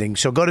and an ending.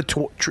 So go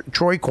to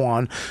Troy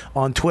Kwan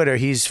on Twitter.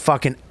 He's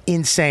fucking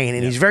insane,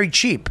 and he's very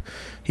cheap.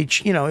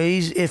 He's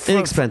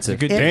inexpensive.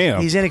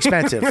 Damn. He's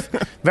inexpensive,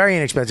 very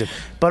inexpensive.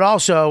 But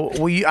also,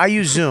 I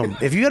use Zoom.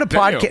 If you got a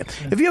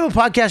podcast, if you have a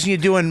podcast and you're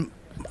doing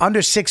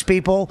under 6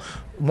 people,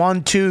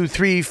 1, 2,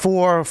 3,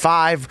 4,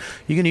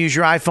 5, you're going to use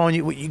your iPhone.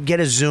 You get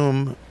a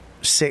Zoom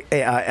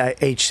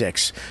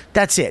H6.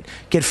 That's it.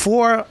 Get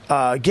 4.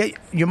 Get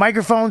your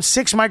microphones,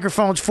 6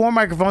 microphones, 4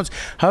 microphones.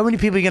 How many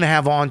people are you going to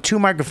have on? 2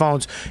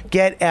 microphones.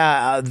 Get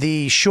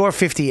the Shure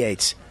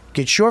 58s.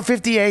 Get short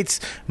 58s,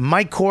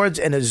 mic cords,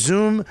 and a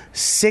Zoom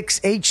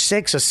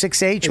 6H6 or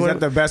 6H. Is that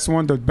the best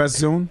one? The best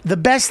Zoom? The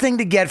best thing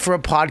to get for a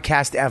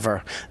podcast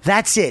ever.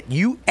 That's it.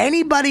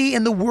 Anybody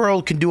in the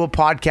world can do a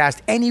podcast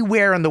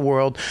anywhere in the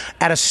world,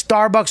 at a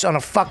Starbucks, on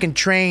a fucking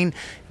train.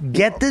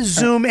 Get the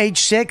Zoom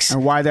H6.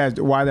 And why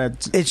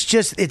that?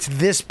 It's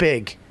this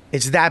big.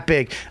 It's that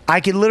big. I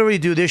can literally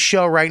do this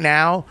show right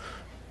now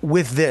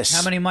with this.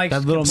 How many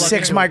mics?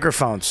 6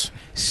 microphones.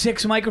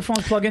 6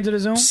 microphones plug into the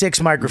Zoom?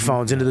 6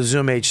 microphones into the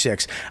Zoom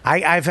H6.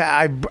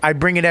 I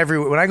bring it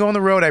everywhere. When I go on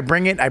the road, I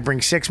bring it. I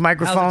bring 6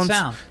 microphones.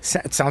 How's it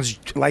sound? It sounds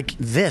like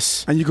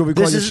this. And you can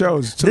record your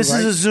shows too, This right?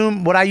 is a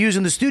Zoom. What I use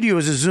in the studio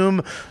is a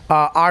Zoom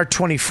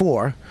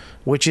R24,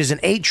 which is an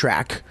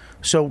 8-track.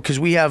 So, because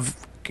we have...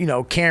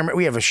 camera.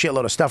 We have a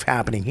shitload of stuff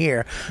happening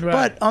here, Right.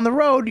 but on the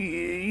road,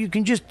 you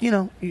can just,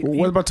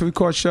 What about to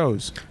record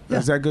shows? Yeah.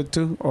 Is that good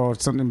too, or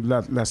something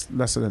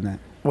lesser than that?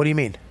 What do you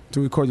mean?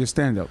 To record your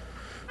stand-up.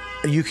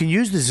 You can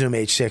use the Zoom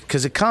H6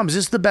 because it comes.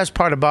 This is the best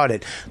part about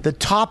it. The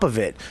top of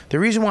it. The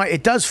reason why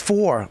it does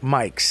 4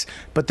 mics,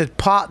 but the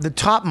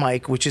top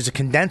mic, which is a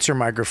condenser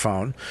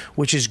microphone,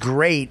 which is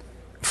great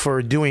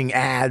for doing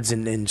ads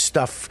and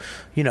stuff,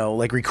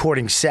 like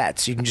recording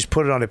sets. You can just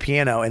put it on a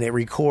piano and it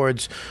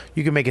records.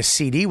 You can make a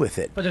CD with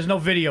it. But there's no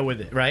video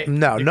with it, right?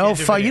 No, You no can't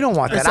do fun. You video. don't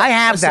want that. I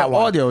have It's that an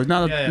one. audio. It's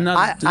not. Yeah,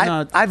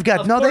 yeah. I've got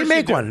Of no. They course make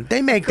you do. one.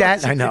 They make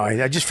that. I know.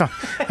 I just found.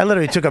 I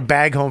literally took a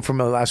bag home from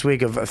last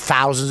week of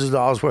thousands of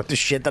dollars worth of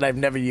shit that I've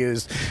never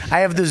used. I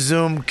have the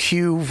Zoom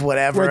Q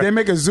whatever. Wait, they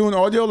make a Zoom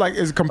audio like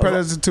is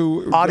compared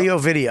to audio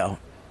video.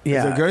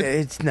 Yeah, it good?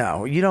 It's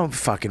no, you don't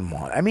fucking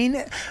want. I mean,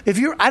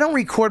 I don't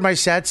record my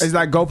sets. Is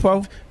that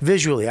GoPro?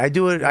 Visually, I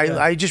do it.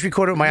 I just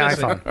record it with my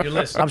Listen, iPhone. you're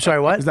listening. I'm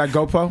sorry, what? Is that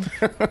GoPro?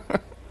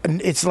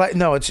 It's like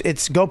no, it's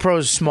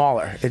GoPro's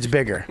smaller. It's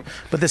bigger,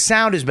 but the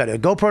sound is better.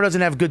 GoPro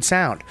doesn't have good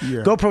sound.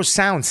 Yeah. GoPro's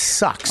sound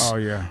sucks. Oh,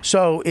 yeah.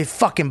 So it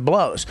fucking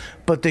blows.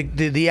 But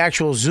the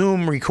actual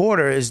Zoom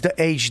recorder is the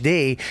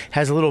HD,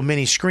 has a little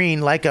mini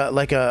screen like a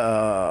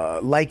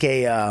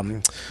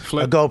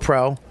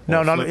GoPro.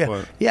 No,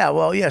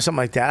 something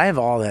like that. I have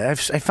all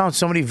that. I found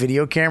so many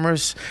video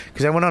cameras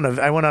because I went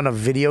on a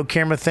video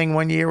camera thing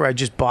one year where I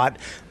just bought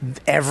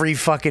every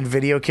fucking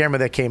video camera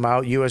that came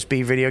out,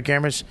 USB video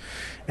cameras,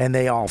 and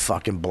they all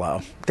fucking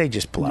blow. They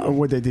just blow.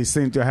 What they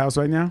sitting at your house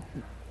right now?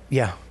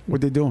 Yeah.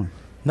 What they doing?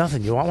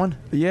 Nothing. You want one?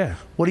 Yeah.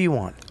 What do you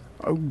want?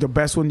 The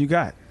best one you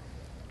got.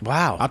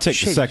 Wow. I'll take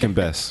the Shit. second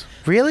best.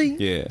 Really?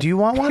 Yeah. Do you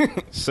want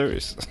one?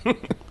 Serious.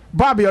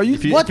 Bobby, are you?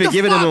 If you- What if you're the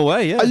giving fuck? them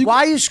away, yeah. Why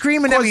are you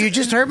screaming at me? You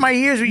just hurt my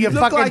ears with your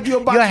look fucking like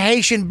you're about- your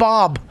Haitian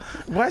bob.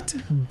 What?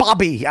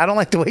 Bobby. I don't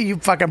like the way you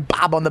fucking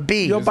bob on the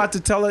B. You're about to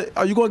tell it.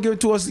 Are you going to give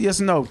it to us? Yes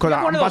or no? Because You have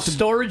I'm one of about those to.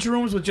 storage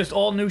rooms with just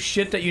all new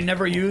shit that you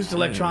never used,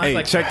 electronic. Hey,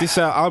 like check this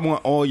out. I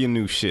want all your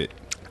new shit.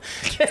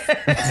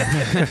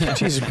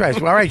 Jesus Christ!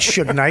 All right,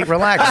 Suge Knight,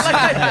 relax.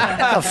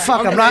 The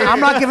fuck! I'm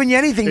not giving you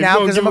anything If now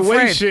you because gonna I'm give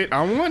away afraid. shit,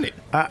 I want it.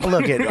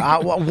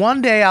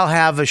 One day I'll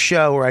have a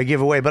show where I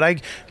give away,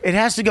 but it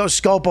has to go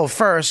Scopo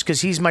first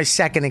because he's my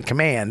second in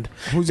command.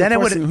 Who's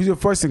your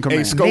first in Hey,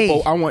 command? Scopo,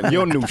 Me. I want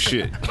your new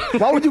shit.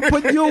 Why would you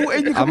put you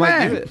in your I might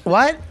do command? it.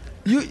 What?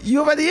 You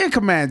already in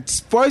command.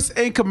 First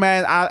in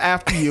command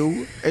after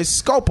you is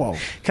Scopo.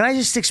 Can I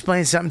just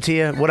explain something to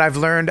you? What I've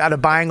learned out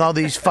of buying all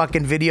these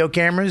fucking video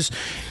cameras?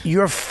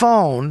 Your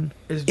phone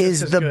Is just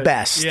is as the good.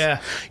 best.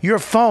 Yeah. Your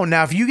phone.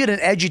 Now, if you get an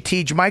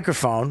Edutech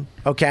microphone,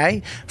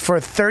 okay, for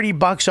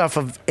 $30 off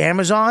of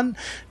Amazon,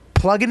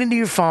 plug it into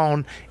your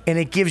phone, and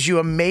it gives you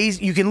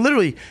amazing. You can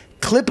literally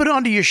clip it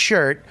onto your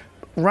shirt,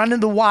 run in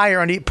the wire,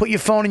 and put your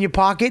phone in your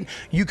pocket.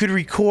 You could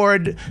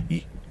record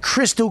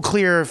crystal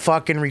clear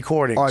fucking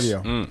recordings.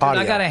 Audio. Dude,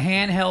 I got a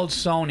handheld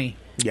Sony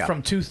Yeah.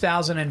 from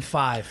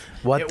 2005.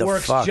 What it the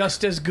works fuck?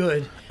 just as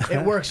good.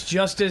 It works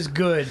just as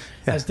good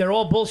as they're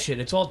all bullshit.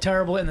 It's all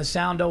terrible, and the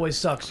sound always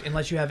sucks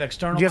unless you have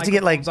external. Do you have to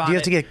get microphones do on you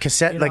have to it, get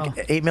cassette you know.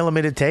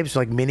 8mm tapes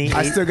like mini?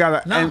 I still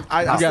got No. a.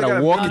 I You still got a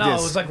got walkie No, it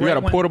disc. was like You got a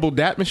right when- portable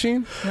DAT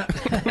machine?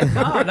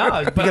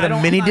 No, but You got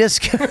a mini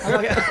disc?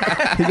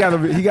 He got a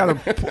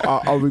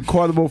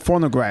recordable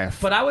phonograph.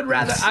 But I would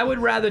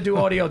rather do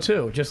audio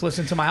too. Just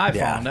listen to my iPhone.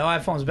 Yeah. No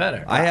iPhone's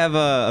better. I have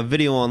a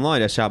video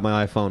online I shot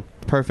my iPhone.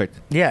 Perfect.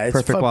 Yeah, it's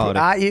perfect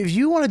quality. If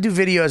you want to do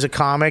video as a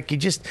comic, you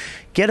just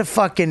get a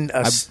fucking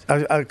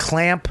a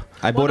clamp.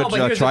 I bought no, but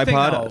a here's the thing,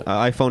 tripod, though.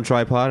 iPhone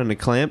tripod, and a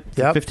clamp.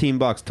 For Yep.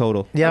 $15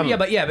 total. Yeah,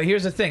 But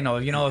here's the thing, though.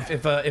 You know,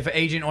 if an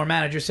agent or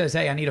manager says,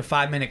 "Hey, I need a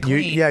 5-minute You-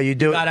 clean," yeah, you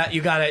do it.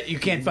 You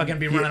can't fucking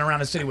be running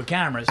around the city with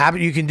cameras.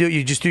 You can do.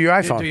 You just do your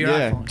iPhone. Do your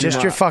iPhone.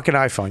 Just your fucking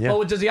iPhone. Yeah.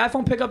 Oh, does the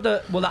iPhone pick up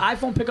the? Will the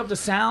iPhone pick up the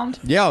sound?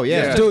 Yeah, oh, yeah.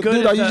 Just as Dude,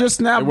 good are as you the-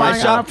 just now It buying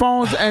wakes up.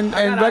 iPhones and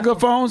regular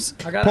phones?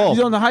 I got Paul.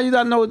 You don't know how you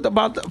don't know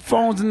about the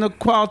phones and the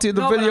quality of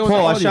the No, but video. I'm and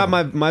Paul, I audio.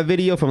 shot my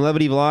video from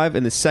Levity Live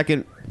in the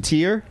second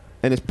tier,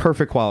 and it's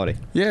perfect quality.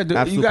 Yeah,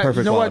 absolute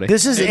perfect quality.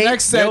 This is The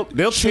next set,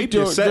 they'll tape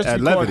your set at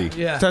levity.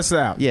 Yeah. Test it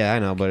out. Yeah, I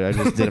know, but I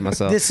just did it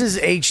myself. This is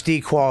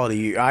HD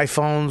quality.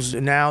 iPhones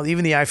now,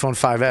 even the iPhone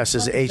 5S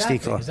is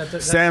HD quality.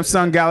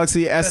 Samsung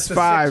Galaxy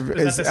S5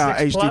 is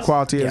HD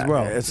quality as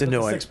well. It's a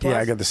new one. Yeah,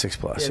 I got the 6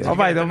 Plus. Yeah, Yeah. All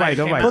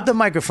right. Put the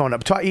microphone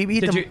up. Put the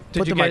mic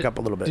get up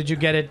a little bit. Did you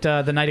get it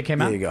the night it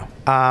came out? There you go.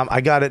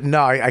 I got it.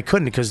 No, I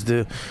couldn't because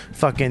the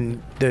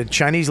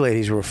Chinese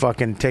ladies were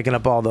fucking taking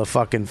up all the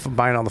fucking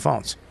buying all the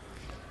phones.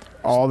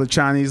 All the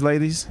Chinese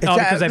ladies? Oh,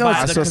 because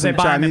they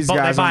buy them in bulk.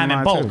 They buy them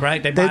in bulk,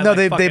 right?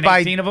 They buy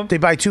 18 of them. They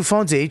buy 2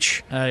 phones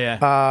each. Oh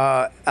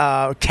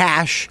yeah.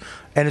 Cash.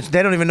 And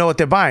they don't even know what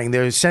they're buying.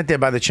 They're sent there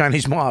by the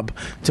Chinese mob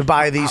to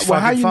buy these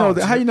Well, fucking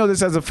phones. how you know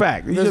this as a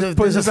fact? You just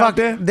put there's this a out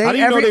there? How do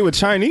you know they were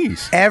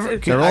Chinese?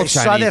 They're all I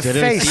saw their Chinese. Did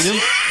you face. see them?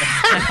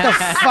 The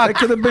fuck? They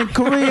could have been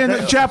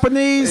Korean,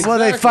 Japanese. Well,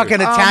 they fucking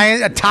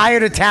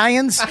tired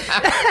Italians.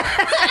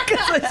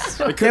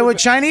 They were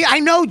Chinese. I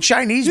know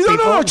Chinese You people.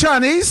 don't know no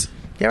Chinese.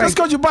 Yeah, Just right.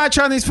 because you buy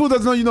Chinese food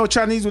doesn't mean you know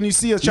Chinese when you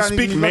see a Chinese.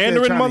 speak when you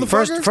look at Mandarin, Chinese.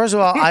 motherfucker? First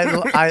of all,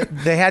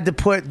 they had to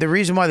put the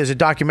reason why there's a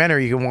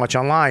documentary you can watch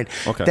online.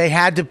 Okay. They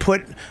had to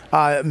put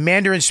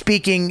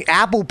Mandarin-speaking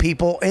Apple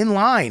people in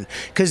line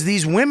because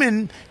these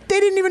women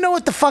they didn't even know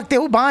what the fuck they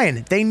were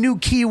buying. They knew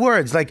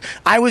keywords like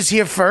I was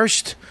here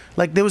first.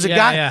 Like there was a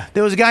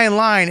guy in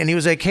line and he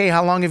was like, "Hey,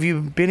 how long have you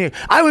been here?"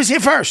 I was here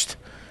first.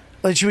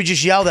 Like she would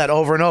just yell that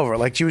over and over,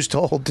 like she was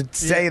told to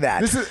say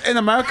that. This is in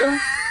America.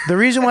 The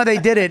reason why they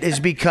did it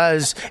is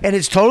because, and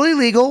it's totally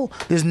legal.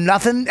 There's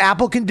nothing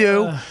Apple can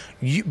do.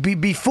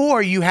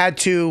 Before you had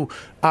to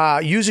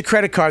use a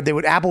credit card,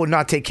 Apple would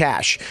not take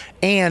cash,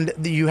 and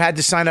you had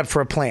to sign up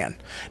for a plan.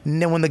 And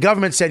then when the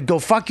government said "Go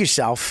fuck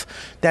yourself,"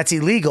 that's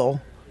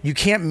illegal. You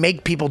can't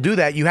make people do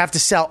that. You have to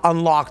sell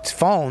unlocked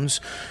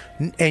phones,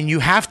 and you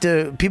have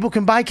to. People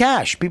can buy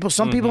cash.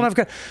 Some people don't have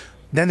cash.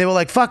 Then they were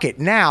like, "Fuck it."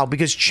 Now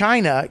because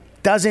China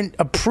doesn't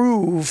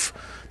approve.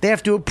 They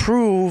have to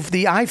approve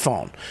the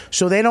iPhone.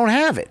 So they don't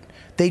have it.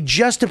 They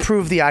just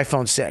approved the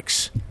iPhone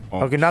 6.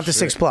 Okay, not the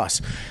 6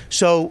 Plus.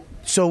 So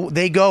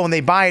they go and they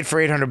buy it for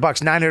 $800,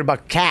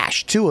 $900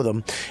 cash, 2 of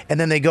them. And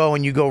then they go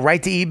and you go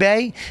right to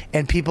eBay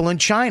and people in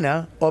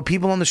China or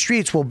people on the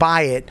streets will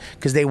buy it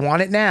because they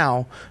want it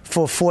now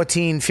for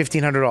 $1,400,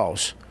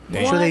 $1,500.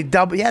 So they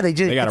double. Yeah, they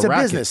just. It's a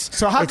business.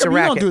 So how it's come a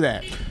you racket. don't do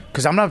that?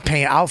 Because I'm not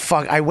paying.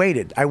 I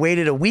waited. I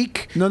waited a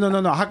week. No.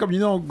 How come you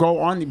don't go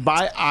on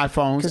buy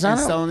iPhones and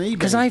sell on eBay?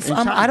 Because I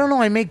don't know.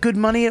 I make good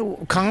money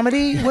at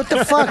comedy. What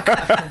the fuck?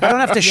 I don't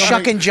have to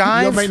shuck and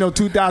jive. You don't make no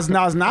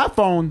 $2,000 an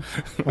iPhone.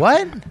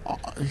 What?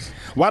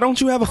 Why don't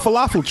you have a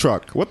falafel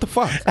truck? What the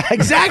fuck?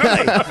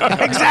 Exactly.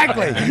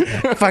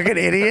 Fucking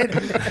idiot.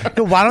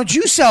 Why don't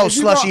you sell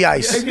slushy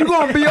ice? If you're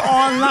gonna be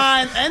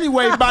online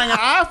anyway buying an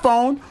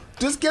iPhone,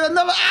 just get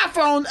another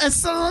iPhone and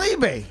sell it on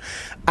eBay.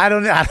 I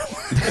don't know.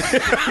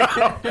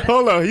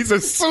 Hold on, he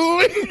said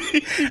sleep.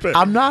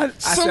 I'm not.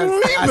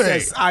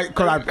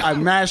 I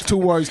mashed 2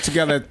 words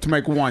together to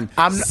make one.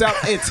 Sell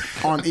it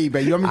on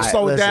eBay. You want me to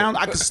slow it down?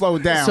 I can slow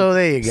it down. So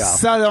there you go.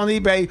 Sell it on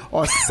eBay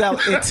or sell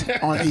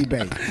it on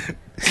eBay.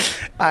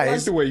 I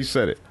like the way you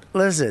said it.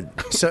 Listen,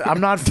 so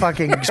I'm not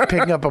fucking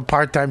picking up a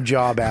part-time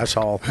job,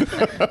 asshole.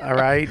 All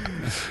right.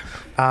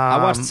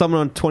 I watched someone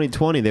on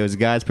 2020. There was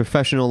guys,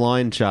 professional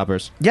line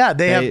shoppers. Yeah,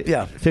 they have They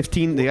had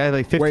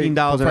like $15 an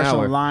hour.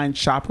 Professional line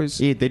shoppers.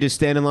 Yeah, they just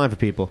stand in line for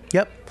people.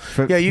 Yep.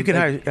 Yeah, you can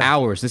hire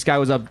hours. This guy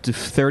was up to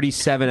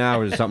 37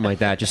 hours or something like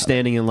that, just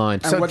standing in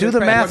line. So do the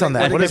math on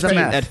that. What is the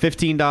math? At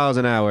 $15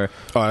 an hour.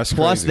 Oh, that's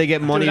plus crazy. they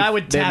get money. Dude, I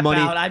would they have tap money,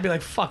 out. I'd be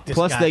like, "Fuck this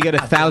plus guy." they get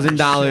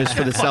 $1,000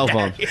 for the cell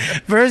phone.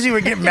 Virzi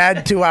would get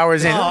mad 2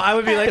 hours in. Oh, I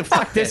would be like,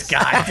 "Fuck this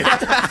guy." Wait,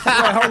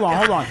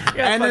 hold on.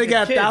 And then they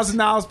got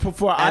 $1,000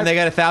 for and they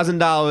got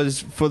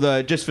 $1,000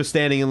 for just for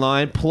standing in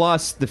line,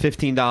 plus the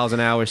 $15 an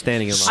hour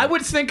standing in line. I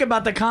would think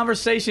about the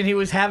conversation he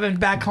was having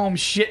back home,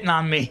 shitting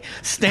on me,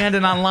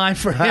 standing on line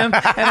for him, and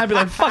I'd be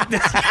like, "Fuck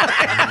this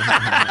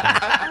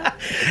guy."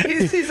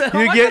 He's like, "Oh,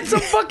 I got some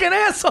fucking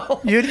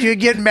asshole." You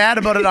get mad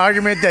about an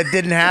argument that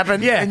didn't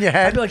happen in your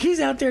head. I'd be like, he's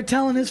out there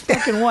telling his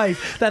fucking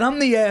wife that I'm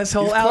the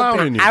asshole out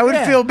there. I would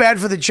feel bad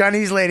for the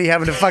Chinese lady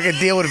having to fucking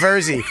deal with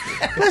Virzi.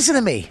 Listen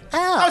to me.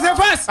 I was here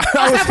first.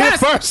 I was here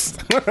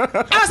first.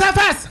 I was here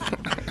first.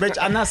 Bitch,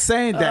 I'm not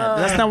saying that.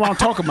 That's not what I'm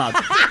talking about.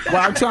 What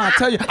I'm trying to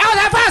tell you. I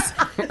was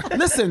here first.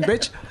 Listen,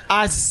 bitch.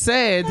 I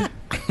said,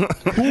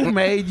 who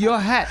made your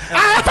hat?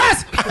 I was here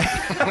first.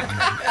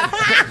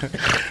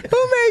 Who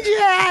made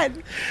your hat?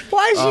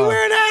 Why is she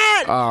wearing a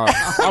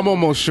hat? I'm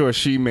almost sure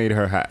she made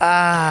her hat.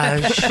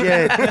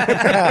 Shit.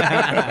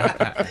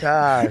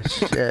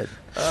 Shit.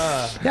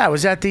 Yeah, I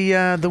was at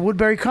the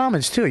Woodbury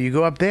Commons too. You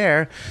go up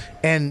there,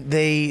 and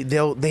they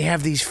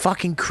have these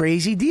fucking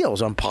crazy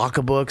deals on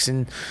pocketbooks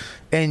and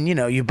you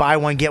know you buy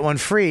one get one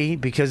free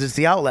because it's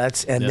the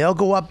outlets, and they'll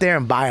go up there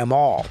and buy them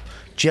all.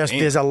 Just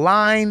there's a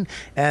line,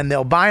 and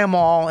they'll buy them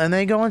all, and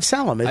they go and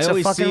sell them. It's I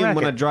always a fucking see 'em racket.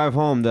 when I drive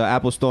home, the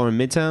Apple store in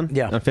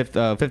Midtown, on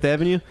Fifth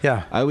Avenue.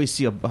 Yeah, I always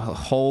see a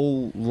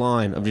whole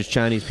line of just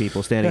Chinese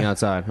people standing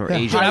outside or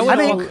Asian.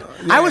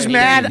 I was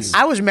mad.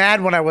 I was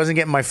mad when I wasn't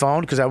getting my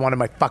phone because I wanted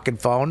my fucking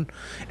phone,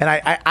 and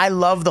I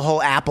love the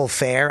whole Apple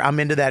fair. I'm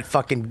into that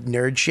fucking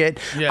nerd shit.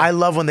 Yeah. I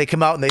love when they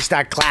come out and they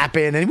start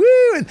clapping and woo,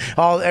 and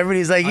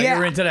everybody's like, yeah,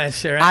 you're into that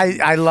shit, right?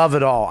 I love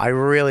it all. I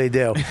really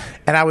do.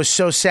 And I was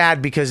so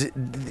sad because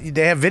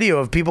they have video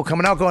of people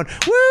coming out going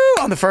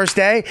woo on the first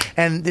day,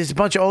 and there's a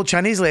bunch of old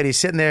Chinese ladies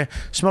sitting there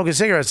smoking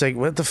cigarettes. Like,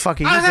 what the fuck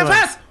are you doing?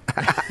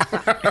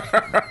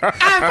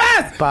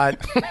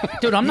 But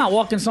dude, I'm not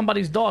walking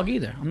somebody's dog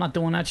either. I'm not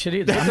doing that shit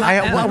either.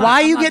 Why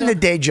are you getting a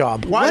day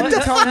job? Why What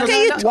the fuck are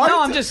you doing?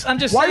 No, I'm just Why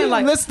saying, are you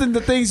like, listing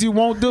the things you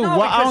won't do? no,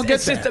 Why, I don't get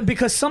it's that. just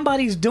because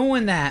somebody's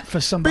doing that for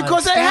somebody.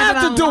 Because they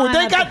have to do it.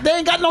 They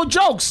ain't got no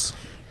jokes.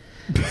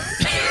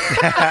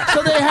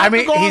 So they have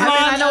to go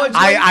online.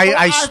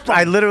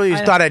 I literally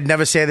thought I'd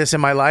never say this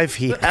in my life.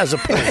 He has a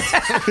point.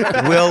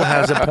 Will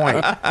has a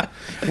point.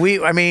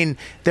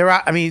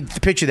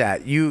 Picture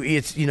that.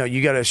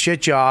 You got a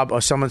shit job,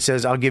 or someone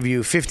says, "I'll give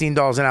you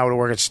 $15 an hour to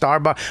work at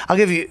Starbucks. I'll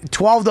give you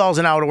 $12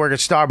 an hour to work at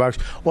Starbucks,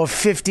 or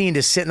 $15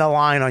 to sit in a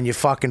line on your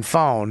fucking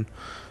phone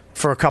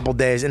for a couple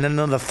days, and then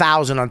another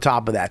 $1,000 on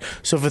top of that.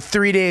 So for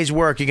 3 days'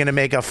 work, you're gonna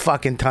make a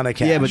fucking ton of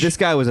cash. Yeah, but this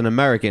guy was an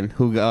American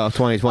who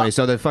 2020.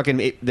 So the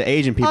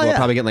Asian people are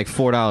probably getting like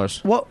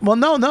 $4. Well,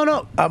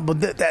 no.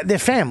 But their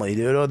family,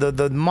 dude, or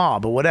the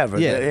mob, or whatever.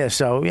 Yeah.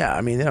 So yeah,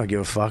 they don't give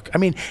a fuck.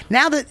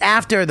 Now that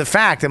after the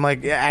fact, I'm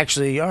like, yeah,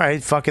 actually, all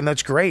right, fucking,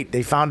 that's great.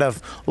 They found a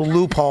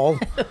loophole,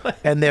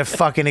 and they're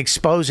fucking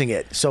exposing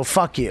it. So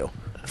fuck you.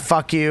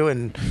 Fuck you,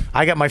 and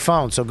I got my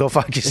phone, so go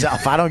fuck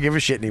yourself. I don't give a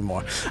shit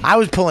anymore. I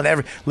was pulling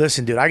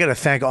listen, dude, I gotta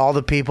thank all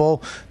the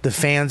people, the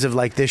fans of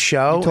like this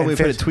show. You told me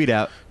to put a tweet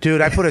out. Dude,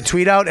 I put a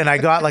tweet out, and I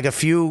got like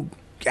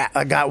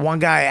I got one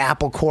guy,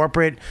 Apple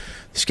Corporate.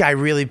 This guy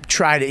really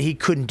tried it. He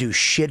couldn't do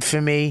shit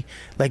for me.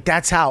 Like,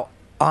 that's how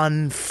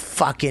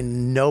unfucking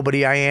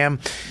nobody I am.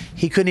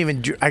 He couldn't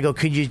even. I go,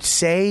 could you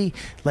say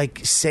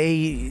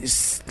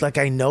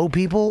I know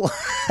people?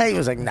 He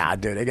was like, nah,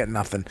 dude, I got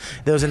nothing.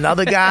 There was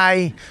another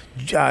guy,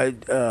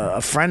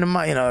 a friend of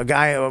mine, a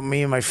guy,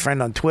 me and my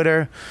friend on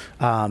Twitter,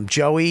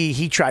 Joey.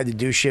 He tried to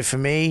do shit for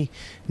me.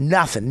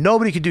 Nothing.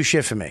 Nobody could do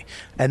shit for me.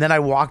 And then I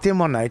walked in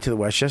one night to the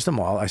Westchester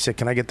Mall. I said,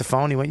 can I get the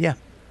phone? He went, yeah.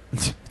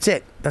 That's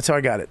it. That's how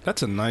I got it.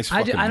 That's a nice I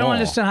fucking don't mall.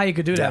 understand how you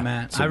could do that,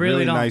 man. It's a I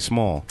really don't. nice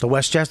mall. The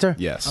Westchester?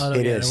 Yes.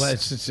 It is.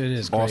 It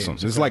is great. Awesome.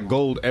 It's like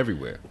gold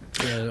everywhere.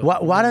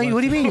 Why don't you? What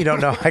do you mean you don't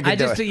know? I can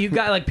do it. You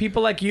got like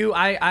people like you.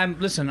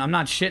 Listen. I'm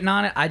not shitting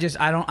on it. I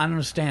don't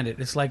understand it.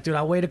 It's like, dude,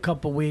 I wait a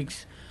couple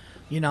weeks.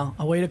 I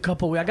wait a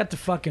couple weeks. I got the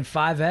fucking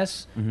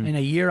 5S. In a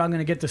year, I'm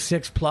gonna get the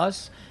 6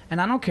 Plus. And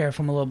I don't care if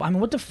I'm a little.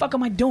 What the fuck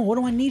am I doing? What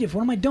do I need it for?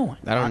 What am I doing?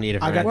 I don't need it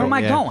for Where am I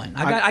anything, going?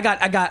 I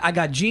got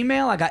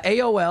Gmail. I got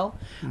AOL.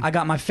 I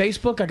got my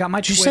Facebook. I got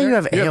my Did Twitter. you say you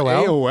have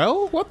AOL?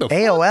 AOL? What the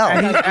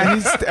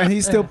AOL? And he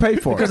still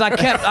paid for it. Because I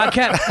kept.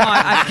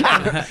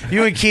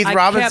 You and Keith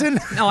Robinson?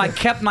 I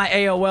kept my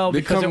AOL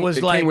because it was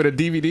it like came with a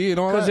DVD and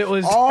all that. because it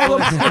was all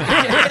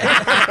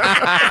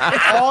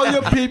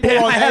your people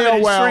on I have it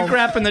in AOL. shrink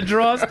wrap in the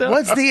drawer still.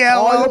 What's the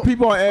All AOL? your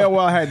people on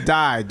AOL had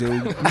died,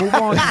 dude. Move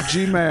on to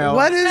Gmail.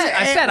 What is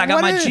I said I got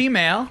what my is-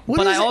 Gmail, what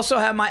but I is it? also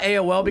have my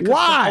AOL because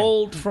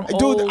Why? from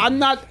Dude, old. I'm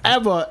not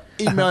ever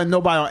emailing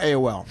nobody on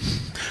AOL.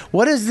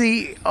 What is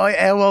the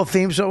AOL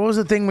theme? So what was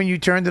the thing when you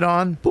turned it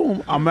on?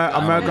 Boom.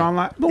 America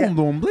Online. Boom,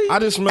 boom, bleep. I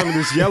just remember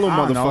this yellow I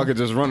don't know. motherfucker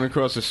just running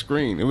across the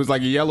screen. It was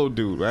like a yellow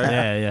dude, right?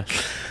 Yeah.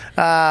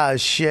 Ah,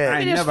 shit. I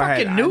mean, there's never had-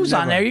 fucking I news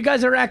on never- there. You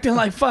guys are acting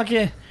like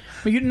fucking.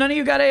 But none of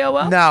you got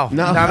AOL? No,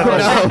 none of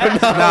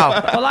us. No.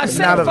 Well, I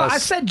said None of us. I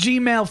said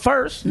Gmail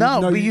first.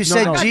 No, but you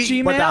said Gmail,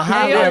 G. But the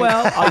highlight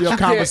AOL. of your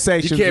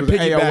conversations You can't with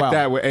piggyback AOL.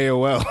 that with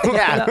AOL.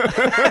 Yeah.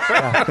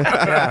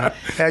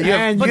 Yeah, you have-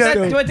 And But you you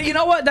have- but you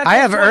know what? That I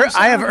have goes to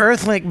what I'm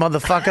Earthlink,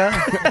 motherfucker.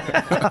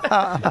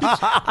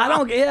 I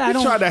don't. Yeah, I He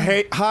don't. tried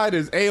to hide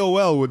his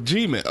AOL with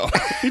Gmail.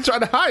 He tried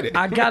to hide it.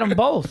 I got them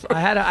both. I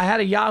had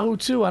a Yahoo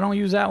too. I don't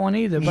use that one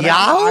either. But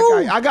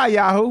Yahoo? I got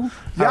Yahoo.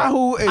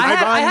 Yahoo is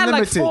I had like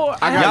unlimited. 4.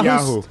 I got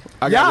Yahoo.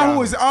 I got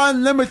Yahoo is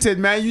unlimited,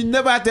 man. You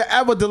never have to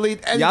ever delete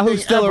anything.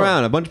 Yahoo's still ever.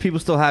 around. A bunch of people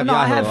still have No,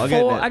 I Yahoo. had I'll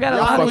get 4. that. I got a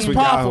lot Yahoo's of.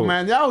 powerful,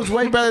 man. Yahoo's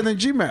way better than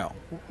Gmail.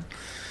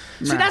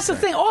 See, that's the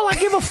thing. All I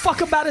give a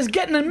fuck about is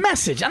getting a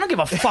message. I don't give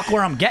a fuck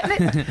where I'm getting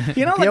it.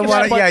 You know,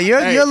 like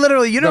you're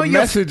literally. You know, the you're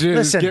message is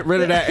listen, get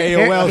rid of that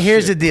AOL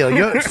Here's shit. the deal.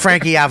 You're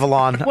Frankie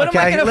Avalon. What am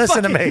I Okay, gonna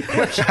listen to fucking- me.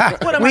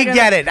 what am We I gonna-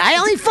 get it. I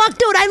only fuck,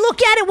 dude. I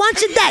look at it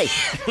once a day.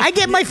 I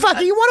get my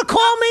fucking. You want to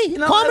call me?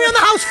 Call me on the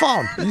house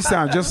phone. You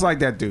sound just like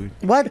that dude.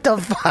 What the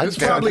fuck? There's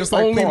probably just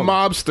like only Paul.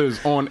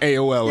 mobsters on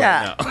AOL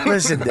Yeah, right now.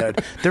 listen,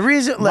 dude. The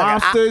reason, look,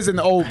 Monsters and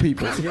old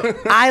people.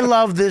 I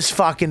love this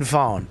fucking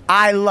phone.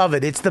 I love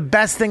it. It's the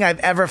best thing I've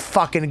ever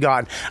fucking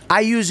gotten.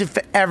 I use it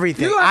for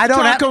everything. You I don't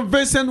try have to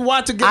convince him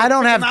what to get. I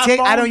don't have iPhone?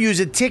 I don't use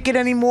a ticket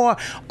anymore.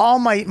 All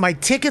my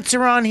tickets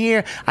are on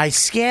here. I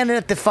scan it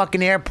at the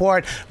fucking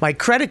airport. My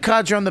credit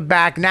cards are on the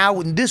back.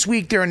 Now this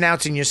week they're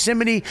announcing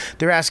Yosemite.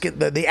 They're asking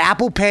the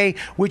Apple Pay,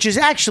 which is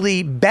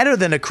actually better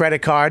than a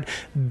credit card,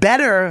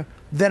 better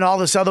than all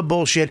this other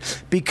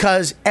bullshit,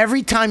 because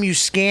every time you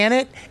scan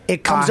it,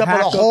 it comes up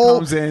with a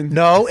whole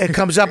it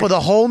comes up with a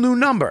whole new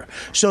number.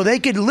 So they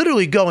could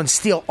literally go and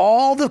steal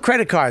all the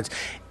credit cards.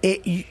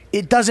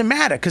 It doesn't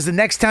matter, because the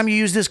next time you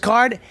use this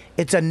card,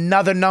 it's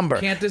another number.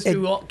 Can't this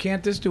do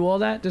all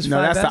that? This No,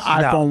 5S? that's the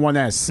iPhone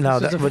 1S. No,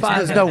 This is a there's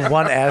 5S. no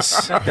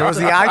 1S. There was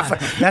the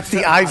iPhone. That's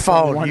the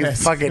iPhone. You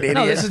fucking idiot.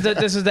 No, this is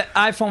the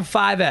iPhone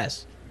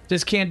 5S.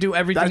 This can't do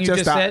everything That's you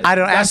just just said. I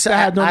don't ask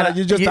that.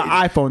 You're just the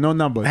iPhone, no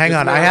number. Hang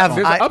on, Just I the have. iPhone.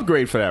 There's an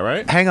upgrade for that,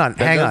 right? Hang on.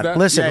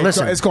 Listen, Yeah,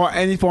 listen. It's called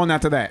any phone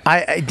after that.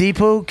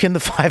 Deepu, can the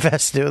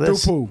 5S do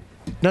this? Dupu.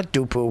 Not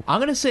Dupu. I'm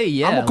gonna say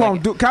yeah. I'm gonna call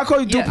him. Can I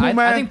call you yeah, Dupu, man?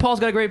 I think Paul's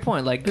got a great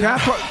point. Like, Can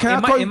I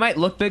call you- it might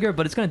look bigger,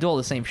 but it's gonna do all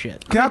the same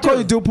shit. Can I call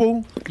you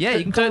Dupu? Yeah,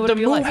 you can call it whatever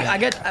you like. I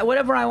get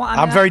whatever I want.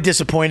 I'm very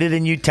disappointed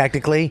in you,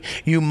 technically,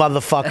 you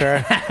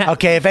motherfucker.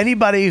 Okay, if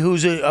anybody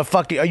who's a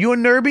fucking, are you a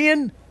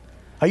Nerbian?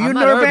 Are you I'm a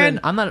not Nerban? urban.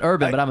 I'm not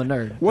urban, but I'm a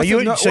nerd. What's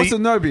a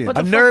Nerbian? A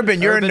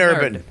Nerban. You're a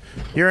Nerban.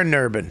 You're a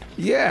Nerban.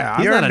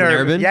 Yeah, You're I'm a not a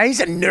Nerban. Nerban. Yeah, he's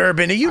a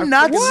Nerban. Are you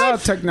nuts?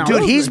 love technology.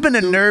 Dude, he's been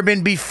a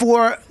Nerban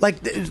before, like,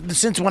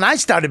 since when I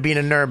started being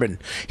a Nerban.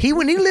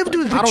 When he lived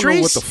with Patrice. I don't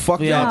know what the fuck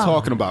y'all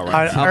talking about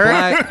right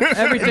now.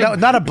 Everything. No,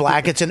 not a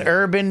black. It's an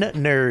urban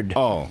nerd.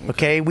 Oh.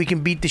 Okay? We can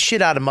beat the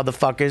shit out of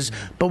motherfuckers,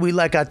 but we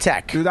like our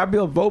tech. Dude, I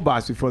built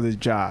robots before this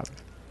job.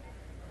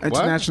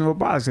 International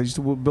robotics. I used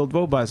to build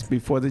robots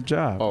before the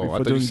job. Oh, before I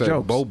thought doing you said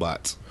jokes.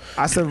 robots.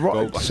 I said,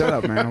 shut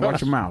up, man.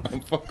 Watch your mouth.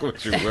 I'm fucking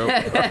with you, bro. You know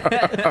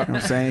what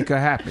I'm saying? It could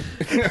happen.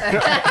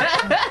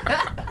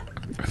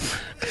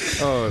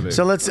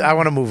 So I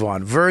want to move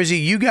on.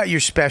 Virzi, you got your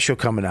special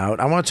coming out.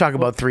 I want to talk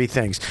about three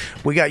things.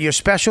 We got your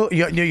special,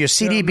 your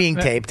CD being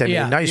taped. I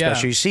mean, not your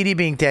special, your CD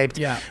being taped.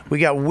 Yeah. We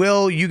got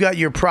Will, you got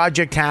your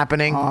project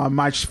happening.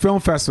 My film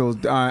festival,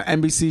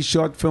 NBC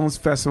Short Films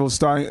Festival,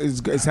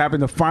 is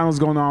happening. The finals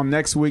going on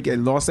next week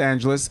in Los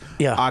Angeles.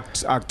 Yeah.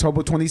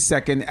 October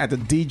 22nd at the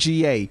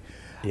DGA.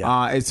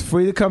 Yeah. It's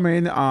free to come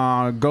in.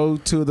 Go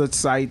to the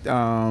site,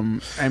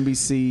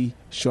 NBC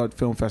Short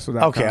Film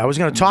Festival. Okay, I was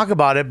going to talk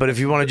about it, but if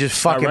you want to just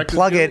fucking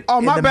plug it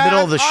in my the bad.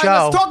 middle of the All right,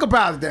 show. let's talk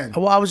about it then.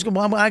 Well,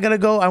 I gotta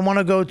go. I want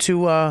to go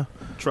to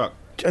Truck.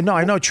 No,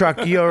 I know,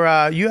 Truck. You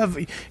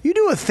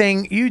do a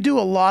thing. You do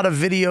a lot of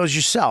videos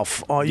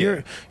yourself.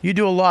 You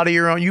do a lot of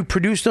your own. You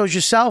produce those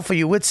yourself? Are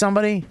you with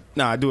somebody?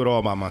 Nah, I do it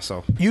all by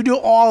myself. You do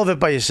all of it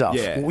by yourself.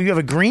 Yeah. You have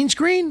a green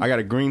screen. I got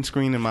a green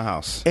screen in my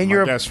house. In my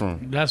your guest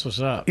room. That's what's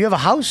up. You have a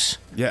house?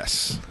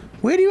 Yes.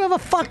 Where do you have a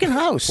fucking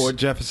house? Fort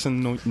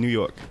Jefferson, New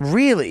York.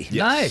 Really?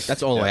 Yes. Nice.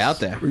 That's all the way out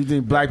there. You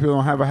think black people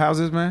don't have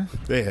houses, man?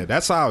 Yeah,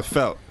 that's how it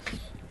felt.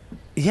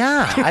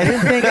 Yeah, I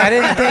didn't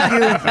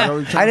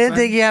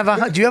think you have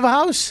a. Do you have a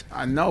house?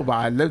 I know, but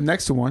I live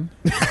next to one.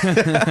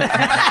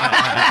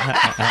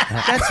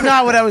 That's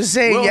not what I was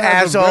saying, Will you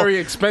has asshole. a very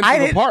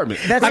expensive apartment.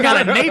 I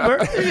got a neighbor.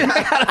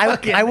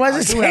 I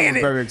wasn't I do have saying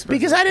a very it expensive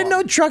because I didn't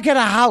know Truck had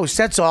a house.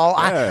 That's all.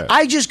 Yeah.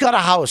 I just got a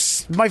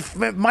house. My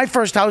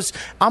first house.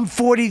 I'm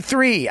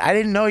 43. I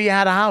didn't know you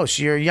had a house.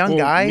 You're a young Well,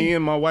 guy. Me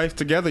and my wife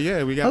together,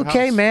 yeah, we got a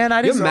Okay, house. man.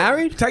 I didn't. You're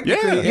married?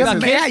 Technically,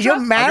 Yeah. You're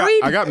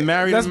married. I got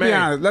married Let's in be May.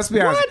 honest. Let's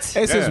be honest.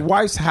 It's his Yeah.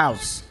 wife's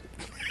house.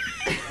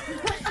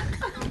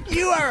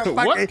 You are a fucking.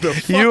 What the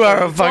fuck you are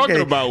are a you talking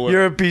fucking. about, Will?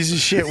 You're a piece of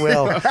shit,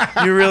 Will.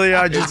 You really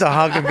are just a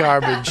hunk of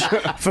garbage.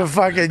 Let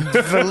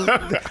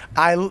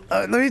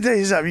me tell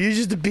you something. You're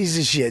just a piece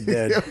of shit,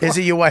 dude. Is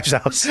it your wife's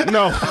house?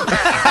 No.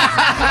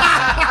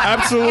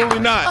 Absolutely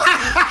not.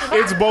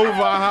 It's both of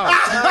our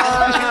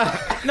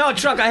house. No,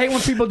 Truck, I hate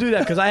when people do that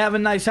because I have a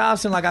nice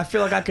house and like I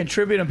feel like I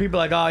contribute and people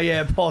are like, oh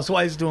yeah, Paul's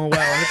wife's doing well.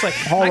 And it's like,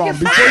 Hold I on. get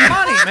fucking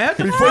money, man.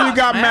 Before you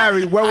got man.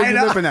 married, where were I you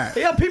know. living at?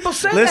 Yeah, people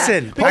say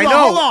Listen, that. I Hold know.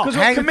 on, hold on. 'Cause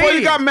we're Hang- Before you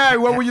comedians. got married,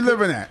 where were you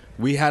living at?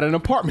 We had an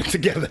apartment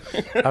together.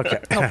 Okay.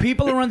 No,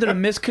 people are under the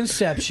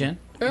misconception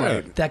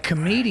that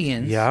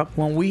comedians, Yep.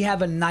 when we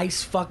have a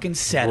nice fucking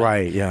setup,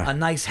 Right, yeah. a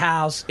nice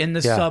house in the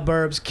Yeah.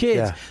 suburbs,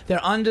 kids, Yeah.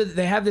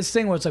 they have this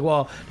thing where it's like,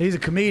 well, he's a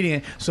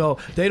comedian, so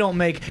they don't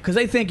make, because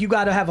they think you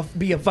got to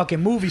be a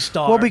fucking movie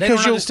star. Well, they because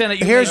don't understand that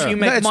you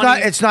make no, it's money. not.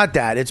 It's not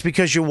that. It's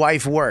because your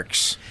wife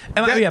works.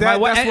 And my, yeah, That- my,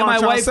 wi- that's and what my I'm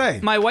trying to wife, say.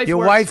 my wife, Your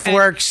works, wife and-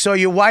 works, so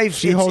your wife.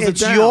 She holds it it's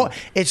down. your.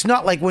 It's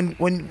not like when.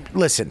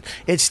 Listen,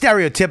 it's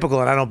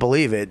stereotypical, and I don't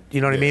believe it. You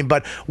know what I mean?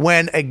 But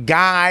when a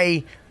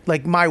guy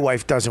like my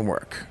wife doesn't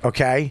work,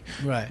 okay?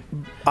 Right.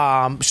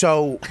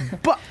 So,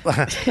 but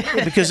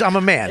because I'm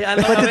a man. Yeah,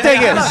 but the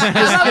thing is, you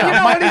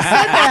know when he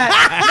said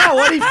that? No,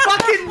 what he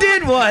fucking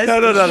did was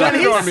No. when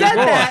he said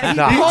that,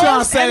 No. he You paused trying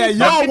to say that and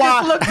your fucking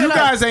just wife, looked you it up.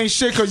 guys ain't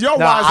shit because your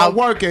No, wives are I'll-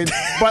 working,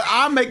 but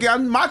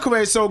my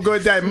career is so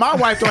good that my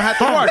wife don't have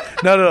to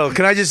work. No.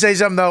 Can I just say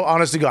something though?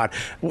 Honest to God,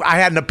 I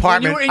had an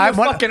apartment. When you were in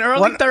your fucking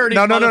early 30s,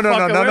 No.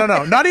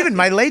 motherfucker. Not even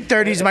my late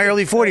 30s, my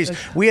early 40s.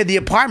 We had the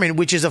apartment,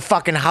 which is a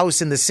fucking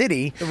house in the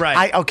city.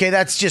 Right. Okay,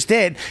 that's just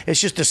it. It's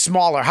just a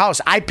smaller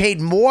house. I paid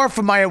more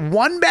for my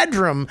one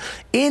bedroom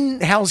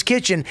in Hell's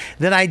Kitchen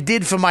than I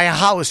did for my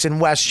house in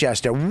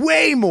Westchester.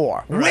 Way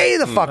more. Way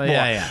the fuck more.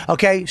 Yeah.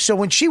 Okay, so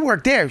when she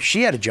worked there,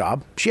 she had a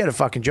job. She had a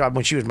fucking job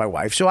when she was my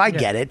wife. So I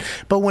get it.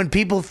 But when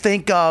people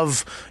think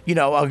of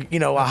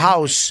a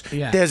house,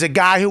 there's a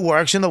guy who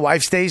works and the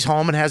wife stays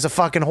home and has a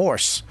fucking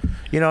horse.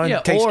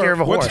 And takes care of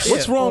a horse.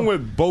 What's wrong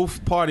with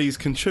both parties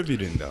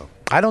contributing, though?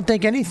 I don't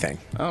think anything.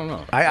 I don't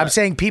know. I'm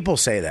saying people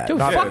say that. Dude,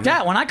 fuck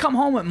that. When I come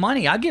home with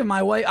money, I'll give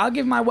my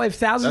wife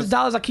thousands of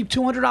dollars. I keep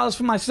 $200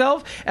 for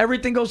myself.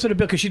 Everything goes to the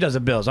bill because she does the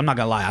bills. I'm not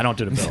gonna lie, I don't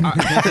do the bill.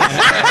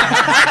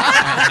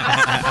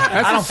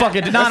 I don't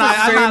fucking do. No,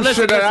 I'm not.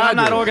 Listen, I'm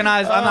not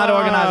organized. I'm not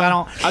organized.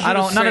 I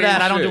don't. None of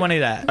that. I don't do any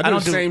of that. I don't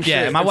do the same shit.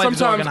 Yeah, My wife.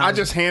 Sometimes organized. I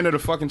just hand her the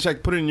fucking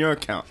check, put it in your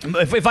account.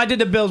 If I did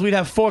the bills, we'd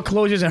have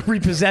foreclosures and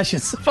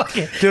repossessions. Fuck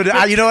it, dude.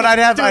 You know what I'd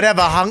have? I'd have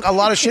a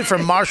lot of shit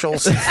from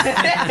Marshalls.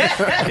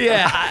 Yeah.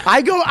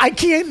 I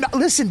can't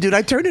listen, dude.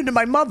 I turned into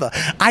my mother.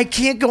 I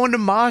can't go into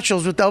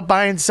Marshalls without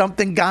buying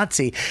something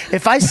Gotsy.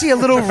 If I see a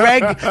little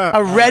red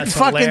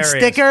fucking hilarious.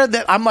 sticker,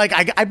 that I'm like,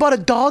 I bought a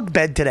dog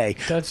bed today.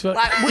 That's what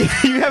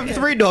you have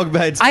 3 dog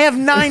beds. I have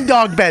 9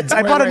 dog beds.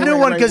 I bought a new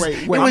one because it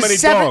How was many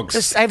 7.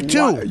 dogs? I have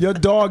 2. Your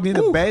dog need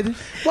a bed?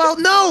 Well,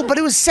 no, but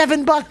it was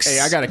 $7. Hey,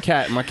 I got a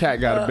cat. My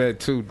cat got a bed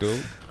too,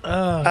 dude.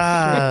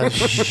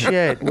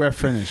 Shit. We're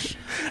finished.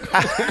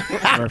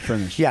 We're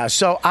finished. Yeah,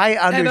 so I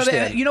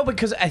understand.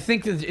 Because I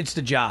think that it's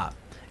the job.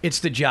 It's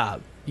the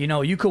job.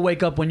 You could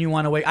wake up when you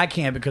want to wake. I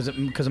can't because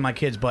of my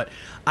kids, but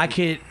I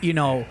could.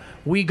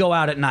 We go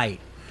out at night,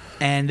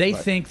 and they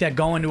think that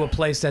going to a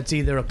place that's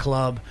either a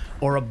club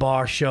or a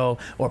bar show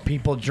or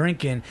people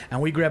drinking,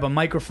 and we grab a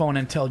microphone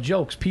and tell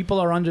jokes. People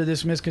are under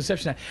this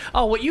misconception that,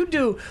 oh, what you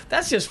do,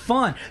 that's just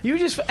fun.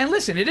 And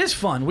listen, it is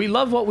fun. We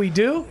love what we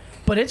do.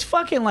 But it's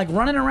fucking like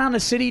running around the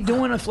city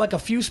doing like a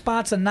few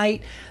spots a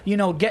night,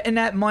 getting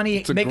that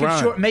money,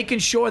 making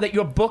sure that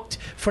you're booked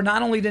for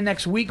not only the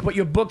next week, but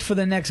you're booked for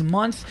the next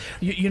month.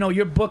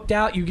 You're booked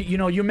out.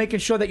 You're making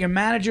sure that your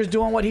manager's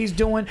doing what he's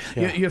doing.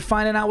 Yeah. You're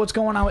finding out what's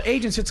going on with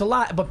agents. It's a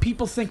lot. But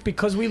people think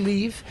because we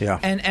leave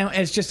and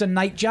it's just a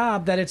night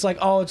job that it's like,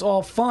 oh, it's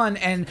all fun,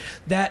 and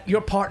that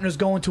your partner's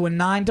going to a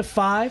 9 to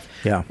 5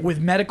 with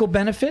medical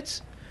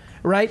benefits.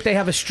 Right, they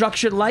have a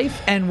structured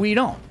life, and we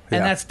don't,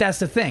 and that's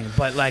the thing.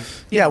 But like,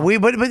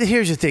 but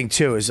here's the thing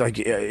too: is like,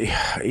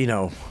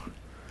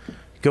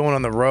 going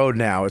on the road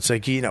now. It's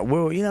like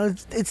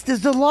it's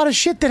there's a lot of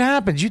shit that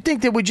happens. You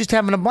think that we're just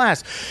having a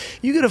blast?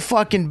 You got to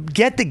fucking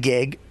get the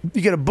gig.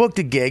 You got to book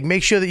the gig.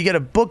 Make sure that you got to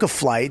book a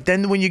flight.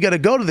 Then when you got to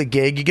go to the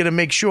gig, you got to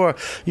make sure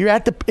you're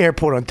at the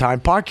airport on time.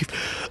 Park.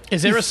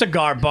 Is there a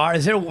cigar bar?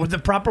 Is there the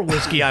proper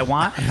whiskey I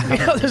want?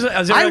 Is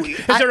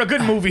there a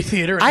good movie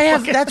theater? I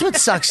have. That's what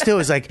sucks too.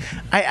 Is like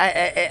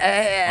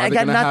I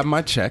got gonna have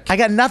my check. I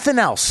got nothing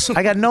else.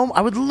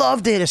 I would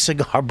love to hit a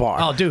cigar bar.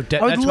 Oh, dude,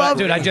 that's what,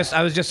 dude.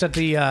 I was just at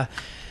the.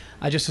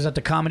 I just was at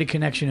the Comedy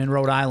Connection in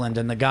Rhode Island,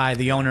 and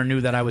the owner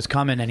knew that I was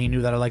coming, and he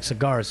knew that I like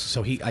cigars.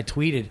 So I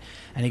tweeted,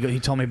 and he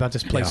told me about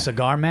this place,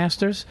 Cigar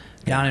Masters,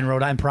 down in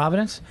Rhode Island,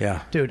 Providence.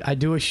 Yeah, dude, I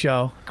do a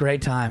show,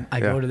 great time. I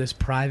go to this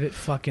private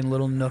fucking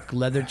little nook,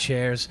 leather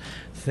chairs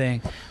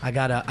thing. I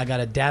got a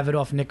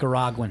Davidoff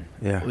Nicaraguan.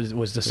 Yeah,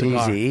 was the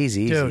cigar.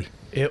 Easy, dude.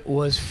 It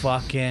was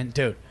fucking,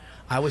 dude.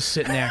 I was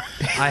sitting there.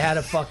 I had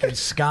a fucking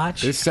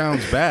scotch. This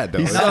sounds bad, though.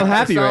 He's so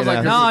happy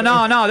right now.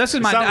 No. This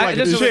is my.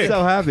 This is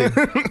so happy.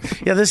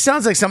 Yeah, this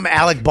sounds like something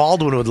Alec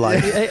Baldwin would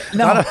like.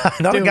 No,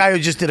 not a guy who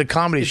just did a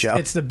comedy show.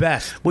 It's the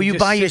best. Will you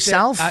buy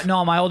yourself?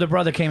 No, my older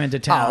brother came into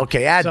town. Oh,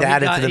 okay. Add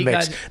that into the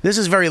mix. This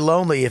is very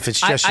lonely if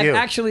it's just you. I've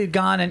actually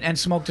gone and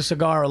smoked a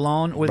cigar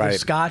alone with a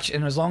scotch,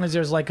 and as long as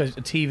there's like a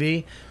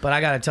TV, but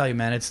I got to tell you,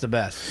 man, it's the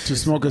best. To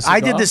smoke a cigar?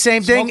 I did the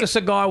same thing. Smoke a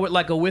cigar with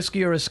like a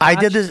whiskey or a scotch. I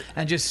did this,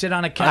 and just sit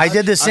on a couch. I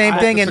did the same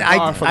thing, and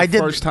I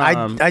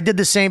did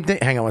the same thing.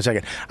 Hang on 1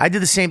 second. I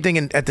did the same thing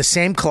at the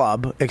same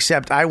club,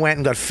 except I went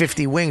and got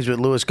 50 wings with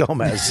Luis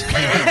Gomez.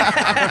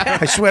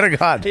 I swear to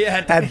God,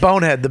 at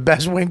Bonehead, the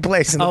best wing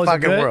place in the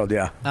fucking world.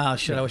 Yeah. Oh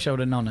shit! I wish I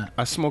would have known that.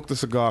 I smoked a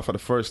cigar for the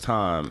first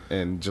time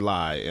in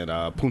July in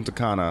Punta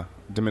Cana,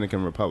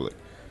 Dominican Republic.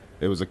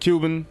 It was a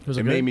Cuban.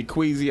 It made me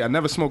queasy. I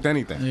never smoked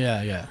anything.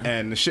 Yeah.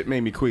 And the shit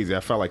made me queasy. I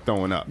felt like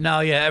throwing up.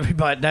 No, yeah,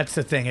 everybody. That's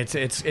the thing.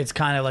 It's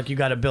kind of like you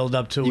got to build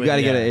up to it. You got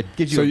to get it. It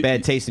gives you a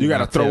bad taste. You got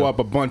to throw up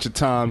a bunch of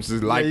times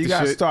to like the shit. You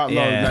got to start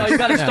low. No, you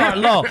got to start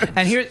low.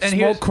 And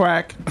smoke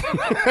crack.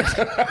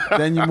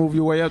 Then you move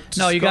your way up.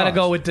 No, you got to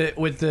go with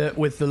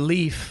the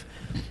leaf.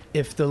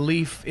 If the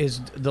leaf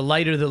is the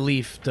lighter the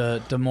leaf,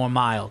 the more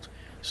mild.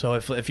 So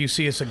if you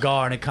see a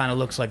cigar and it kind of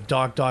looks like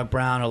dark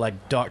brown or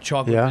like dark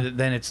chocolate,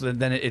 then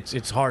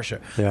it's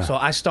harsher. Yeah. So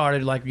I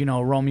started like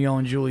Romeo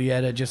and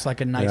Juliet, just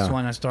like a nice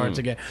one. I started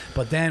to get,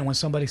 but then when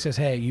somebody says,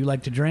 "Hey, you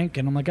like to drink?"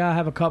 and I'm like, "I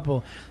have a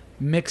couple,"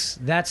 mix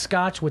that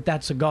scotch with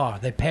that cigar.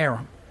 They pair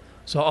them.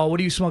 So, what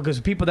do you smoke? Because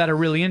people that are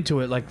really into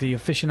it, like the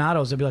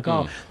aficionados, they'll be like,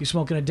 "Oh, you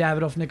smoking a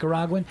Davidoff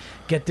Nicaraguan?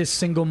 Get this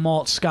single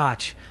malt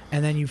scotch,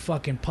 and then you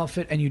fucking puff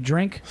it and you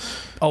drink."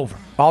 Over.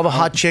 All the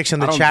hot chicks in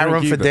the chat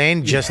room for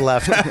Dane just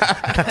left.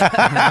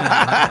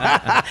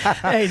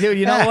 Hey, dude,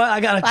 you know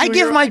what? I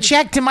give my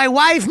check to my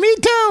wife. Me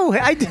too.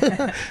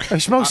 I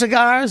smoke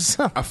cigars.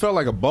 I felt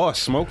like a boss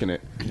smoking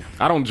it.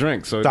 I don't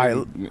drink, so it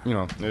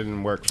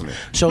didn't work for me.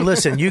 So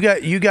listen, you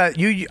got.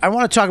 I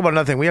want to talk about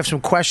another thing. We have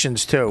some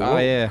questions too. Oh,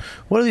 yeah.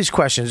 What are these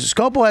questions?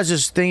 Scopo has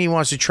this thing he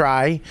wants to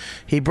try.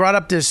 He brought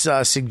up this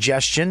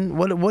suggestion.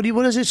 What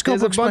is it, Scopo?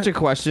 There's a bunch of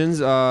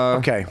questions.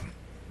 Okay.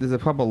 There's a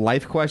couple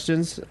life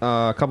questions.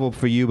 A couple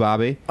for you,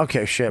 Bobby.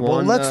 Okay, shit.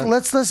 One, well,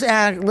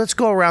 let's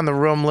go around the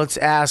room. Let's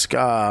ask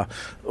Paul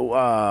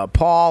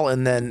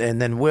and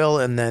then Will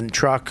and then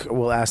Truck.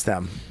 We'll ask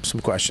them some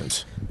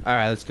questions. All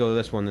right, let's go to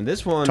this one. And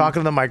this one, talking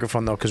to the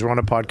microphone though, because we're on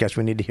a podcast.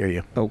 We need to hear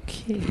you.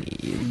 Okay.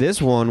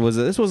 This was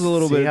a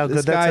little See bit. how good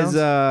This that guy's.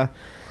 sounds?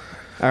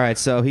 All right,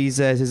 so he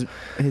says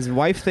his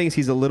wife thinks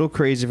he's a little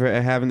crazy for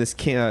having this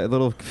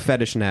little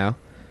fetish now.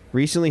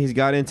 Recently, he's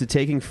got into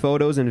taking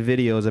photos and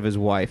videos of his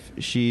wife.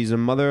 She's a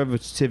mother of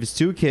his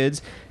 2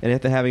 kids, and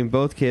after having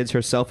both kids,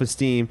 her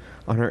self-esteem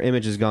on her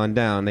image has gone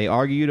down. They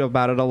argued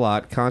about it a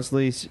lot.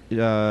 Constantly,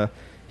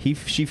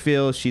 she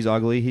feels she's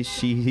ugly.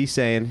 He's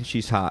saying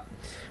she's hot.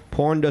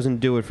 Porn doesn't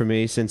do it for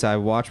me since I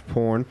watch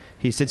porn.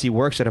 Since he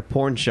works at a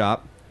porn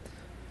shop.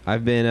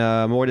 I've been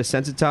more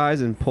desensitized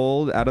and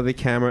pulled out of the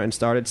camera and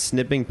started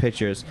snipping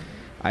pictures.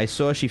 I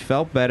saw she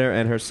felt better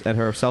and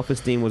her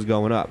self-esteem was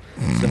going up.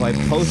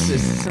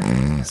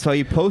 So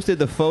he posted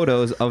the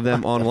photos of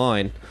them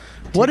online.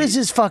 What is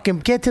this fucking?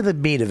 Get to the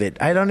meat of it.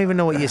 I don't even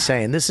know what you're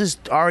saying. This is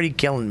already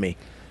killing me.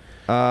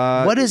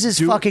 What is this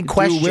fucking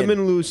question? Do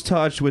women lose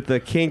touch with the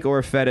kink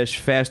or fetish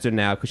faster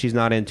now because she's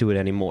not into it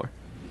anymore?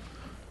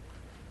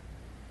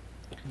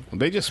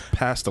 They just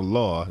passed a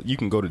law. You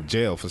can go to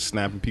jail for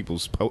snapping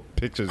people's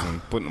pictures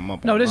and putting them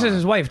up. No, this is online.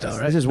 his wife, though, right?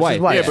 This is his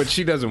wife. Yeah, but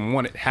she doesn't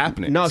want it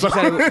happening. No,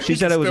 she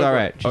said it was all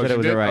right. She said it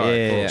was all right.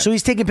 Yeah. So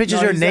he's taking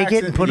pictures of her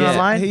naked and putting it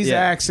online? He's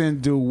asking,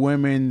 do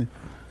women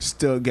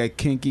still get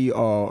kinky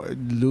or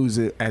lose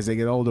it as they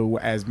get older,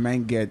 as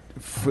men get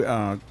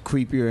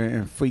creepier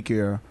and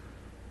freakier?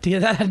 Yeah,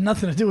 that had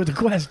nothing to do with the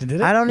question, did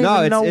it? I don't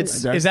even know.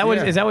 Is that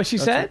what she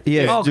said?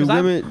 Yeah. Oh, Do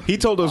women? He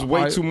told us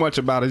way too much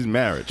about his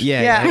marriage.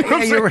 Yeah.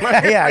 You're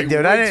right. Yeah,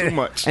 dude. I Way didn't. too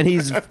much. And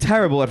he's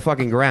terrible at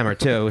fucking grammar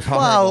too. It's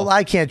horrible. Well,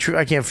 I can't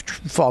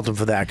fault him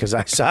for that because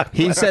I suck.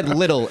 He said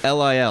little,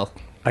 L-I-L.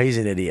 Oh, he's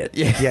an idiot.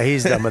 Yeah,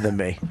 he's dumber than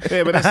me.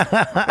 Yeah, but that's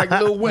like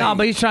Lil Wayne. No,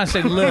 but he's trying to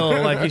say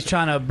Lil, like he's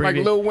trying to bring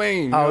like Lil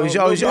Wayne. Oh, he's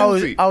Lil he's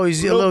Boozy.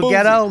 a little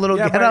ghetto,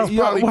 But,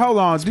 probably- hold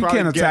on, you probably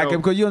can't attack ghetto.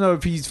 him because you don't know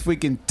if he's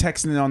freaking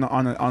texting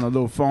on a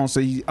little phone, so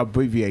he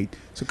abbreviate.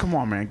 So come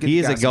on, man. Get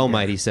He the is a guy some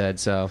Gomite, he said,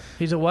 so.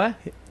 He's a what?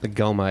 A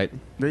Gomite.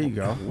 There you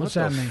go. What's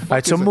that mean? All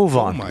right, so move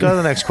on. Gomite? Go to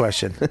the next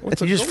question.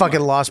 You just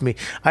fucking lost me.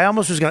 I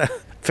almost was gonna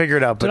figure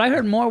it out, but Dude, I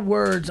heard more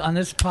words on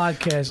this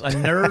podcast. A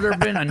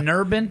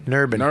nurbin.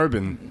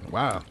 Nurbin.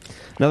 Wow.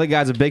 Another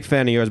guy's a big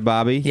fan of yours,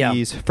 Bobby. Yeah.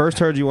 He's first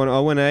heard you on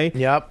O&A.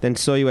 Yep. Then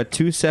saw you at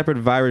 2 separate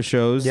virus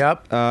shows.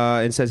 Yep.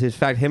 And says, in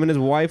fact, him and his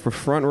wife were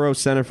front row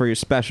center for your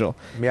special.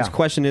 Yeah. His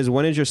question is,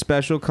 when is your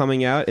special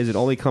coming out? Is it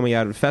only coming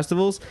out at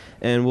festivals?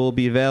 And will it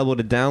be available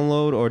to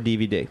download or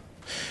DVD?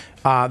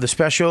 The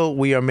special,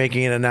 we are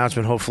making an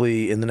announcement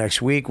hopefully in the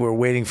next week. We're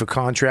waiting for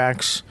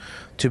contracts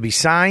to be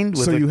signed.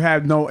 So you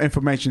have no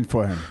information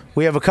for him?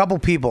 We have a couple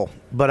people,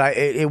 but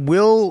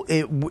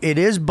it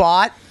is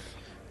bought.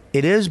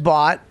 It is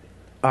bought.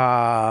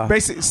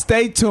 Basically,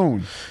 stay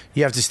tuned.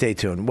 You have to stay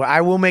tuned. Well,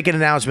 I will make an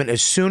announcement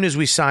as soon as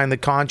we sign the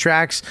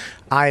contracts.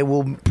 I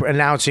will be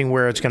announcing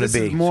where it's going to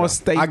be. More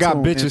So- stay I got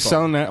tuned bitches info.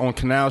 selling that on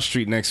Canal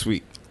Street next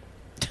week.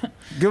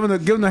 Give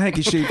him the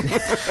hanky sheet.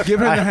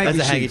 Give him the hanky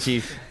That's a sheet. hanky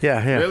chief.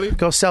 Yeah. Really?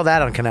 Go sell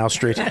that on Canal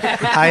Street. So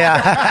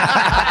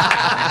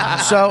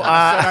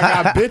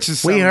I got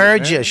bitches we selling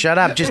heard it, you. man. Shut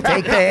up. Just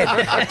take the hit.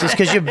 Just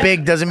because you're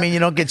big doesn't mean you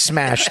don't get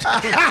smashed.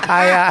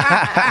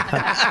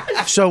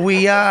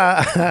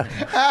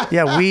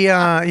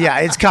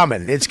 It's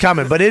coming. It's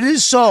coming, but it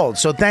is sold.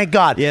 So thank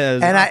God. Yeah,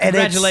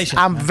 congratulations,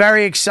 I'm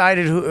very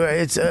excited.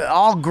 It's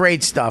all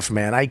great stuff,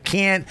 man.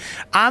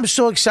 I'm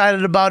so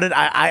excited about it.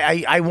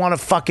 I want to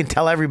fucking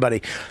tell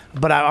everybody,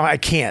 but I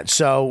can't.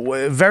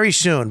 So very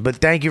soon. But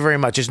thank you very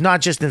much. It's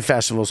not just in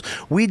festivals.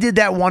 We did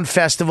that one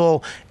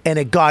festival and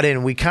it got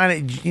in. We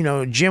kind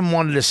of, Jim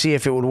wanted to see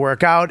if it would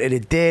work out, and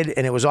it did,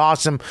 and it was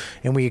awesome,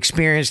 and we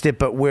experienced it.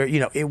 But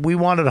we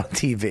want it on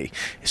TV,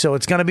 so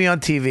it's going to be on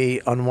TV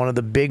on one of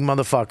the big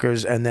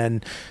motherfuckers, and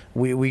then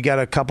we got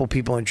a couple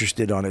people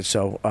interested on it.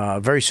 So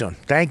very soon.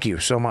 Thank you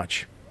so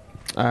much.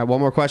 All right, one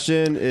more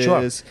question is,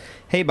 Sure.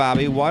 hey,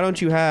 Bobby, why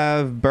don't you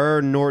have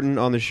Burr Norton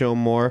on the show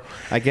more?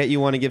 I get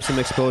you want to give some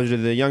exposure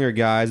to the younger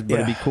guys, but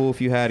it'd be cool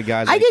if you had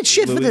guys I like get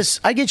shit Louis. for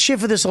this. I get shit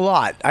for this a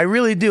lot. I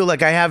really do.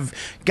 Like I have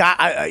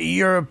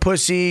you're a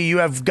pussy. You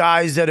have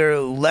guys that are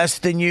less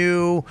than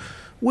you,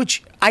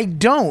 which I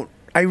don't.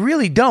 I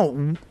really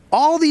don't.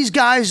 All these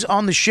guys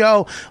on the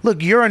show,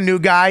 look, you're a new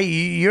guy.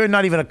 You're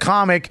not even a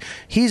comic.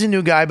 He's a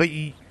new guy, but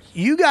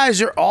you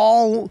guys are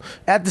all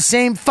at the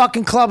same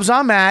fucking clubs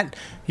I'm at.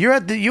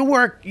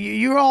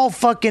 You're all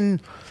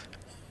fucking,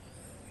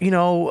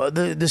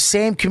 the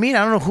same comedian.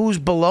 I don't know who's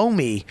below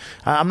me.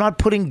 I'm not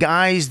putting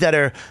guys that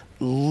are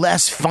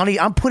less funny.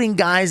 I'm putting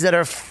guys that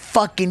are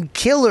fucking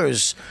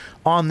killers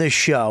on this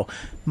show.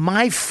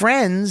 My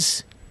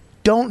friends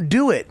don't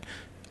do it.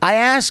 I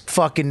ask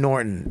fucking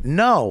Norton.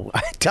 No.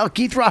 I tell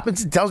Keith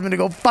Robinson tells me to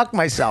go fuck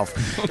myself.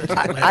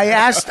 I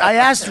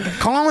asked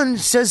Colin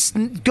says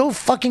go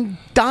fucking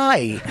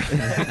die.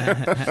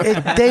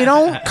 They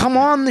don't come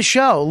on the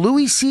show.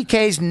 Louis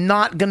C.K.'s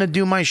not going to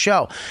do my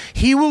show.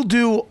 He will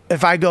do,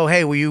 if I go,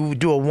 hey, will you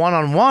do a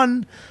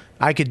one-on-one?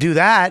 I could do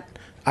that.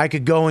 I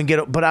could go and get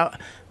it. But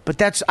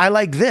I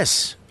like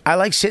this. I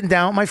like sitting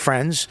down with my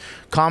friends,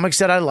 comics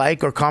that I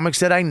like or comics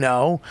that I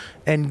know,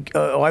 and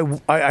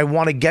I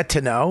want to get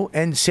to know,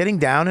 and sitting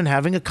down and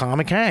having a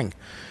comic hang.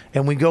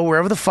 And we go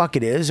wherever the fuck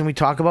it is, and we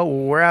talk about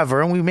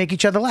wherever, and we make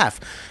each other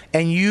laugh.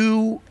 And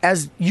you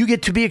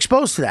get to be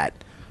exposed to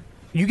that.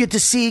 You get to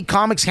see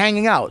comics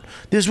hanging out.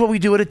 This is what we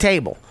do at a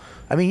table.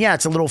 I mean, yeah,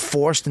 it's a little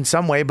forced in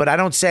some way, but I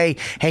don't say,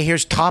 hey,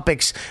 here's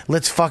topics.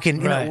 Let's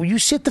fucking, you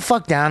sit the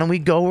fuck down and we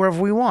go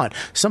wherever we want.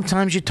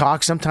 Sometimes you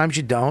talk, sometimes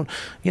you don't.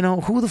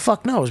 Who the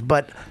fuck knows?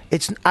 But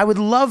I would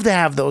love to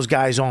have those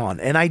guys on.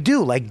 And I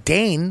do. Like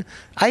Dane,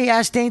 I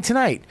asked Dane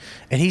tonight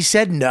and he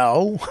said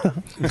no.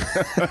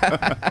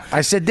 I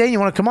said, Dane, you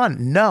want to come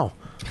on? No,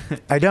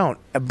 I don't.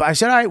 I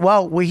said, all right,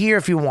 well, we're here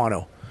if you want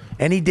to.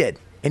 And he did.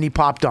 And he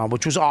popped on,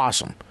 which was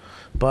awesome.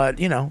 But,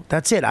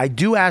 that's it. I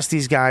do ask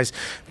these guys,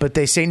 but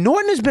they say,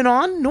 Norton has been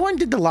on. Norton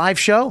did the live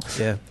show.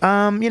 Yeah.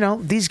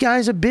 These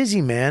guys are busy,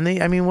 man.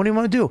 What do you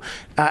want to do?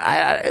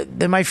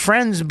 They're my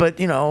friends, but,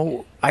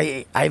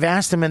 I've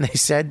asked them and they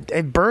said,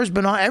 hey, Burr's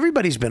been on.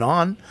 Everybody's been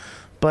on.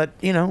 But,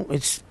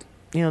 it's,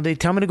 they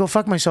tell me to go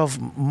fuck myself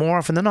more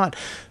often than not.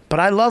 But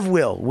I love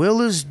Wil.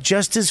 Wil is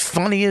just as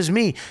funny as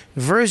me.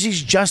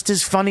 Virzi's just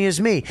as funny as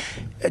me.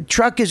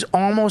 Truck is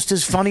almost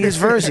as funny as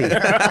Virzi.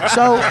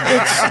 So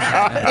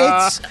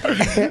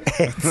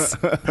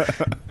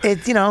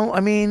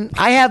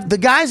I have the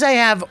guys I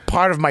have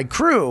part of my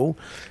crew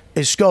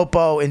is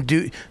Scopo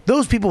and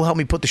those people who help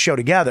me put the show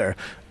together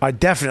are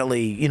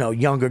definitely,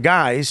 younger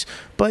guys.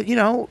 But,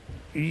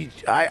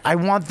 I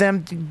want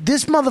them.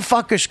 This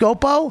motherfucker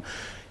Scopo,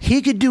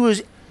 he can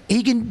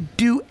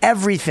do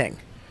everything.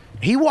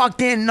 He walked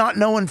in not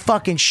knowing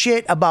fucking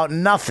shit about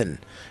nothing.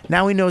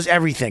 Now he knows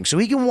everything. So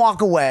he can walk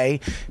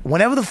away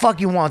whenever the fuck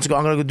he wants to go,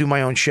 I'm going to go do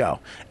my own show.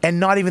 And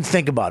not even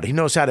think about it. He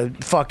knows how to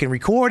fucking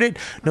record it,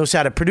 knows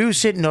how to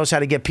produce it, knows how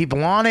to get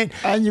people on it.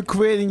 And you're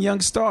creating young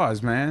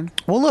stars, man.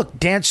 Well, look,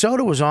 Dan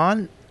Soda was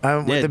on.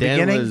 At the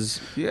beginning,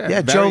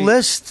 Joe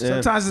List.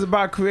 Sometimes it's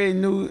about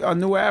creating a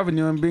new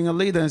avenue and being a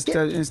leader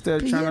instead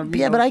of trying to.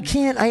 Yeah, but I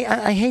can't.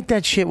 I hate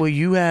that shit where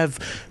you have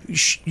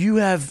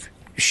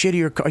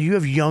shittier. You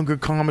have younger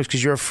comics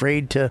because you're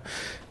afraid to.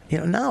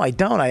 No, I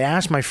don't. I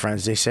ask my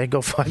friends. They say,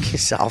 go fuck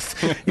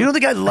yourself. You don't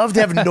think I'd love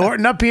to have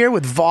Norton up here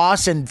with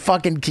Voss and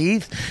fucking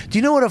Keith? Do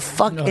you know what a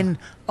fucking...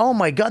 Oh,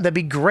 my God, that'd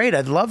be great.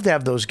 I'd love to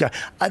have those guys.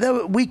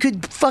 We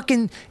could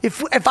fucking...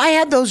 If I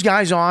had those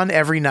guys on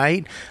every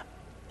night,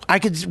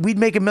 we'd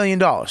make $1 million.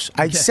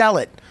 I'd sell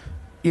it.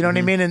 You know what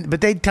I mean?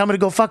 But they'd tell me to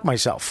go fuck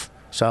myself.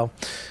 So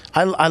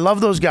I love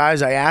those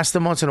guys. I ask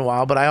them once in a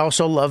while, but I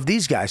also love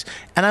these guys.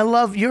 And I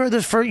love... You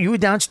were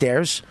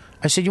downstairs.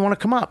 I said, you want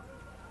to come up?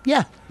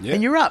 Yeah,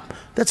 and you're up.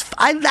 That's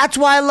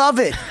why I love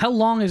it. How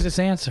long is this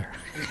answer?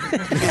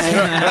 That's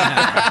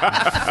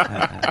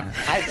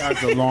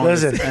the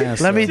longest Listen,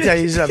 answer. let me tell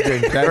you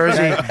something,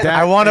 Virzi.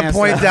 I want to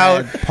point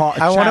out.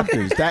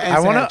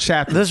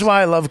 This is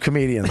why I love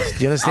comedians.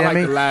 Do you understand I like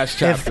me? the last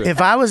chapter.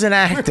 If I was an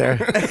actor,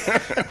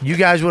 you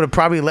guys would have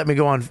probably let me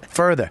go on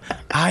further.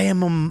 I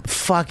am a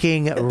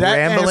fucking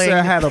rambling,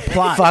 answer had a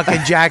plot.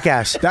 fucking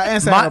jackass. That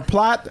answer had a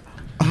plot.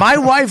 My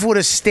wife would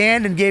have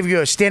stand and gave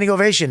you a standing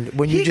ovation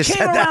when you just said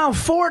that. He came around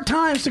 4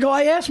 times to go,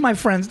 I asked my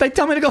friends. They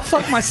tell me to go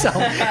fuck myself.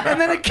 And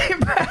then it came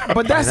back.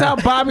 But that's how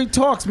Bobby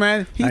talks,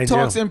 man. He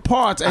talks in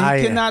parts, and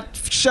he cannot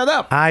shut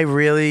up. I'm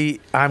going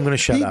to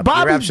shut up.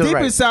 Bobby, You're absolutely deep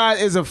right. inside,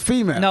 is a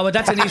female. No, but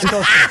that's an East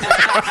Coast thing.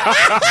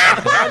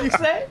 What did you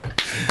say?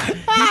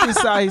 Deep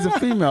inside, he's a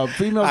female.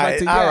 Females like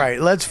to all right,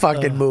 let's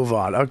fucking move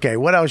on. Okay,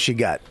 what else you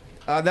got?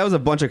 That was a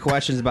bunch of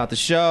questions about the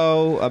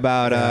show,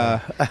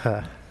 about...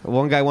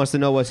 One guy wants to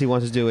know what he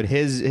wants to do at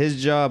his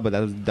job, but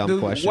that was a dumb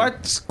question.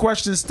 What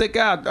questions stick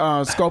out,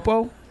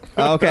 Scopo?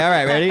 Okay, all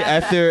right, ready?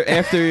 After.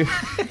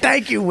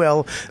 Thank you,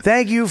 Will.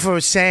 Thank you for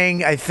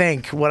saying, I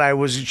think, what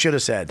I should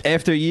have said.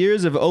 After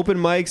years of open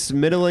mics,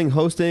 middling,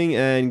 hosting,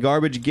 and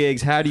garbage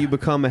gigs, how do you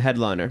become a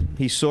headliner?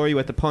 He saw you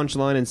at the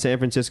Punchline in San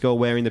Francisco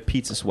wearing the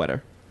pizza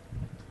sweater.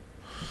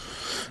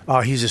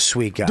 Oh, he's a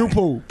sweet guy.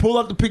 Deepu, pull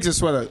up the pizza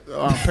sweater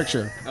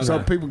picture so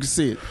people can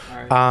see it.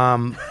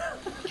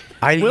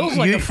 Will's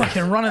like a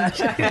fucking running. What's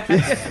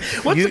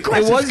the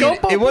question?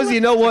 It was,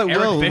 you know what,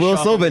 Wil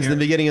Sylvince in the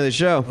beginning of the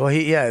show. Well,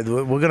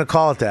 we're gonna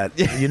call it that.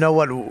 You know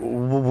what,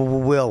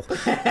 Will?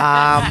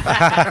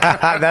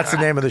 That's the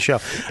name of the show.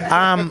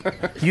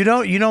 You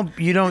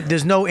don't.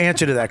 There's no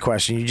answer to that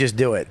question. You just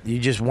do it. You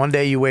just one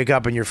day you wake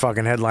up and you're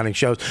fucking headlining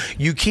shows.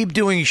 You keep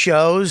doing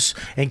shows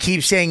and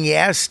keep saying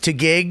yes to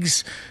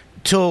gigs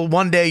till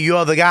one day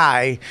you're the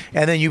guy,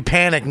 and then you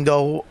panic and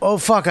go, "Oh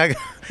fuck, I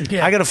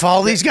got to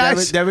follow these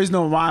guys." There is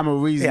no rhyme or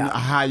reason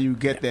how you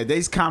get there.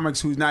 There's comics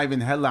who's not even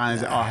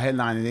headliners are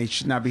headlining. They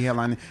should not be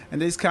headlining.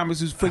 And there's comics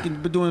who's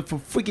freaking been doing it for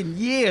freaking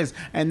years,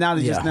 and now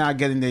they're just now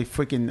getting their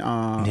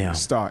freaking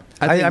start.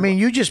 I mean,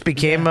 you just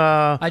became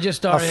a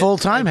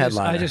full-time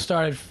headliner. I just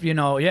started,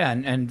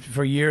 and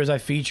for years I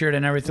featured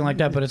and everything like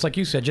that. But it's like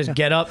you said, just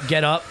get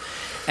up.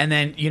 And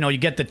then, you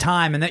get the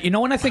time. And then,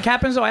 when I think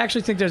happens, though, I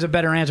actually think there's a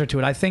better answer to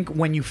it. I think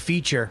when you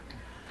feature,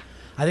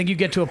 you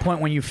get to a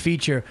point when you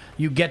feature,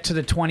 you get to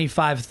the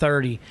 25,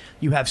 30,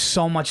 you have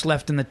so much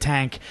left in the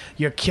tank,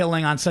 you're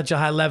killing on such a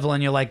high level,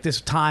 and you're like, this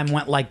time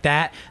went like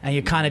that, and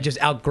you kind of just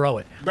outgrow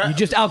it. You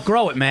just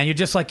outgrow it, man. You're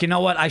just like, you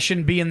know what, I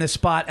shouldn't be in this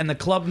spot, and the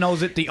club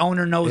knows it, the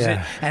owner knows it,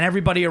 and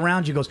everybody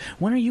around you goes,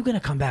 when are you going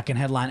to come back and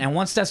headline? And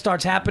once that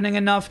starts happening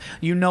enough,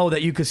 you know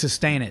that you could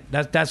sustain it.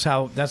 That's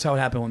how it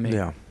happened with me.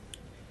 Yeah.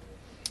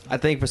 I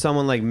think for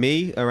someone like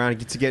me,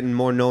 to getting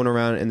more known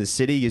around in the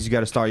city, is you got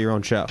to start your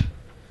own show.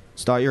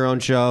 Start your own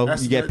show.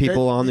 You get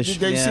people on the show.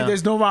 See,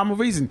 there's no rhyme or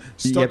reason.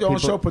 Start your own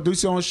show,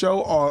 produce your own show,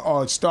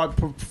 or start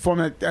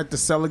performing at the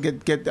cellar,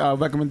 get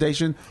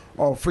recommendation,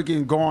 or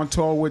freaking go on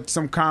tour with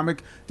some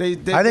comic. I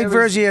think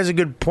Virzi has a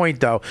good point,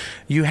 though.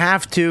 You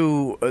have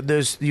to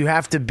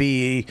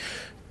be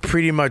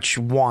pretty much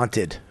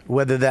wanted,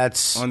 whether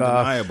that's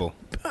undeniable.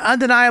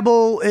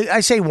 Undeniable.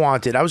 I say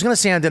wanted. I was going to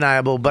say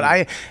undeniable,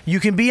 but you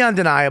can be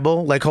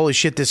undeniable, like holy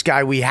shit, this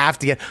guy we have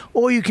to get,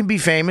 or you can be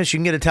famous. You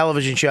can get a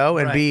television show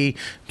and be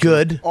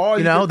good. Or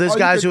there's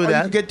guys who are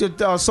that. You get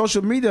your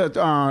social media.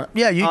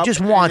 You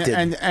just want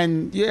it,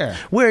 and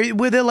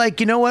where they're like,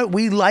 you know what,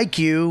 we like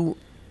you.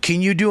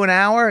 Can you do an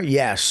hour?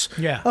 Yes.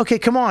 Yeah. Okay,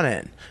 come on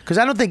in, because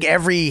I don't think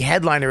every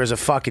headliner is a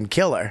fucking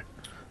killer.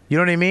 You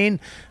know what I mean?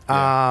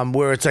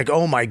 Where it's like,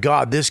 oh my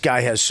God, this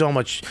guy has so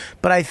much.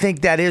 But I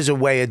think that is a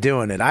way of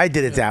doing it. I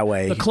did it that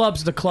way. The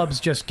clubs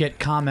just get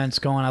comments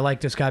going, I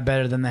like this guy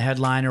better than the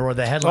headliner, or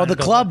the headliner. Oh,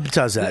 the club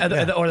does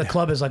that. Or the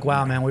club is like,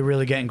 wow, man, we're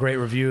really getting great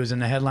reviews. And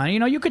the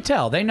headliner, you could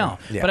tell, they know.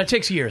 Yeah. But it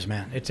takes years,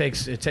 man. It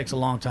takes a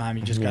long time.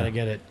 You just got to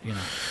get it,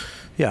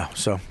 Yeah,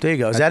 so there you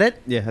go. Is that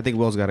it? Yeah, I think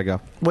Will's got to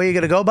go. Where you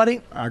gonna go, buddy?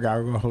 I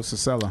gotta go host the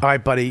cellar. All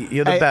right, buddy,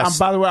 you're the best.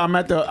 By the way, I'm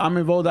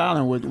in Rhode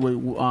Island with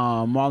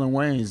Marlon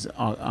Wayne's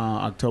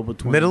October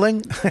 20th.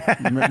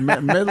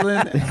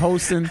 Middling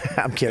hosting.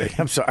 I'm kidding.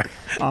 I'm sorry.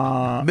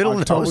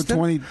 October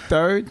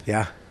 23rd.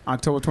 Yeah.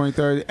 October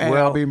 23rd, and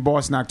I'll be in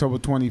Boston October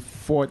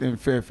 24th and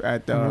 5th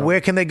at. Where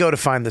can they go to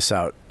find this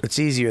out? It's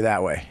easier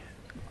that way.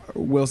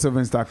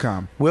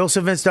 WilSylvince.com.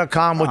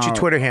 WilSylvince.com. What's your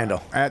Twitter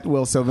handle? At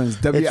Wil Sylvince.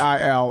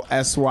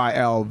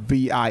 WilSylvince.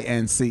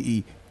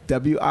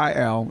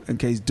 WIL, in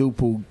case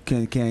Deepu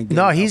can't get.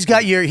 No, he's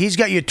got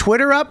your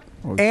Twitter up,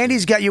 and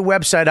he's got your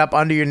website up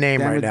under your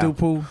name right now.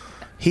 Deepu.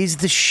 He's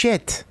the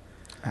shit.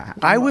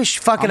 I wish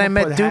fucking I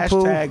met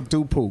Deepu. Hashtag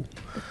Deepu.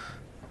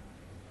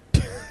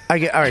 All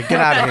right, get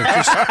out of here.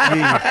 Just,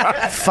 you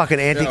fucking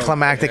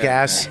anticlimactic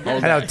ass. I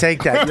don't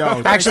take that.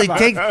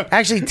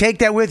 Actually take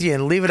that with you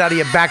and leave it out of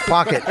your back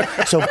pocket.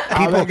 So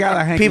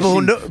people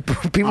who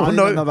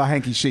know another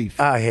hanky sheaf.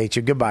 I hate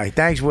you. Goodbye.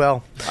 Thanks,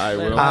 Will. I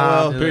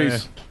will.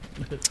 Peace.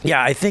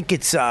 Yeah, I think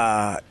it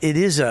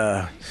is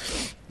a.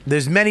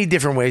 There's many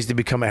different ways to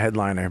become a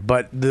headliner,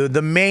 but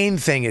the main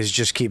thing is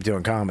just keep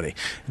doing comedy.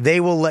 They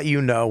will let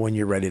you know when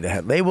you're ready to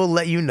head. They will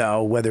let you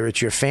know whether it's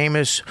you're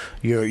famous,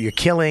 you're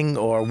killing,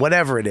 or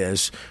whatever it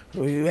is.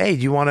 Hey,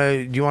 do you want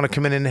to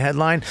come in and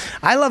headline?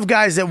 I love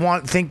guys that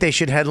think they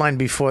should headline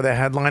before they're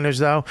headliners,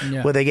 though,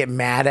 where they get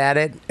mad at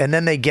it and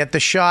then they get the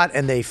shot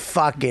and they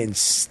fucking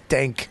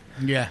stink.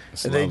 Yeah,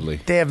 it's lovely.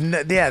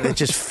 They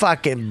just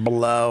fucking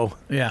blow.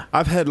 Yeah,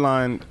 I've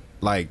headlined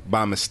like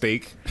by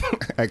mistake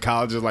at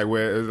colleges, like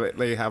where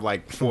they have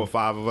like 4 or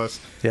 5 of us,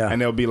 and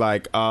they'll be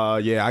like,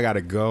 yeah, I gotta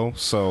go,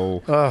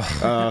 so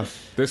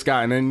this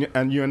guy,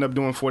 and you end up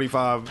doing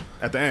 45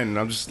 at the end, and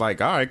I'm just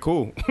like, all right,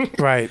 cool.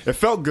 Right. It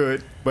felt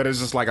good, but it's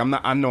just like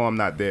I know I'm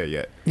not there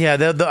yet.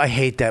 Yeah, I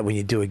hate that when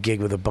you do a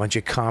gig with a bunch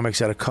of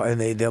comics and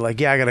they're like,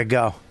 yeah, I gotta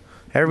go.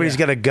 Everybody's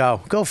gotta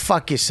go. Go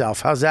fuck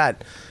yourself. How's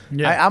that?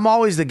 Yeah. I'm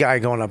always the guy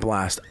going up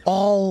last.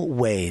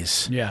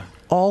 Always. Yeah.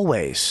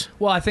 Always.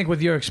 Well, I think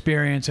with your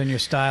experience and your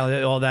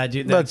style, all that.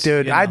 Look,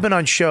 dude, I've been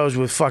on shows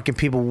with fucking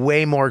people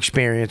way more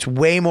experience,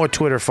 way more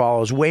Twitter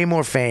followers, way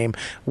more fame.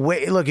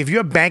 Look, if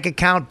your bank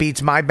account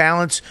beats my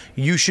balance,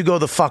 you should go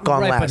the fuck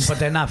on right, last. but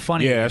they're not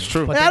funny. Yeah, that's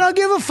true. I don't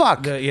give a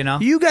fuck. You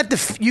know, you got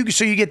so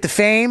you get the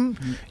fame,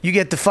 you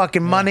get the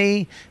fucking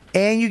money.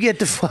 And you get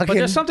the fucking. But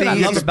there's something I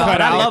love about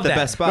it. I love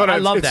that. I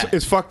love that.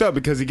 It's fucked up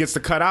because he gets to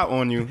cut out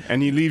on you,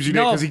 and he leaves you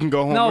there because he can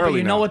go home no, early. But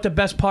you know what the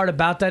best part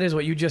about that is?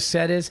 What you just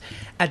said is,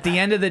 at the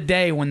end of the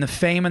day, when the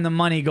fame and the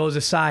money goes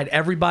aside,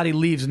 everybody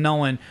leaves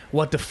knowing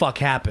what the fuck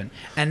happened,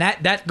 and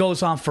that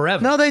goes on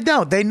forever. No, they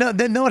don't. They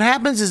know what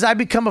happens is I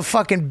become a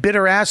fucking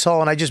bitter asshole,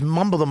 and I just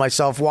mumble to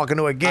myself walking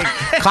to a gig,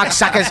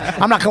 cocksuckers.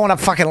 I'm not going up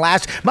fucking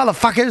last,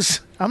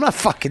 motherfuckers. I'm not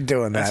fucking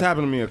doing that. That's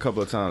happened to me a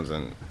couple of times,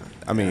 and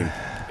I mean.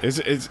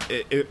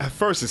 At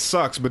first it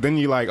sucks, but then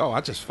you're like, oh,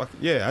 I just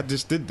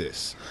did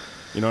this.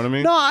 You know what I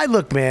mean? No,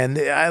 look, man,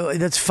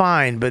 that's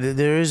fine, but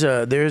there's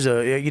a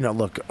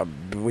look,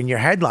 when you're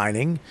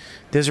headlining,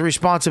 there's a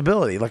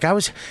responsibility. Like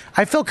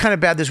I felt kind of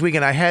bad this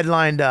weekend. I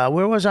headlined,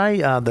 where was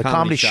I? The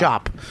Comedy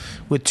Shop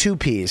with 2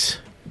 Ps,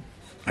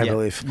 I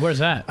believe. Where's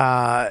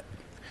that?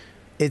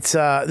 It's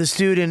this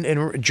dude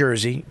in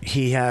Jersey.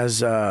 He has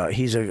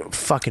he's a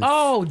fucking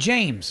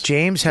James.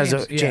 James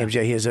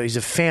he's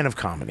a fan of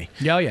comedy.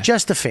 Yeah.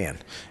 Just a fan.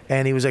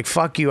 And he was like,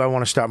 "Fuck you! I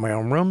want to start my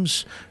own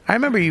rooms." I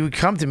remember he would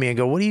come to me and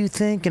go, "What do you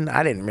think?" And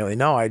I didn't really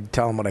know. I'd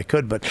tell him what I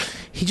could, but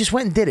he just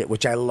went and did it,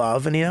 which I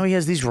love. And he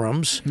has these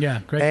rooms. Yeah,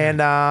 great.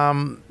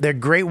 And they're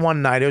great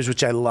one-nighters,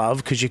 which I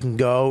love because you can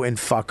go and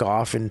fuck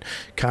off and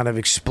kind of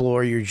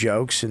explore your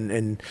jokes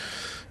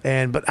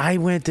but I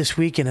went this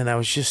weekend and I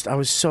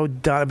was so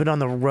done. I've been on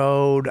the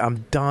road.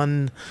 I'm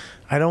done.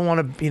 I don't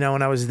want to,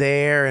 and I was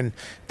there and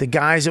the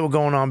guys that were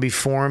going on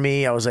before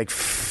me, I was like,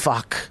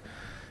 fuck.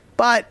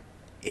 But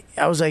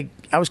I was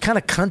kind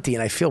of cunty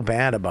and I feel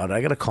bad about it.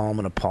 I got to call them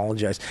and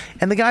apologize.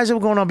 And the guys that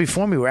were going on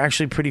before me were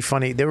actually pretty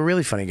funny. They were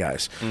really funny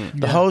guys.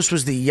 The host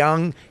was the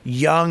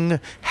young,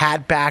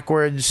 hat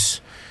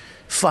backwards,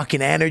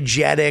 fucking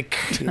energetic,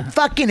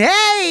 fucking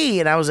hey,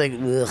 and I was like,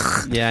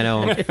 ugh. Yeah, I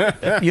know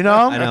him. You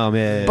know? I know him,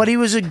 yeah. But he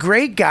was a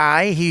great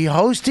guy. He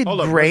hosted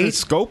great.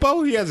 Was it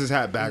Scopo? He has his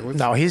hat backwards.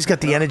 No, he's got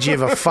the energy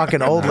of a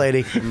fucking old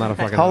lady. I'm not a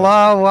fucking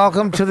Hello,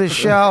 welcome to the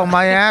show.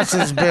 My ass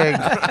is big.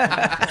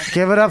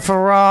 Give it up for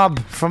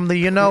Rob from the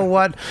you know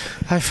what?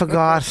 I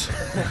forgot.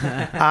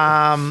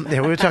 We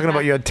were talking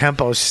about your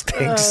tempo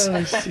stinks.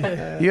 Oh,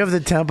 shit. You have the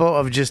tempo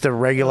of just a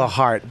regular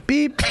heart.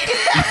 Beep, beep,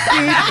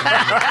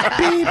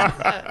 beep,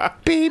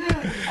 beep,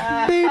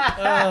 beep.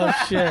 Oh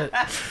shit!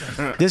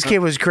 This kid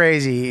was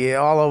crazy,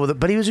 all over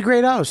but he was a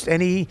great host,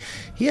 and he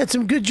had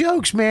some good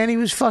jokes, man. He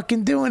was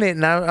fucking doing it,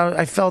 and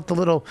I felt a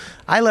little.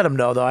 I let him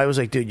know though. I was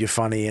like, dude, you're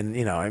funny,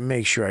 and I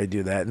make sure I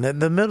do that.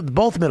 And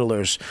both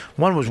middlers,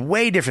 one was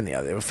way different than the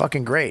other. They were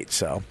fucking great.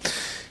 So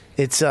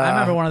it's. I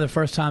remember one of the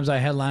first times I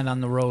headlined on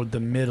the road. The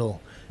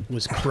middle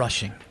was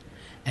crushing.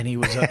 And he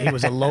was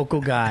a local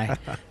guy,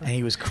 and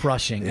he was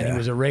crushing, and he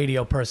was a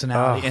radio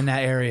personality in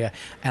that area.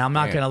 And I'm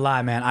not gonna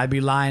lie, man, I'd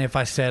be lying if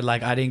I said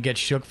like I didn't get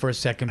shook for a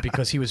second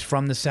because he was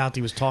from the South.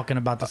 He was talking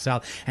about the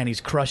South, and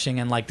he's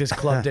crushing, and like this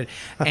club did.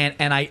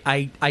 And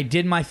I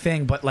did my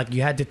thing, but like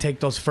you had to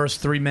take those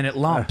first 3-minute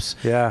lumps,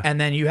 and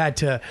then you had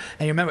to.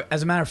 And you remember,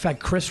 as a matter of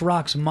fact, Chris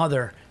Rock's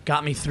mother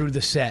got me through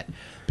the set.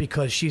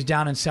 Because she's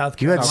down in South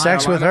Carolina. You had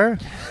sex with her?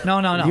 No.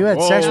 You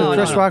had sex with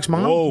Chris Rock's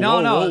mom?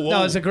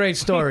 No, it's a great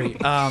story.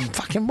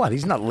 Fucking what?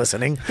 He's not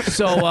listening.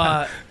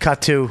 So,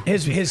 cut to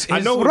his I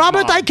know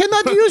Robert, I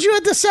cannot use you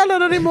at the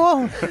cellar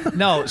anymore.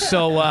 No,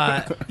 so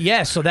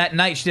so that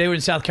night they were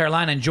in South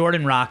Carolina, and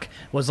Jordan Rock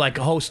was like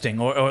hosting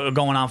or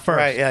going on first.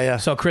 Right, yeah.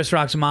 So Chris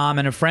Rock's mom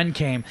and a friend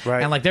came,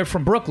 and like they're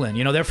from Brooklyn,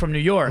 they're from New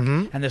York,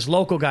 and this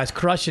local guy's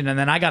crushing, and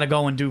then I got to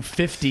go and do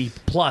 50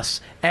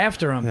 plus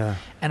after him. Yeah.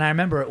 And I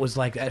remember it was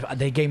like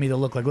they gave me the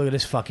look at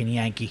this fucking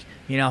Yankee,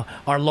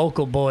 our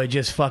local boy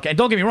just fucking. And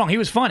don't get me wrong, he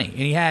was funny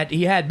and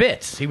he had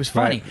bits. He was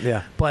funny. Right,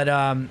 yeah. But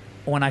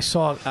when I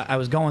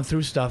was going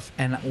through stuff,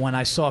 and when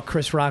I saw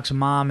Chris Rock's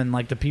mom and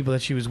like the people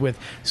that she was with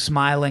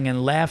smiling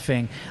and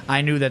laughing,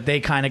 I knew that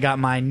they kind of got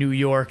my New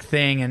York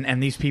thing,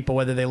 and these people,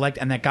 whether they liked,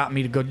 and that got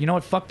me to go, you know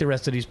what, fuck the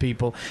rest of these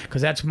people,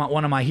 because that's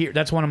one of my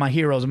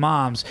heroes'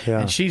 moms,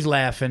 and she's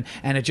laughing,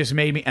 and it just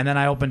made me. And then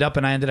I opened up,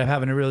 and I ended up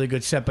having a really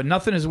good set. But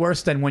nothing is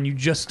worse than when you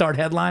just start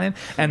headlining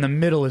and the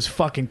middle is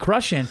fucking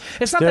crushing.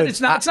 It's not that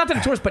it's not that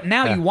it's worse, but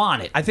now you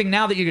want it. I think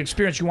now that you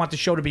experience, you want the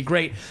show to be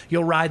great.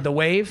 You'll ride the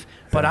wave.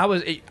 But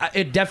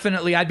it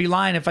definitely, I'd be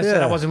lying if I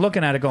said I wasn't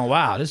looking at it going,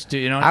 wow, this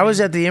dude, I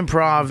was at the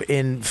Improv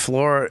in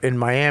Florida, in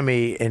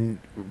Miami, and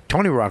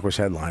Tony Rock was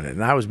headlining,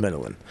 and I was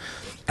middling.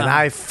 And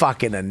I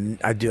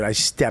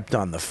stepped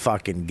on the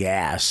fucking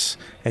gas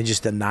and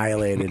just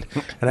annihilated.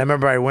 And I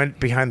remember I went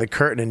behind the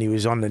curtain and he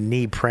was on the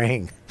knee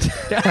praying.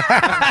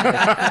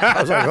 I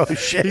was like, oh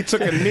shit. He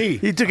took a knee.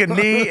 He took a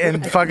knee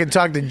and fucking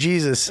talked to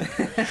Jesus.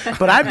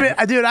 But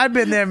I've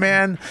been there,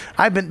 man.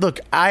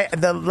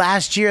 The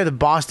last year, the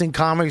Boston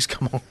comics,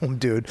 come home,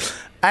 dude.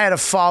 I had to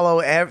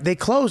follow, they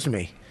closed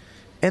me.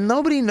 And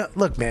nobody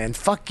look, man,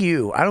 fuck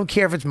you. I don't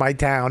care if it's my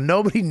town.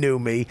 Nobody knew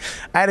me.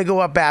 I had to go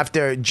up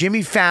after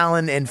Jimmy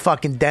Fallon and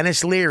fucking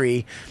Dennis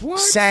Leary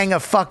sang a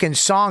fucking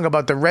song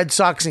about the Red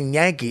Sox and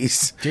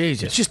Yankees.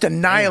 Jesus. It's just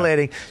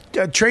annihilating.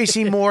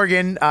 Tracy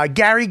Morgan,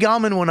 Gary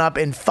Gulman went up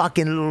and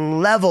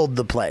fucking leveled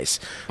the place.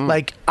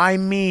 Like, I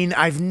mean,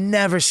 I've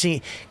never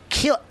seen...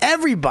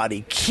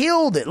 Everybody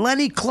killed it.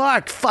 Lenny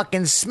Clark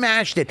fucking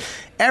smashed it.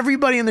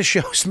 Everybody in the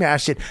show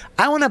smashed it.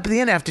 I went up at the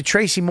end after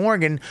Tracy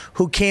Morgan,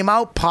 who came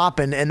out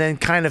popping and then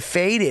kind of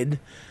faded,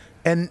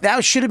 and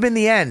that should have been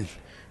the end.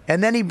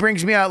 And then he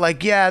brings me out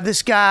like, yeah,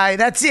 this guy,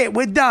 that's it,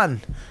 we're done.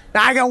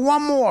 Now I got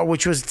one more,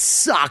 which was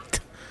sucked.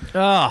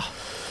 Oh.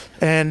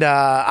 And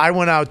I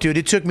went out, dude.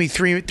 It took me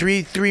three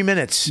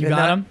minutes. You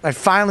got him? I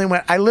finally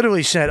went. I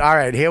literally said, all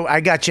right, here, I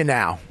got you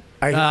now.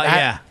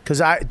 Yeah.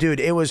 Because dude,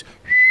 it was...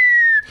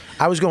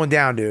 I was going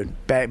down, dude.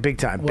 Big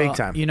time. Well, big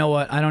time. You know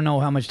what? I don't know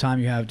how much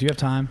time you have. Do you have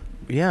time?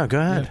 Yeah, go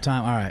ahead. You have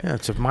time. All right. Yeah,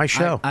 it's my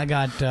show. I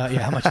got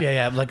how much?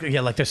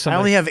 Like there's somebody. I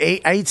only have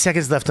 8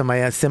 seconds left on my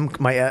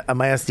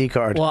SD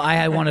card. Well, I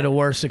had one of the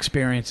worst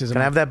experiences.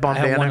 Can I have that bump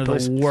I had banner, one of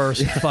please? the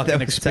worst fucking That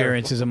was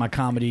experiences in my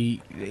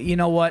comedy. You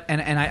know what?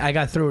 And I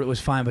got through it. It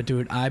was fine. But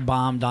dude, I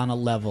bombed on a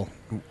level.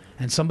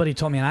 And somebody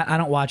told me, and I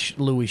don't watch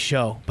Louis'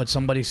 show, but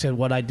somebody said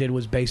what I did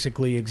was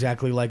basically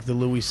exactly like the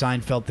Louis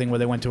Seinfeld thing where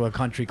they went to a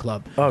country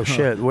club. Oh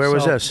shit! Where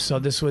was this? So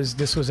this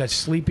was at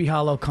Sleepy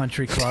Hollow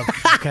Country Club.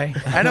 Okay,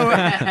 I know where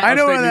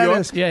that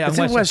is. Yeah, it's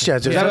in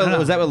Westchester.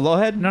 Was that with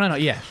Lawhead? No.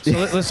 Yeah. So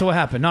listen, what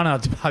happened? No.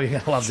 Bobby,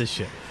 I love this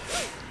shit.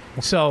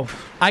 So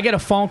I get a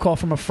phone call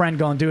from a friend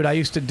going, dude, I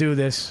used to do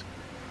this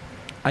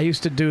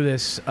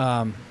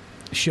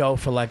show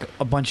for like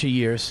a bunch of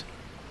years.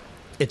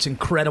 It's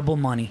incredible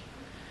money.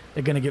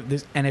 They're gonna give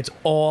this, and it's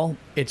all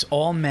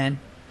men.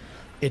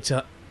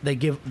 They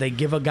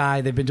give a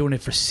guy. They've been doing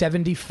it for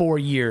 74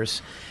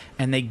 years,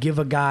 and they give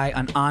a guy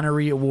an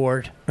honorary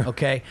award.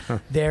 Okay,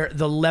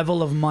 the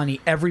level of money.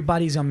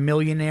 Everybody's a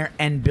millionaire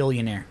and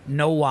billionaire.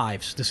 No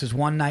wives. This is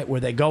one night where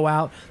they go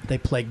out, they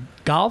play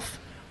golf,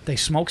 they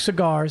smoke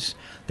cigars.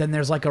 Then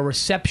there's like a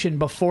reception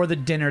before the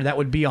dinner that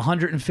would be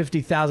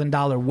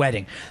 $150,000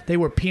 wedding. They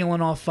were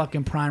peeling off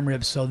fucking prime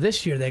ribs. So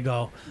this year they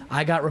go.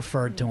 I got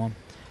referred to them.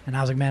 And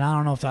I was like, man, I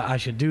don't know if I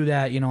should do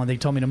that, And they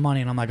told me the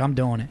money, and I'm like, I'm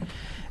doing it.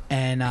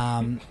 And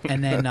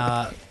then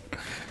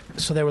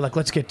so they were like,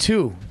 let's get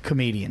 2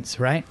 comedians,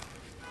 right?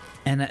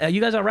 And you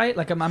guys all right?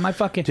 Like, am I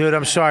fucking... Dude,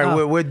 I'm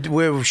sorry.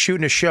 We're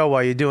shooting a show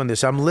while you're doing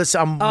this. I'm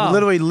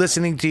literally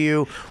listening to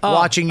you,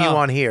 watching you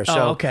on here.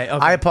 So okay.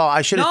 I apologize.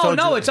 I should have told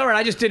you. No, it's all right.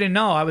 I just didn't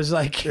know. I was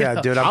like...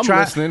 Yeah, dude, I'm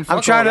listening.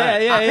 I'm trying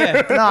to...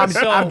 Yeah.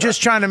 No, I'm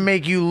just trying to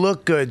make you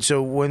look good,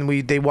 so when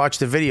they watch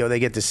the video, they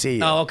get to see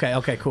you. Oh,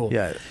 okay, cool.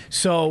 Yeah.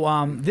 So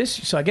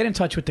so I get in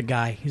touch with the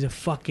guy. He's a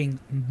fucking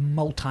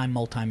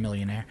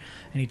multi-millionaire.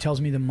 And he tells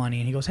me the money,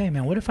 and he goes, hey,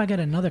 man, what if I get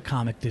another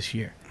comic this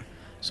year?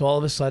 So all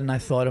of a sudden, I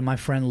thought of my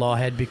friend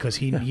Lawhead because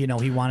he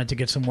wanted to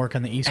get some work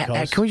on the East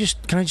Coast.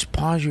 Can I just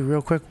pause you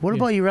real quick? What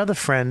about your other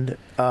friend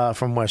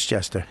from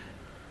Westchester?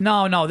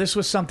 No, this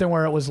was something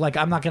where it was like,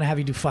 I'm not going to have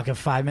you do fucking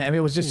 5 minutes. I mean,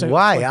 it was just...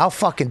 Why? I'll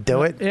fucking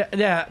do it.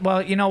 Yeah,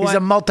 well, you know what? He's a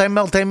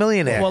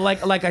multi-millionaire. Well,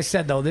 like I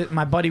said, though,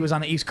 my buddy was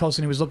on the East Coast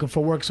and he was looking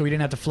for work, so he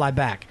didn't have to fly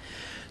back.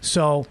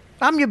 So...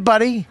 I'm your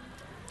buddy.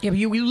 Yeah, but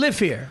you live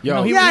here.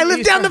 Yo. I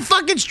live down the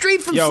fucking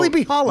street from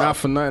Sleepy Hollow. Not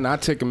for nothing. I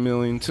take $1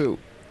 million, too.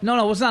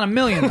 No, it's not $1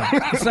 million, though.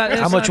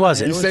 How much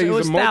was it? You say it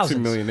was he's a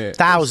multi-millionaire.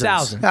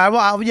 Thousands. I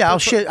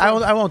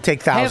won't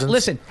take thousands.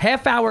 Listen,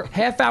 half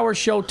hour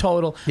show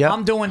total. Yep.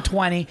 I'm doing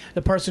 20.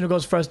 The person who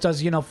goes first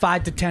does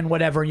 5 to 10,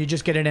 whatever, and you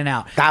just get it in and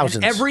out.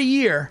 Thousands. And every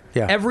year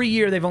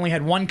they've only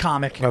had one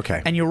comic.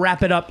 Okay. And you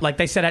wrap it up like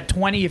they said at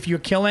 20. If you're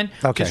killing,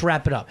 just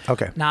wrap it up.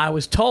 Okay. Now I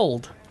was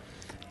told.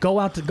 Go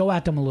at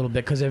them a little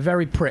bit because they're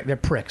they're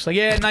pricks. Like,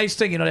 yeah, nice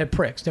thing, they're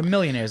pricks. They're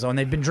millionaires though, and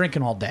they've been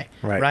drinking all day.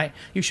 Right?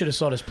 You should have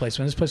saw this place.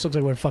 When this place looks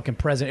like we're fucking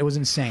president, it was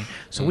insane.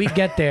 So we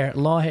get there,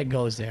 Lawhead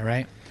goes there,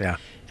 right? Yeah.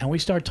 And we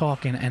start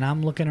talking, and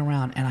I'm looking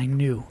around, and I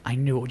knew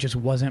it just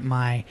wasn't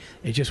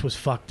it just was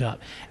fucked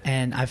up.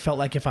 And I felt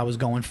like if I was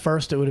going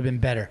first, it would have been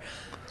better.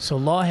 So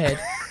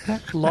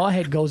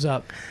Lawhead goes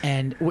up,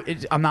 and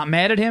I'm not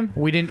mad at him.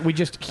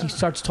 He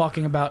starts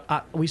talking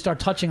about, we start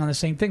touching on the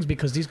same things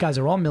because these guys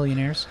are all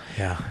millionaires.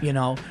 Yeah.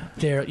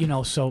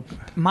 So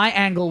my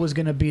angle was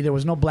going to be there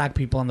was no black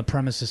people on the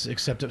premises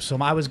except, so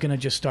I was going to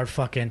just start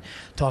fucking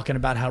talking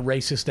about how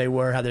racist they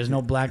were, how there's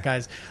no black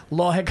guys.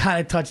 Lawhead kind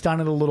of touched on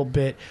it a little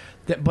bit,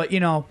 but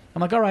I'm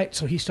like, all right.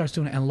 So he starts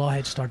doing it, and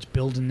Lawhead starts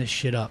building this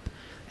shit up.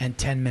 And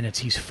 10 minutes,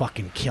 he's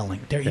fucking killing.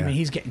 I mean,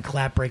 he's getting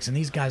clap breaks, and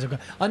these guys are going,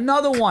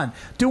 another one.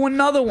 Do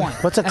another one.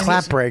 What's a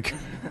clap break?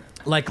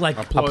 Like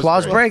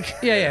applause break.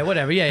 Yeah,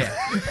 whatever. Yeah.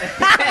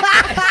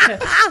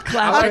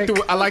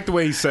 I like the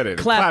way he said it.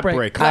 Clap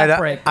break. Clap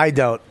break. I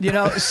don't. You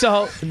know,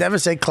 so never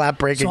say clap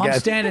break so again. I'm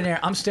standing there,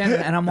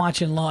 and I'm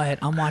watching Lawhead.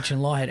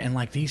 and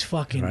like these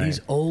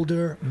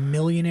older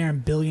millionaire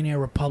and billionaire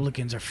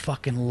Republicans are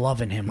fucking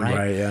loving him, right?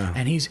 Right, yeah.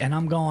 And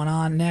I'm going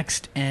on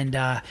next, and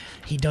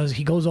he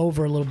goes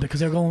over a little bit because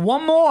they're going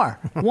one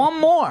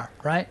more,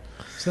 right?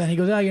 So then he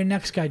goes, "Oh, you're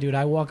next guy, dude."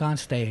 I walk on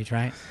stage,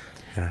 right?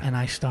 Yeah. And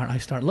I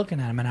start looking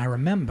at him, and I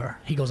remember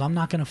he goes, "I'm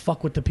not gonna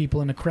fuck with the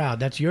people in the crowd.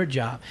 That's your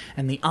job."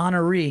 And the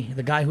honoree,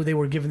 the guy who they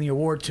were giving the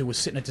award to, was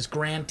sitting at this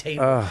grand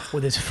table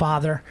with his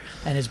father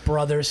and his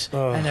brothers,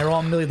 and they're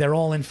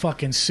all in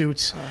fucking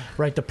suits,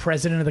 right? The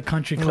president of the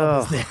country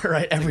club is there,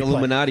 right? Everybody.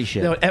 Illuminati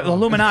shit.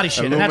 Illuminati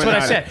shit. And that's what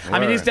I said. Word. I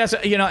mean,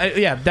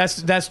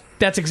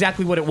 that's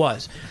exactly what it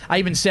was. I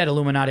even said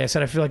Illuminati. I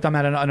said I feel like I'm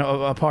at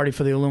a party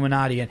for the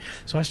Illuminati, and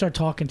so I start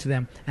talking to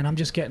them, and I'm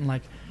just getting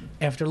like.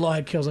 After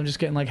Lawhead kills, I'm just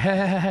getting like,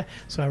 ha.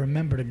 So I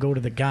remember to go to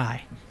the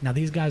guy. Now,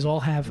 these guys all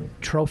have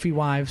trophy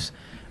wives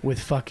with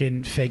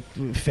fucking fake,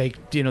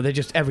 they're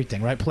just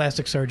everything, right?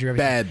 Plastic surgery,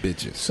 everything. Bad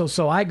bitches.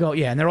 So I go,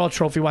 and they're all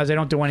trophy wives. They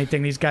don't do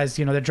anything. These guys,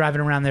 they're driving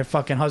around their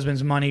fucking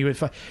husband's money. With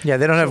they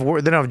don't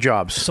have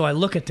jobs. So I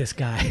look at this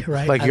guy,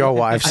 right? Like your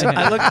wives. So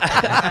I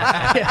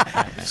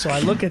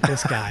look at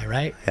this guy,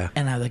 right? Yeah.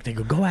 And they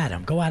go at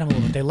him a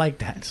little bit. They like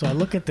that. So I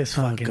look at this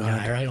fucking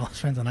guy, right? All his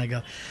friends, and I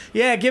go,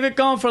 yeah, give it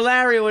going for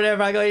Larry or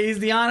whatever. I go, he's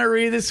the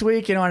honoree this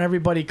week, and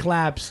everybody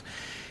claps.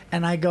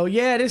 And I go,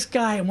 yeah, this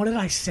guy, and what did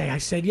I say? I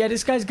said, yeah,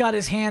 this guy's got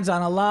his hands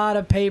on a lot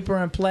of paper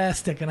and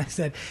plastic. And I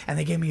said, and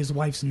they gave me his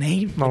wife's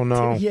name. Oh,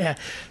 no. Yeah.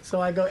 So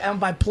I go,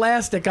 and by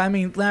plastic, I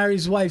mean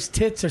Larry's wife's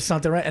tits or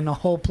something, right? And the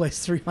whole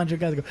place,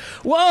 300 guys go,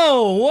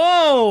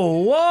 whoa.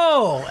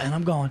 And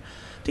I'm going,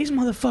 these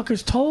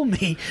motherfuckers told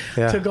me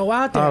to go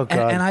out there.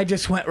 And I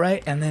just went,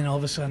 right? And then all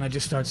of a sudden, I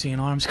just start seeing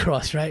arms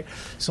crossed, right?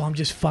 So I'm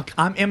just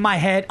I'm in my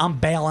head, I'm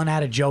bailing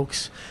out of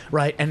jokes,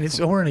 right? And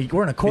we're in a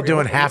court. You're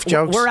doing half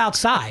jokes? We're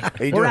outside.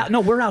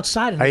 We're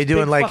outside. Are you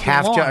doing like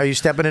half jokes? Are you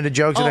stepping into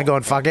jokes and then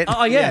going, fuck it?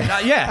 Oh,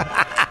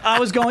 yeah. I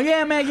was going,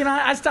 yeah, man,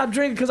 I stopped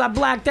drinking because I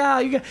blacked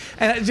out. And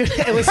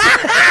it was...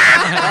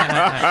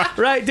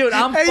 right, dude,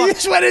 And you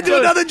just went into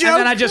another joke?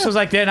 And then I just was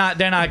like, they're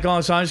not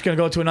going, so I'm just going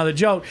to go to another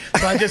joke.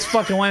 So I just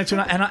fucking went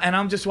into and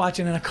I'm just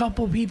watching, and a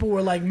couple people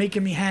were like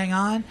making me hang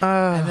on,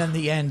 and then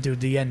the end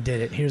did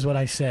it. Here's what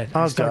I said.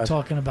 I started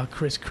talking about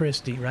Chris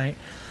Christie, right?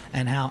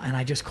 And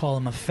I just call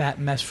him a fat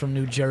mess from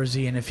New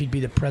Jersey, and if he'd be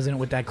the president,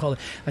 what that call it?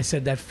 I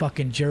said that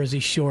fucking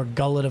Jersey Shore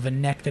gullet of a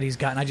neck that he's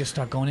got, and I just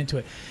start going into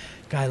it.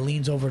 Guy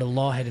leans over to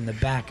Lawhead in the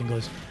back and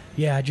goes,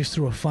 yeah, I just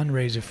threw a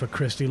fundraiser for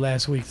Christie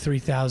last week,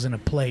 $3,000 a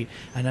plate.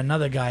 And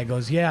another guy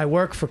goes, yeah, I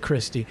work for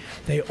Christie.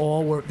 They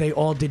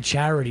all did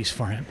charities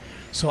for him.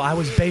 So I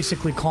was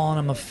basically calling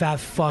him a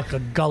fat fuck, a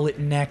gullet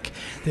neck.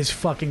 This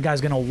fucking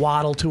guy's gonna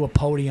waddle to a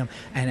podium,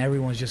 and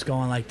everyone's just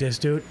going like this,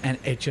 dude. And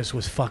it just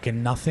was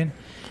fucking nothing.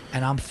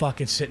 And I'm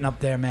fucking sitting up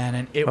there, man.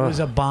 And it was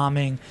a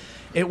bombing.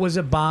 It was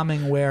a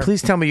bombing where.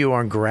 Please tell me you were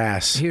on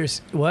grass. Here's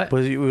what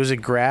was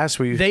it grass?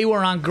 They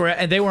were on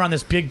grass. They were on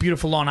this big,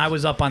 beautiful lawn. I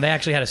was up on. They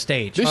actually had a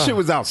stage. This shit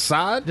was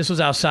outside. This was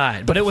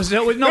outside, but it was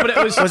no. But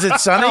it was. Was it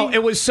sunny? No,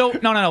 it was so.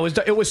 No.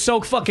 It was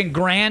so fucking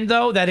grand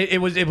though that it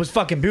was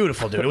fucking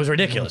beautiful, dude. It was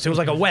ridiculous. It was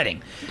like a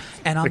wedding.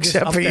 And I'm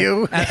except just for there,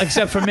 you,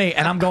 except for me,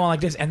 and I'm going like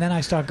this, and then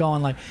I start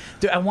going like,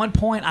 dude, at one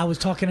point I was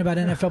talking about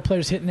NFL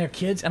players hitting their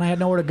kids, and I had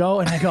nowhere to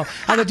go, and I go,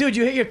 dude,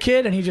 you hit your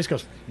kid, and he just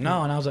goes,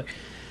 no, and I was like,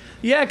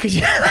 yeah, because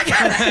dude,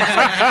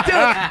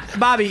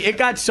 Bobby, it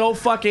got so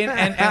fucking,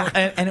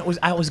 and it was,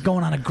 I was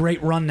going on a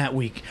great run that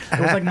week. It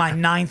was like my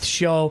 9th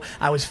show.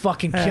 I was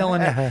fucking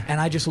killing it, and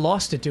I just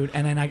lost it, dude.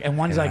 And then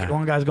one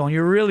guy's going,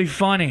 you're really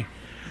funny,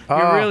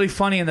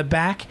 in the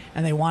back,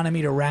 and they wanted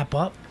me to wrap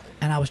up.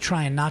 And I was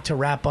trying not to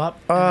wrap up.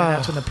 And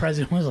that's when the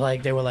president was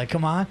like, they were like,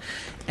 come on.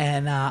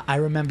 And I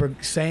remember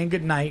saying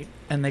goodnight,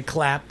 and they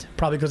clapped,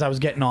 probably because I was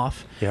getting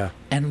off. Yeah.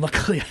 And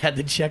luckily, I had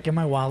the check in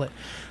my wallet,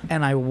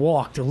 and I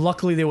walked.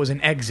 Luckily, there was an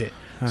exit.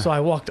 So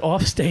I walked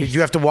off stage. Did you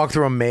have to walk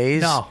through a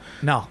maze?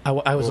 No.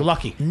 I was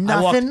lucky.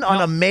 Nothing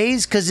on a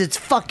maze because it's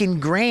fucking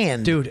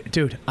grand.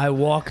 Dude, I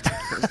walked.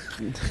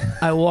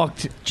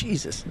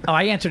 Jesus. Oh,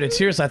 I answered it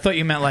seriously. I thought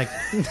you meant like.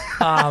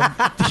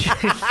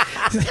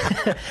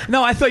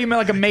 No, I thought you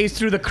meant like a maze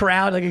through the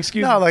crowd. Like,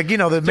 excuse me. No, like,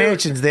 the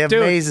mansions, they have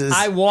mazes.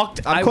 I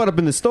walked. I'm caught up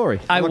in the story.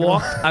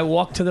 I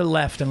walked to the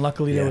left, and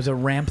luckily there was a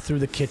ramp through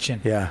the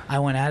kitchen. Yeah. I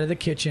went out of the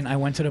kitchen. I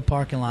went to the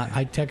parking lot.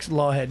 I text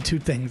Lawhead 2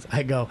 things.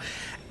 I go,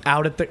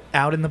 out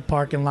in the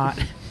parking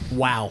lot.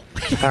 Wow.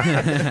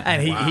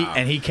 And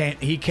he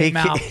came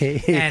out.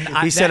 And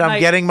he said,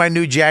 I'm getting my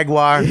new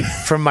Jaguar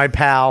from my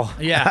pal.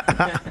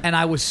 Yeah. And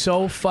I was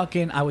so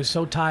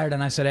tired,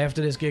 and I said,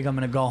 after this gig, I'm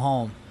going to go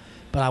home.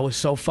 But I was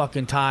so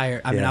fucking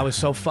tired. I mean, I was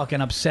so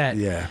fucking upset.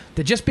 Yeah.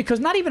 That just because,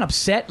 not even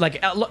upset,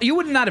 like, you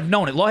would not have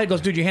known it. Lawhead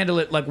goes, dude, you handle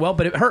it like well,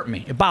 but it hurt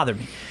me. It bothered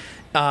me.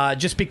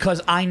 Just because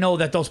I know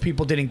that those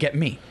people didn't get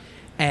me.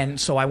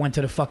 And so I went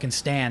to the fucking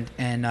stand,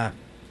 and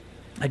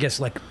I guess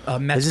like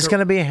Is this going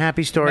to be a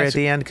happy story at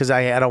the end? Because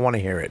I don't want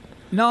to hear it.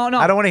 No.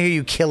 I don't want to hear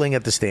you killing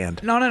at the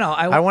stand. No.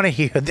 I want to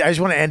hear. I just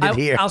want to end it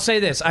here. I'll say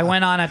this: I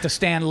went on at the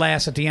stand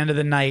last at the end of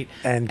the night,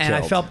 and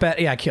I felt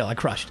better. Yeah, I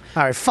crushed.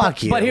 All right,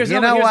 fuck you. But here's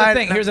the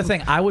thing. Here's the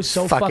thing. I was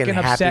so fucking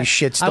happy upset.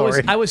 Shit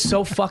story. I was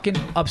so fucking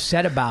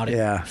upset about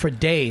it for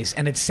days,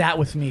 and it sat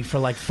with me for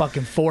like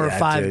fucking 4 or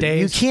 5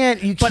 days. You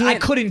can't. But I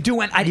couldn't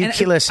do it.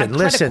 Listen. I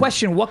tried to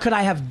question what could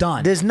I have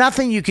done. There's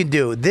nothing you can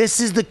do. This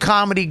is the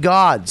comedy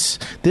gods.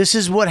 This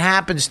is what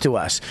happens to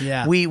us.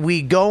 Yeah.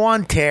 We go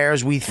on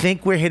tears. We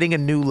think we're hitting a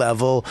new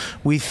level.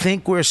 We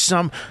think we're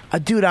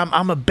dude.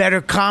 I'm a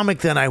better comic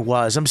than I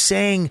was. I'm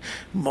saying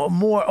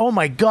more. Oh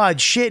my God,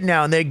 shit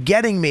now, and they're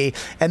getting me.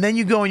 And then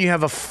you go and you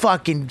have a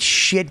fucking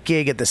shit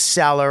gig at the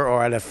Cellar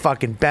or at a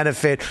fucking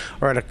benefit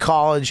or at a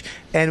college,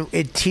 and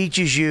it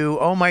teaches you.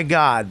 Oh my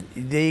God,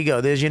 there you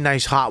go. There's your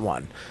nice hot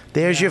one.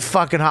 There's your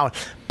fucking hot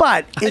one.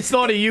 But I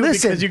thought of you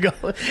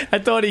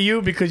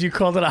because you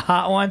called it a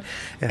hot one,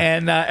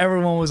 and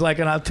everyone was like,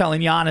 and I was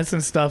telling Giannis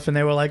and stuff, and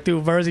they were like,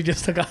 "Dude, Virzi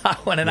just took a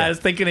hot one," and I was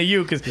thinking of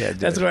you because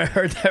that's where I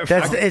heard that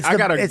from.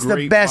 It's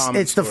the best.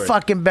 It's the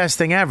fucking best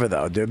thing ever,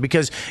 though, dude.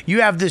 Because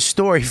you have this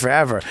story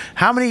forever.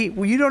 How many?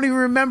 You don't even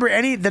remember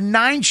any. The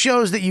 9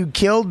 shows that you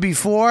killed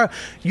before.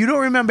 You don't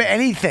remember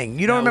anything.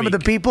 You don't remember the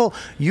people.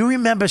 You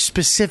remember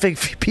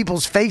specific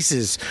people's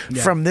faces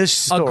from this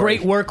story. A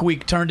great work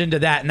week turned into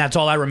that, and that's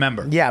all I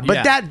remember. Yeah,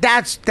 but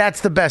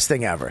that's the best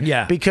thing ever.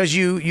 Yeah, because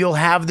you'll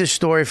have this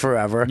story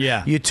forever.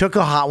 Yeah, you took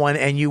a hot one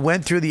and you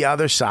went through the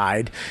other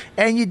side,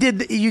 and you did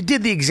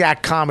the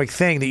exact comic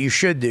thing that you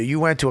should do.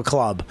 You went to a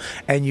club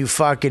and you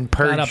fucking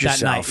purged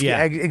yourself. That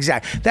night, yeah,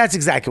 exactly. That's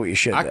exactly what you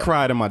should do. I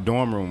cried in my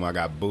dorm room. I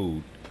got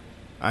booed.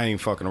 I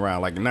ain't fucking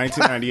around. Like in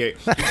 1998.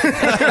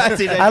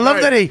 I love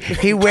that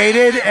he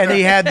waited and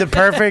he had the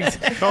perfect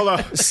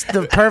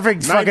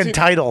fucking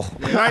title.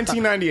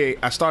 1998,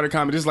 I started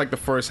comedy. This is like the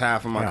first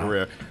half of my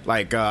career.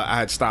 Like I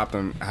had stopped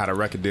and had a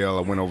record deal.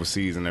 I went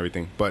overseas and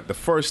everything. But the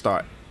first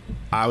start,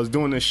 I was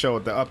doing this show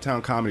at the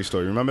Uptown Comedy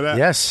Store. You remember that?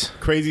 Yes.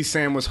 Crazy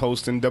Sam was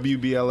hosting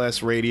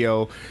WBLS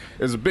radio.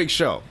 It was a big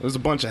show. There was a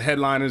bunch of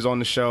headliners on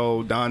the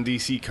show. Don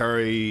D.C.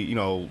 Curry,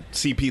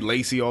 C.P.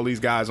 Lacey, all these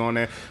guys on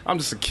there. I'm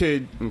just a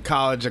kid in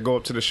college. I go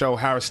up to the show.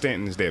 Harris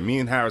Stanton is there. Me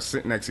and Harris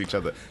sitting next to each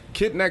other.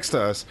 Kid next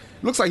to us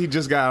looks like he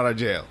just got out of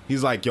jail.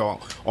 He's like, "Yo,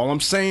 all I'm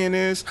saying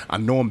is I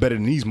know I'm better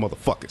than these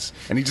motherfuckers."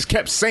 And he just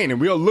kept saying it.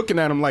 We all looking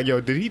at him like, "Yo,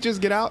 did he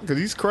just get out?" Because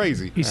he's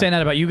crazy. He's saying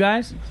that about you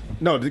guys?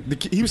 No,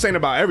 he was saying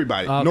about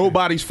everybody. Okay.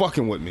 Nobody's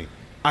fucking with me.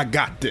 I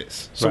got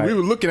this. So we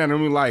were looking at him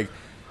and we were like,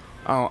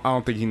 I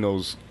don't think he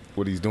knows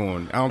what he's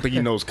doing. I don't think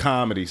he knows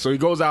comedy. So he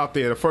goes out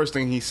there. The first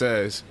thing he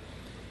says,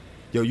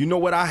 "Yo, you know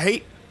what I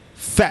hate?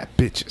 Fat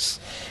bitches."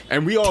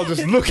 And we all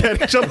just look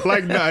at each other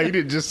like, nah, he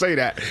didn't just say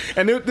that.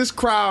 And this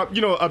crowd,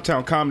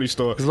 Uptown Comedy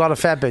Store. There's a lot of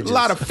fat bitches. A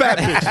lot of fat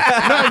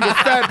bitches. Nothing but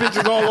fat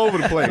bitches all over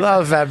the place. A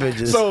lot of fat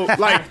bitches. So,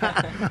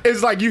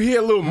 it's like you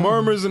hear little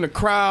murmurs in the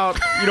crowd,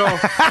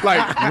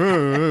 like,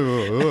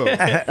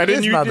 and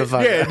then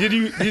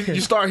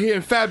you start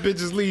hearing fat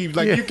bitches leave.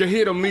 Like, you can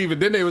hear them leave,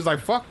 and then they was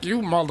like, "Fuck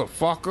you,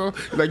 motherfucker."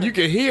 Like, you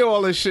can hear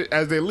all this shit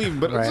as they leave,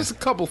 but just a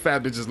couple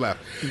fat bitches left.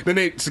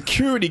 Then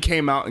security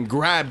came out and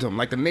grabbed them.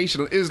 Like, the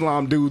Nation of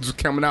Islam dudes were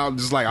coming out and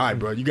just like, "All right,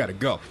 bro, you gotta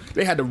go."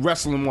 They had to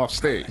wrestle him off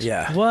stage.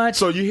 Yeah. What?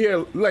 So you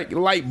hear like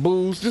light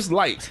boos, just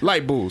light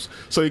boos.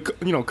 So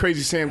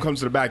Crazy Sam comes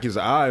to the back. He's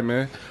like, "All right,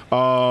 man,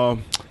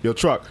 your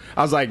truck."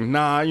 I was like,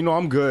 "Nah,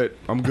 I'm good.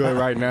 I'm good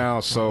right now.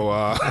 So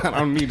I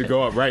don't need to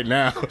go up right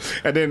now."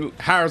 And then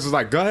Harris was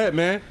like, "Go ahead,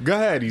 man. Go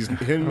ahead." He's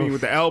hitting me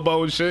with the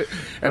elbow and shit.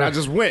 And I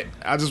just went.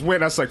 I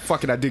was like,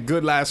 "Fuck it. I did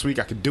good last week.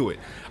 I could do it.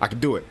 As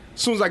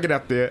soon as I get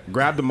up there,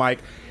 grab the mic.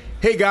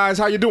 Hey guys,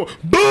 how you doing?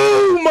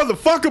 Boo,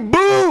 motherfucker,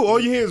 boo! All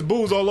you hear is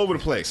boos all over the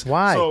place.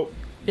 Why? So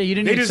you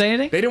didn't even say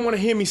anything? They didn't want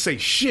to hear me say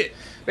shit.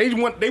 They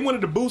wanted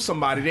to boo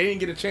somebody. They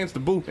didn't get a chance to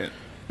boo him.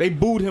 They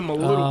booed him a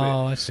little bit.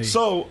 Oh, I see.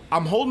 So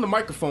I'm holding the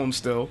microphone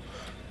still.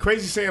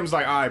 Crazy Sam's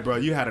like, "All right, bro,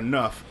 you had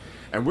enough,"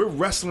 and we're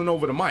wrestling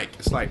over the mic.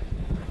 It's like,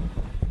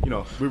 we're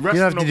wrestling.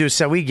 You don't have to do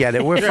so. We get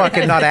it. We're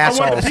fucking not assholes.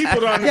 I want the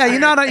people to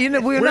understand. Yeah,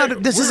 we're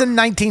not. This isn't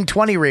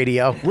 1920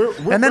 radio.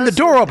 And then the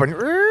door opened.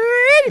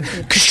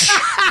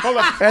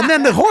 And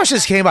then the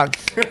horses came out.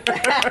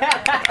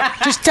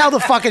 Just tell the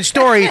fucking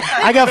story.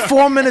 I got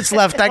 4 minutes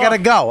left. I gotta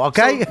go.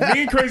 Okay. So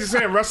me and Crazy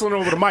Sam wrestling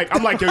over the mic.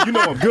 I'm like, "Yo,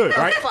 I'm good,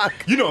 right?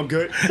 I'm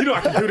good.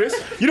 I can do this.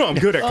 I'm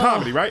good at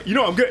comedy, right?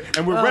 I'm good."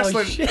 And we're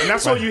wrestling, shit. and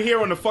that's all you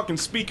hear on the fucking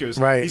speakers.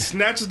 Right. He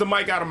snatches the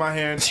mic out of my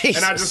hand,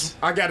 Jesus.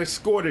 and I got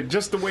escorted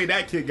just the way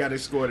that kid got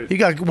escorted.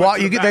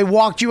 They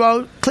walked you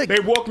out. Click. They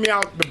walked me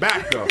out the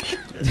back though.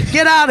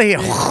 Get out of here.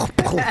 I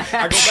go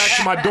back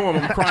to my dorm.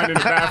 I'm crying in the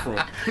bathroom.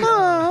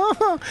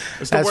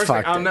 It's the That's worst thing.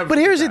 fucked. I'll never But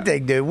here's the forget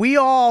thing, dude. You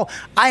know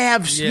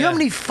how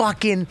many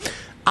fucking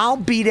I'll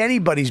beat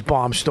anybody's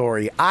bomb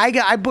story. I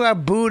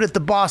got booed at the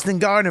Boston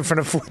Garden in front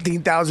of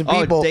 14,000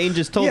 people. Oh, Dane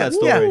just told that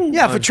story.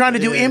 Yeah, for trying to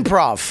do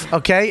improv,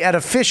 okay, at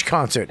a Fish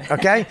concert,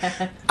 okay?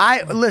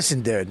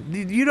 Listen, dude,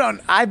 you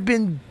don't,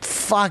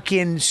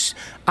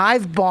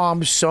 I've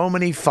bombed so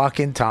many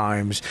fucking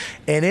times,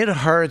 and it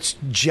hurts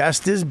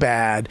just as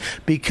bad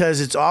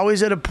because it's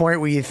always at a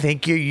point where you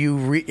think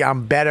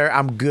I'm better,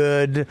 I'm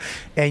good,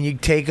 and you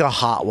take a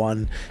hot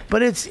one.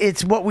 But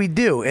it's what we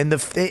do, and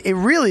it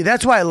really,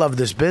 that's why I love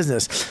this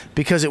business,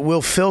 because it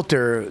will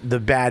filter the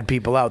bad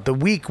people out. The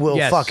weak will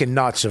fucking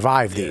not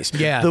survive these.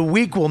 Yeah. The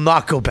weak will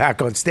not go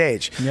back on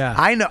stage. Yeah.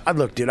 I know.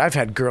 Look, dude, I've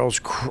had girls.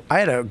 I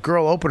had a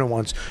girl opener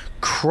once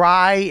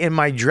cry in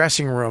my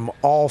dressing room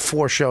all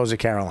 4 shows at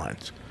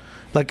Caroline's.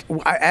 Like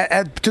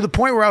to the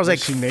point where I was like,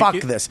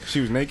 "Fuck this." She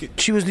was naked.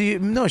 She was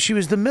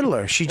the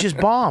middler. She just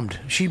bombed.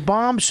 She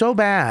bombed so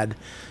bad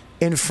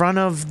in front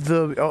of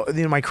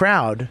my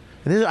crowd.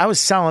 And I was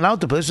selling out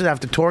the place. This was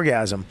after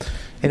Torgasm,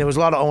 and there was a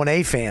lot of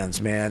O&A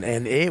fans, man.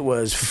 And it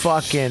was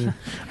fucking.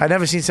 I'd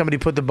never seen somebody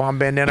put the bomb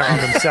bandana on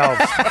themselves.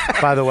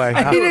 By the way,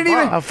 he didn't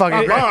even.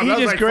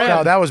 He just grabbed.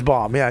 No, that was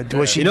bomb. Yeah,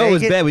 was she? It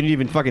was bad. We didn't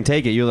even fucking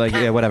take it. You're like,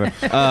 yeah, whatever.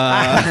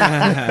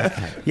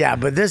 Yeah,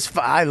 but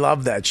I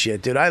love that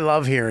shit, dude. I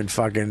love hearing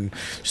fucking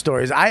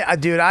stories. I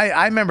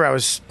remember I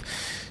was.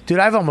 Dude,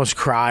 I've almost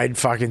cried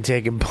fucking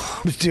taking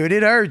bombs. Dude,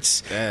 it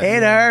hurts.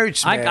 It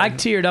hurts, man. I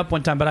teared up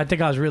one time, but I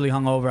think I was really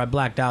hungover. I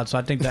blacked out, so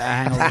I think the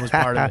hangover was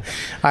part of it.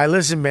 All right,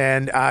 listen,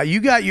 man. You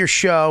got your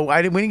show.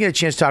 We didn't get a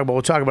chance to talk about it.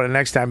 We'll talk about it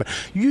next time. But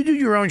you do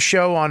your own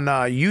show on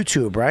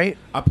YouTube, right?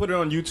 I put it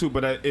on YouTube,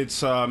 but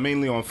it's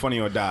mainly on Funny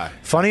or Die.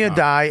 Funny or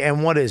Die,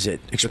 and what is it?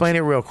 Explain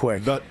it real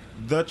quick.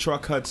 The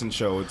Truck Hudson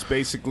Show. It's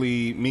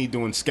basically me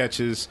doing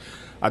sketches.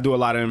 I do a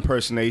lot of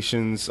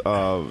impersonations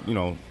of,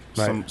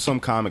 Right. Some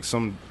comics,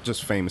 some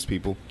just famous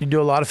people. You do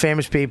a lot of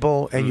famous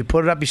people, and you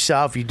put it up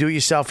yourself. You do it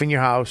yourself in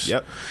your house.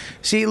 Yep.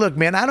 See, look,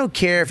 man, I don't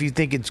care if you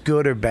think it's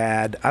good or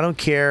bad. I don't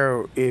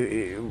care.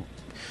 You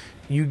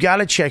got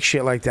to check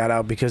shit like that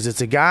out because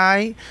it's a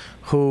guy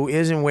who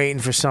isn't waiting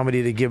for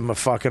somebody to give him a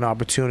fucking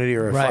opportunity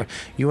or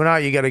you went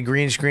out, you got a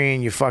green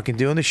screen, you're fucking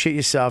doing the shit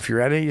yourself,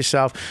 you're editing it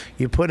yourself,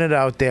 you're putting it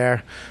out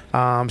there.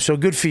 So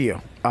good for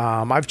you.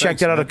 I've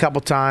checked it out a couple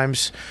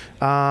times.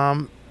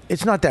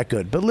 It's not that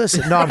good, but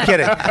listen. No, I'm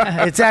kidding.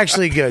 It's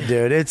actually good,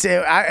 dude.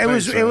 I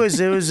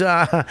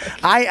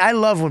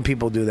love when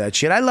people do that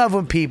shit. I love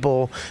when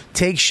people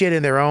take shit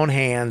in their own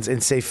hands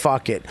and say,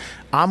 "Fuck it,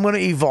 I'm going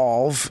to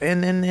evolve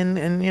and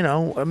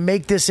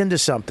make this into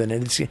something."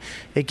 And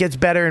it gets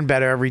better and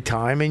better every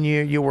time, and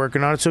you're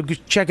working on it. So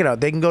check it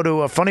out. They can go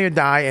to Funny or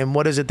Die, and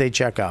what is it they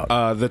check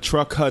out? The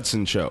Truck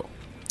Hudson Show.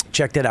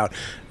 Check that out.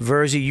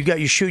 Virzi,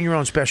 you're shooting your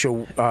own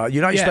special.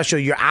 You're not your special.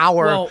 Your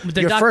hour.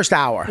 Your first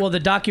hour. Well, the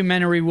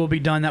documentary will be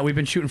done that we've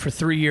been shooting for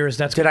 3 years.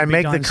 Did I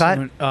make the cut?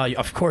 Soon.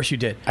 Of course you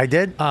did. I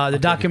did. The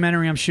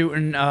documentary I'm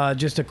shooting.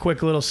 Just a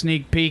quick little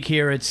sneak peek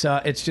here. It's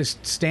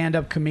just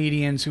stand-up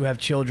comedians who have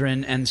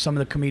children, and some of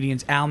the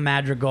comedians, Al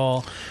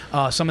Madrigal,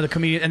 some of the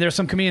comedians, and there's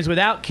some comedians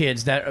without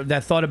kids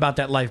that thought about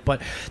that life.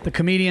 But the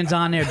comedians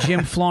on there: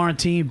 Jim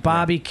Florentine,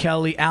 Bobby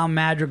Kelly, Al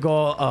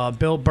Madrigal,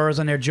 Bill Burr's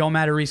on there, Joe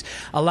Matarese.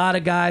 A lot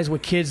of guys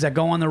with kids that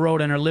go on the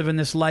road and are living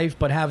this life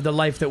but have the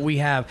life that we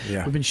have.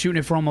 Yeah. We've been shooting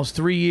it for almost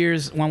 3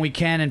 years when we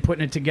can and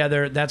putting it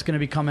together. That's going to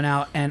be coming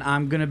out, and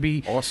I'm going to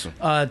be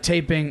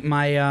taping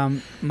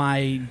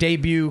my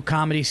debut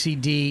comedy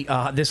CD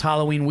this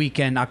Halloween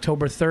weekend,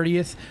 October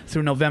 30th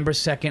through November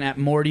 2nd at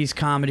Morty's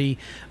Comedy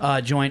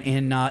Joint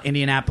in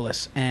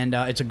Indianapolis. And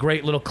it's a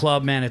great little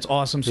club, man. It's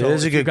awesome. So it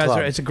is a good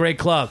club. It's a great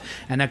club,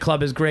 and that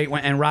club is great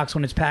and rocks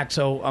when it's packed.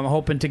 So I'm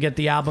hoping to get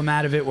the album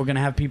out of it. We're going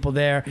to have people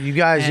there. You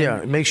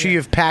guys, make sure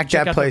you've packed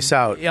that place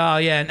out. Oh,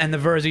 yeah, and the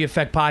Virzi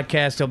Effect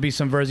podcast. There'll be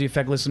some Virzi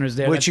Effect listeners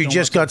there. Which you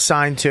just got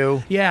signed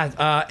to.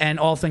 Yeah, and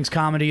All Things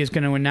Comedy is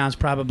going to announce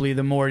probably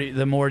the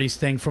Morty's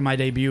thing for my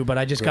debut, but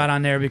I just got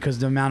on there because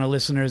the amount of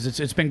listeners,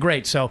 it's been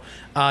great. So,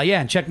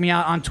 and check me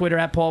out on Twitter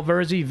at Paul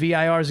Virzi,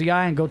 Virzi,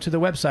 and go to the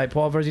website,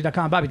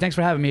 paulvirzi.com. Bobby, thanks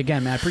for having me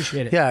again, man. I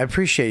appreciate it. Yeah, I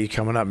appreciate you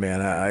coming up, man.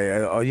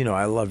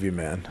 I love you,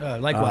 man.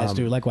 Likewise,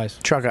 dude. Likewise.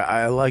 Truck,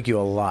 I like you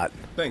a lot.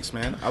 Thanks,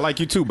 man. I like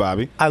you too,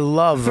 Bobby. I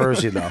love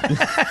Virzi, though.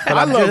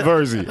 I love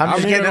Virzi.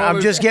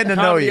 I'm just getting to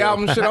know you.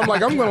 Album shit. I'm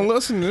like, I'm going to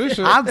listen to this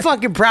shit. I'm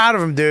fucking proud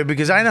of him, dude,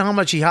 because I know how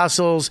much he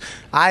hustles.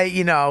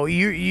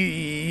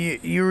 You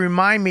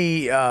remind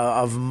me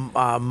of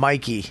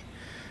Mikey.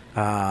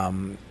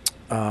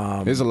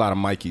 There's a lot of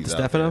Mikeys.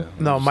 Stefano?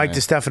 No, Mike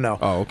DeStefano.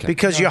 Oh, okay.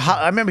 Because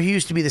I remember he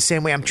used to be the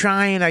same way. I'm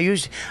trying.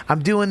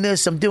 I'm doing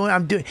this. I'm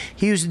doing.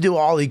 He used to do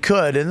all he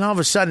could, and all of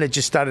a sudden it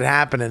just started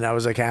happening. I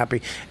was like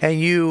happy.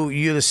 And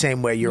you're the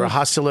same way. You're a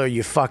hustler.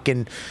 You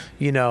fucking,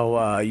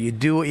 you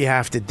do what you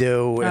have to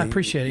do. I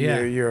appreciate it.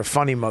 Yeah, you're a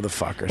funny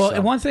motherfucker. Well,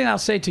 and one thing I'll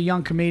say to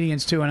young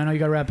comedians too, and I know you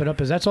got to wrap it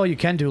up, is that's all you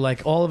can do.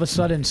 Like all of a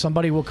sudden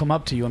somebody will come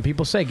up to you, and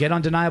people say, "Get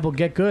undeniable,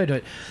 get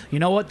good." You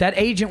know what? That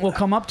agent will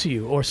come up to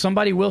you, or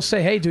somebody will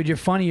say, "Hey, dude, you're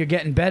funny you're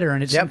getting better,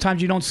 and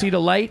sometimes you don't see the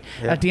light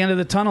at the end of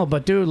the tunnel.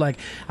 But dude, like,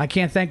 I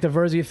can't thank the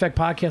Virzi Effect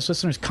podcast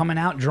listeners coming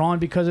out, drawing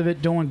because of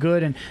it, doing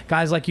good, and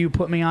guys like you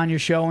put me on your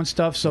show and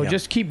stuff. So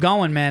just keep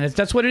going, man.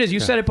 That's what it is. You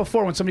said it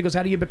before when somebody goes,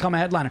 "How do you become a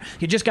headliner?"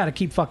 You just got to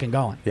keep fucking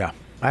going. Yeah,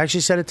 I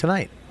actually said it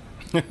tonight.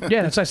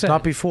 Yeah, that's what I said.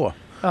 Not before.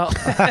 Oh.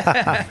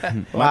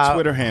 My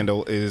Twitter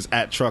handle is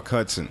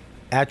 @TruckHudson.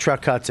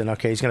 @TruckHudson.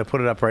 Okay, he's going to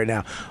put it up right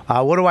now.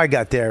 What do I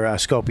got there,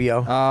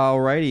 Scopio?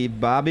 Alrighty,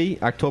 Bobby.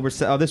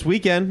 This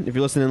weekend, if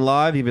you're listening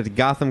live, you'll be at the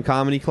Gotham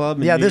Comedy Club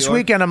in New this York.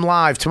 weekend I'm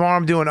live. Tomorrow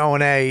I'm doing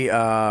O&A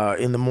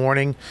in the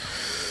morning.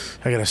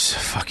 I got a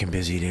fucking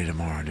busy day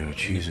tomorrow, dude.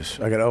 Jesus.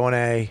 I got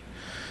O&A.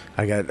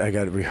 I got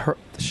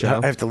show.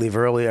 I have to leave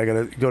early. I got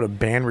to go to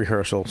band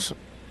rehearsals.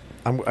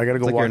 I got to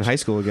go Like watch. you're in high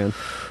school again.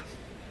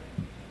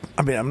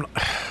 I mean,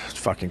 it's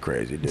fucking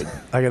crazy, dude.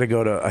 I got to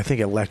go to, I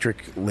think,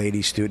 Electric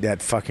Lady Studio,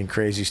 that fucking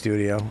crazy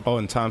studio. Oh,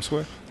 in Times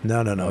Square?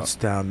 No. It's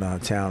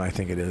downtown, I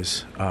think it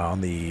is,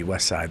 on the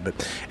west side.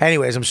 But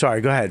anyways, I'm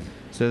sorry. Go ahead.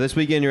 So this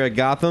weekend you're at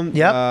Gotham.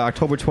 Yep.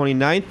 October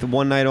 29th,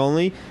 one night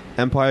only.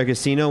 Empire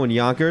Casino in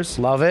Yonkers.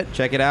 Love it.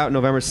 Check it out.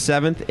 November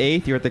 7th,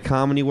 8th, you're at the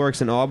Comedy Works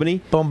in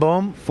Albany. Boom,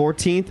 boom.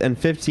 14th and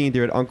 15th,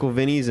 you're at Uncle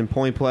Vinny's in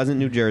Point Pleasant,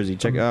 New Jersey.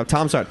 Check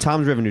Tom's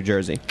River, New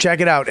Jersey.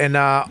 Check it out. And,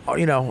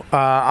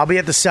 I'll be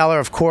at the Cellar,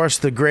 of course,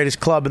 the greatest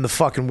club in the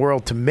fucking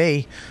world to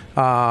me.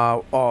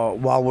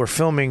 While we're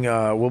filming,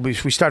 we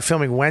start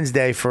filming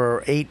Wednesday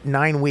for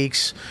 8-9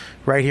 weeks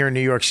right here in New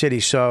York City.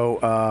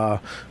 So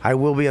I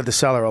will be at the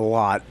Cellar a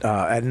lot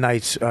at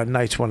nights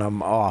when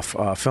I'm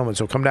off filming.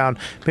 So come down.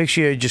 Make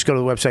sure you just go to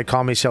the website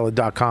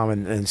callmecellar.com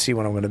and see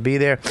when I'm going to be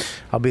there.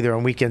 I'll be there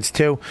on weekends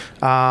too.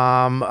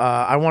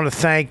 I want to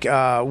thank. Where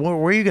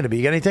are you going to be?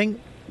 You got anything?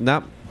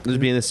 Nope. Just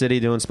be in the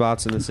city doing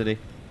spots in the city.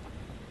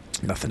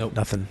 Nothing. Nope.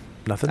 Nothing.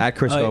 At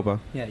Chris Scopo.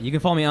 Yeah, you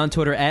can follow me on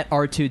Twitter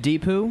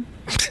 @R2Deepu.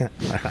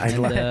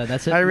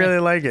 That's it. I really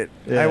like it.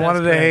 Yeah, I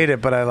wanted to hate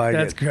it, but I like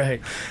That's it.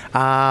 great.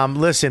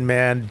 Listen,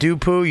 man,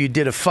 Deepu, you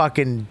did a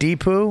fucking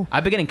Deepu.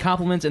 I've been getting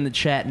compliments in the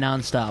chat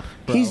nonstop,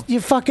 bro. You're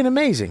fucking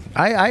amazing.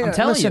 I'm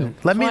telling listen, you.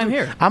 Let That's me. why I'm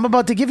here. I'm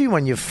about to give you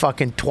one, you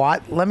fucking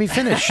twat. Let me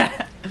finish.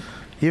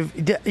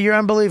 You're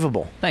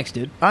unbelievable. Thanks,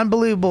 dude.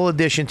 Unbelievable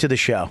addition to the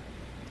show.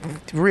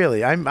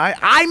 Really,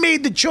 I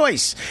made the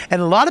choice,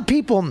 and a lot of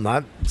people,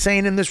 not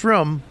saying in this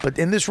room, but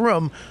in this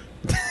room.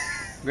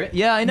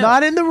 Yeah, I know.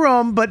 Not in the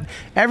room, but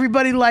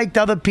everybody liked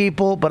other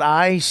people, but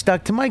I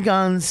stuck to my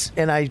guns,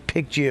 and I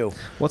picked you.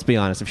 Let's be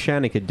honest. If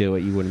Shannon could do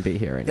it, you wouldn't be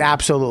here right now.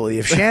 Absolutely.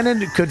 If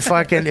Shannon could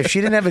fucking... If she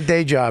didn't have a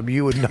day job,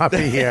 you would not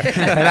be here.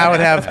 And I would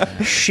have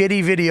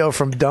shitty video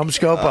from Dumb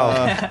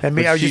Scopo. And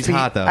me, I would she's just be...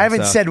 hot, though, I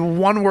haven't so. said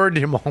one word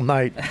to him all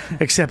night,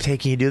 except, hey,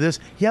 can you do this?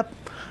 Yep.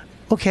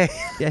 Okay.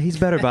 Yeah, he's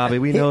better, Bobby.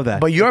 We know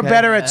that. But you're Okay?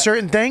 better at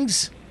certain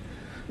things?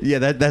 Yeah,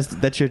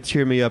 that's your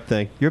cheer me up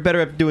thing. You're better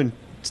at doing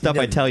stuff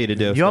I tell you to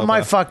do. You're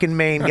my Scopo. fucking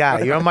main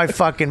guy. You're my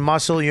fucking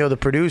muscle. You're the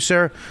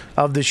producer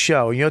of the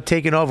show. You're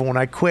taking over when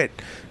I quit,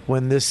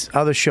 when this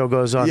other show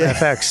goes on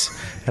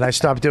FX, and I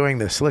stop doing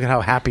this. Look at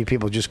how happy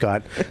people just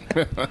got.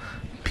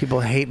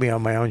 People hate me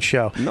on my own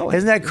show. No,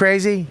 Isn't that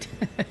crazy?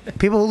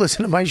 People who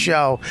listen to my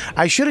show,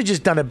 I should have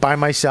just done it by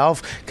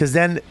myself, because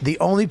then the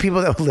only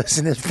people that would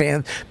listen is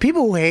fans.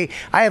 People who hate,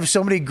 I have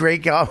so many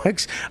great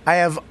comics. I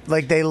have,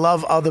 like, they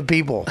love other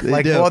people,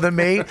 like, do. more than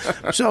me.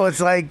 So it's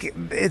like,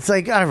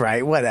 all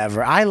right,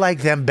 whatever. I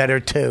like them better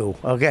too,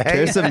 okay?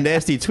 There's some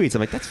nasty tweets.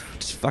 I'm like, that's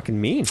just fucking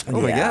mean. Oh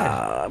my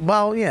god.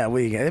 Well, yeah,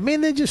 I mean,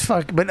 they're just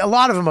fuck. But a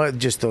lot of them are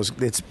just those.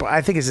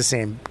 I think it's the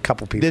same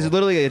couple people. There's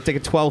literally it's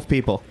like 12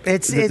 people.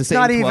 It's the same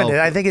not even. 12.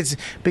 I think it's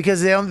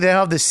because they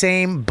have the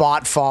same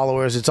bot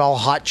followers. It's all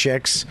hot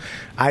chicks.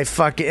 This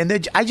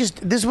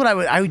is what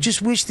I would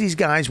just wish these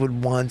guys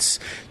would once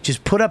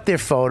just put up their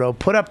photo,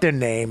 put up their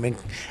name,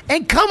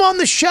 and come on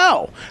the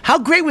show. How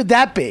great would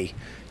that be?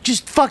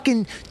 Just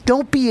fucking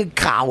don't be a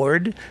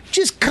coward.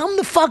 Just come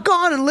the fuck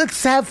on and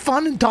let's have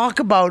fun and talk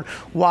about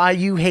why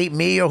you hate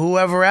me or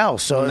whoever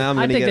else. So Now I'm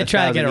I gonna think get they're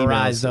trying to get a 1,000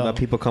 rise, emails though. about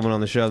people coming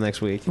on the show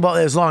next week. well,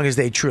 as long as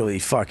they truly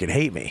fucking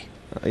hate me.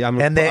 I'm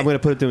going to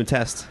put it through a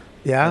test.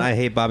 Yeah? And I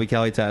hate Bobby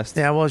Kelly test.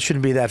 Yeah, well, it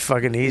shouldn't be that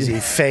fucking easy.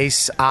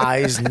 Face,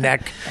 eyes,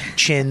 neck,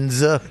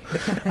 chins. You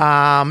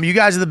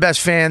guys are the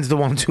best fans, the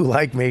ones who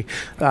like me.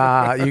 You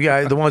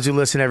guys, the ones who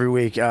listen every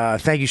week.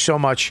 Thank you so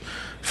much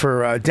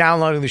for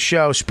downloading the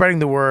show, spreading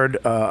the word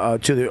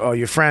to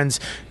your friends,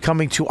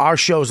 coming to our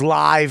shows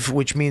live,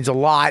 which means a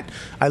lot.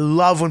 I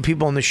love when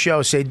people on the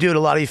show say, dude, a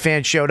lot of you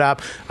fans showed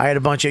up. I had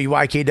a bunch of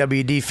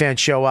YKWd fans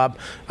show up.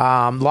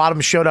 A lot of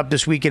them showed up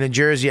this weekend in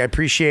Jersey. I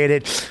appreciate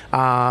it.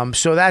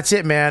 So that's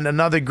it, man.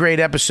 Another great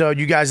episode.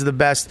 You guys are the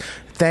best.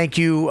 Thank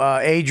you,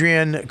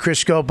 Adrian,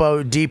 Chris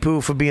Scopo,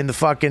 Deepu, for being the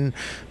fucking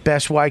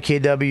best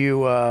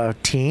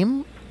YKW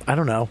team. I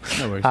don't know.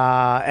 No worries.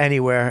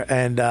 Anywhere.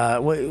 And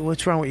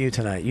what's wrong with you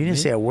tonight? You didn't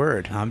say a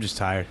word. I'm just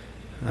tired.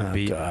 Oh,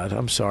 God.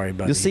 I'm sorry,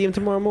 buddy. You'll see him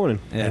tomorrow morning.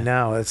 I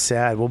know. That's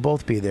sad. We'll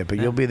both be there, but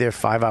you'll be there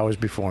 5 hours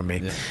before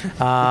me.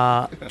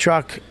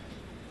 Truck.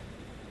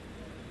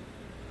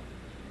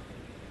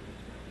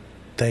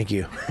 Thank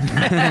you.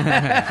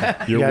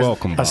 You're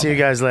welcome, I'll Bob. see you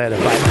guys later.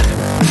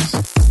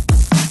 Bye.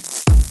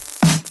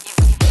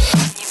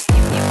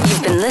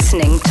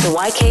 listening to the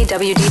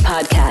YKWD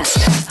podcast.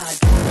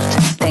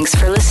 Thanks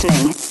for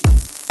listening.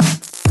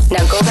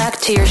 Now go back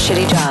to your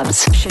shitty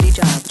jobs. Shitty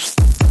jobs.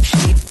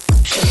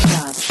 Shitty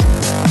jobs.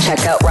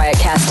 Check out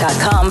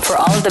riotcast.com for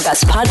all of the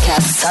best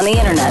podcasts on the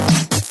internet.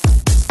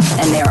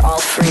 And they are all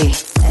free.